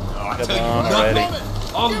 No, I Come tell you on nothing.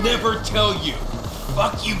 already. I'll never tell you.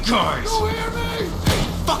 Fuck you guys. Hear me!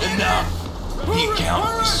 Enough. The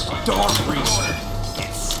account is Star Freezer.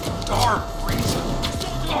 It's Star Freezer.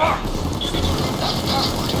 Ah. That's the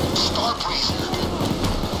password. Star Freezer.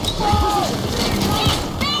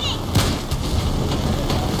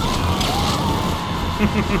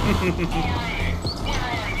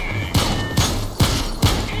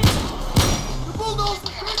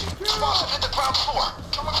 Spots hit the ground floor.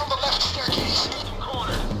 Coming from the left staircase.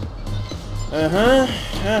 Corner.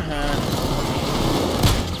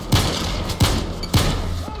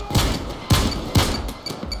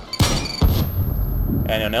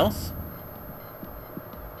 Anyone else?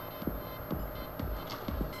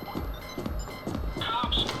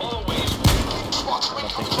 Cops always. Spots coming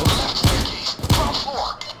from the left staircase. Ground floor.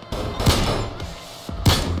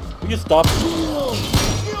 We just stop.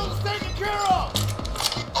 Shield's taken care of!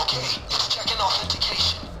 Okay, it's checking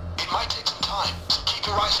authentication. It might take some time, so keep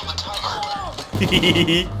your eyes on the timer.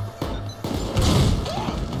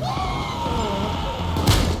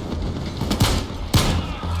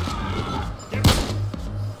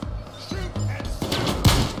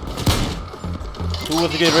 Who was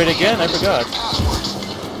to get ready again? I forgot. Passwords.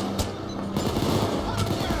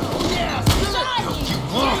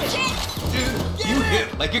 You hit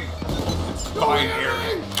like a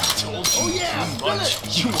binary. I told you too much.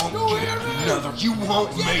 You won't get another. You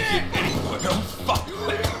won't make it anywhere. No fuck. The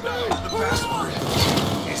password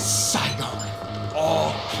is Saigon.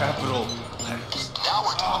 All capital letters. Now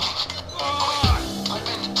we're talking. Type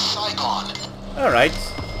in Saigon. Alright.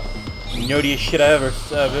 Nerdiest shit I've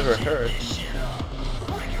ever heard.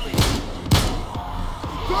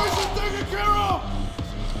 Guys are taken care of!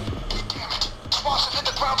 Damn it. Spots have hit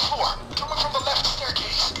the ground floor. Coming from the left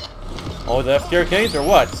staircase. Oh, the staircase or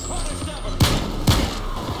what?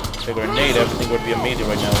 If a grenade, everything would be amazing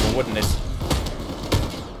right now, wouldn't it?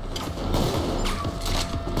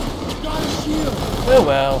 Oh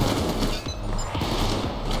well.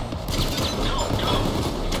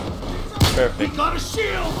 Perfect. Got a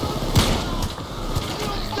shield!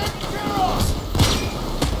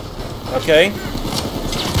 Okay.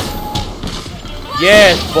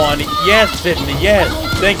 Yes, Bonnie. Yes, Sydney. Yes.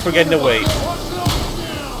 Thanks for getting away.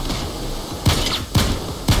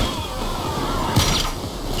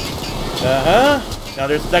 Now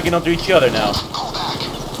they're stacking onto each other now. Call back.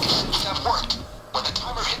 It seems to have worked. When the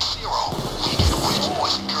timer hits 0, we get away,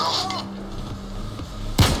 boys and girls.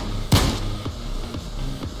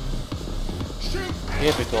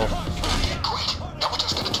 Typical. Great. Now we're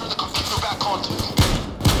just gonna turn the computer back on too.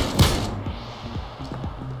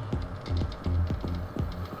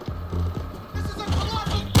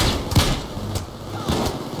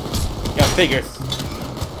 Yeah, figures.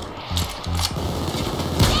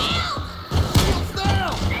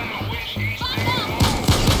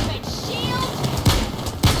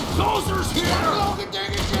 Soldiers here!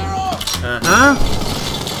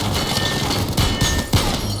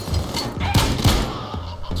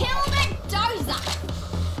 Kill the dozer.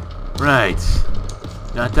 Right.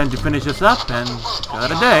 Now time to finish this up and call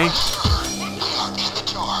it a day. We are in the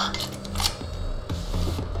jar.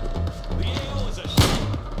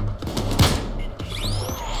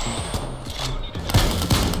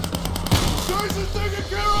 Guys are taken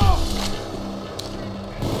care of!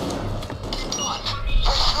 Run.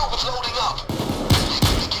 We're through with loading up.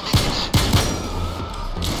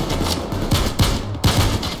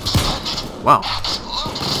 Wow.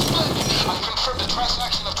 Absolutely splendid. I've confirmed a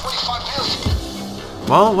transaction of 25 million.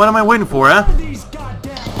 Well, what am I waiting for, eh? These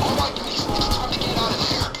goddamn... All right, guys. It's time to get out of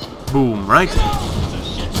there. Boom, right? Get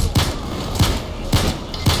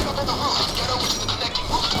up on the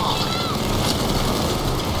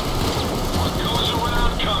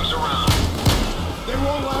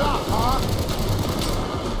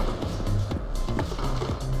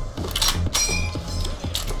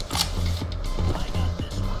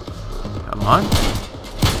on.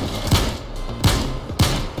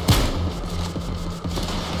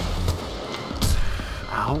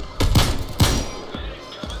 Ow.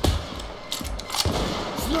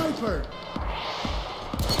 Sniper!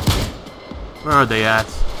 Where are they at?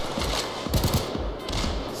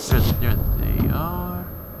 There they are.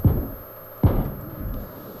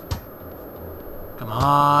 Come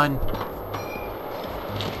on.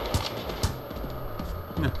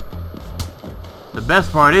 The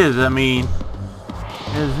best part is, I mean,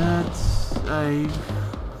 is that I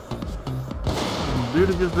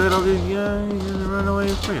really just let all these guys just run away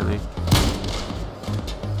freely.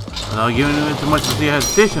 Without giving them too much to see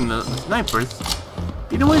hesitation, the snipers.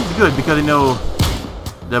 You know it's good because you know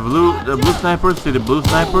the blue snipers see the blue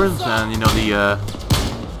snipers, and you know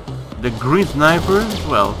the green snipers.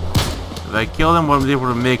 Well, if I kill them, what I'm able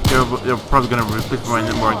to make, they're probably gonna replace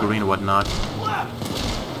more green and whatnot.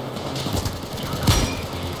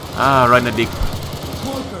 Ah, right in the dick.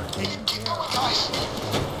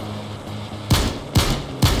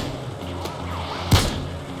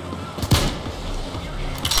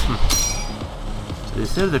 They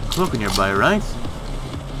said the cloak nearby, right?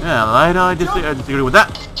 Yeah, I disagree with that.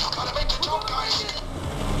 You gotta make the jump, guys.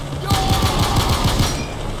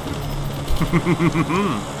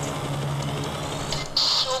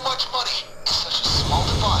 So much money in such a small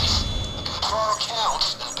device. A good car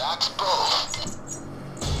counts and backs both.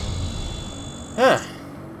 Huh.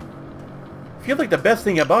 I feel like the best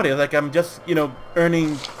thing about it is like I'm just, you know,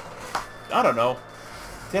 earning, I don't know,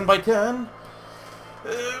 10 by 10.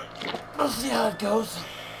 We'll see how it goes.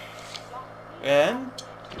 And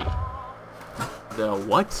the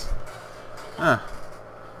what? Huh.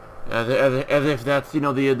 As if that's, you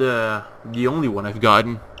know, the only one I've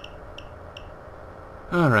gotten.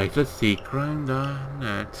 Alright, let's see.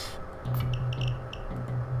 Crime.net.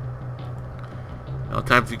 Now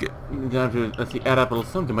time to let's see, add up a little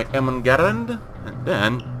something by Eamon Garand, and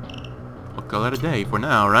then we'll call it a day for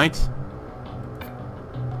now, right?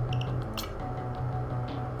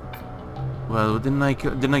 Well, didn't I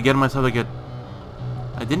get myself like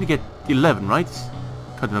I didn't get 11, right?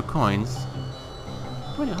 Cardinal coins.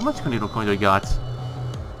 Wait, how much cardinal coins I got?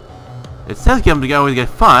 It says I always get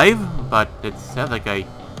 5, but it says like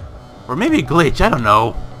or maybe a glitch, I don't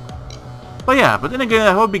know. But yeah, but then again,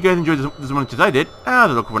 I hope you guys enjoyed this as much as I did. I'll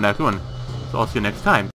look for the next one. So I'll see you next time.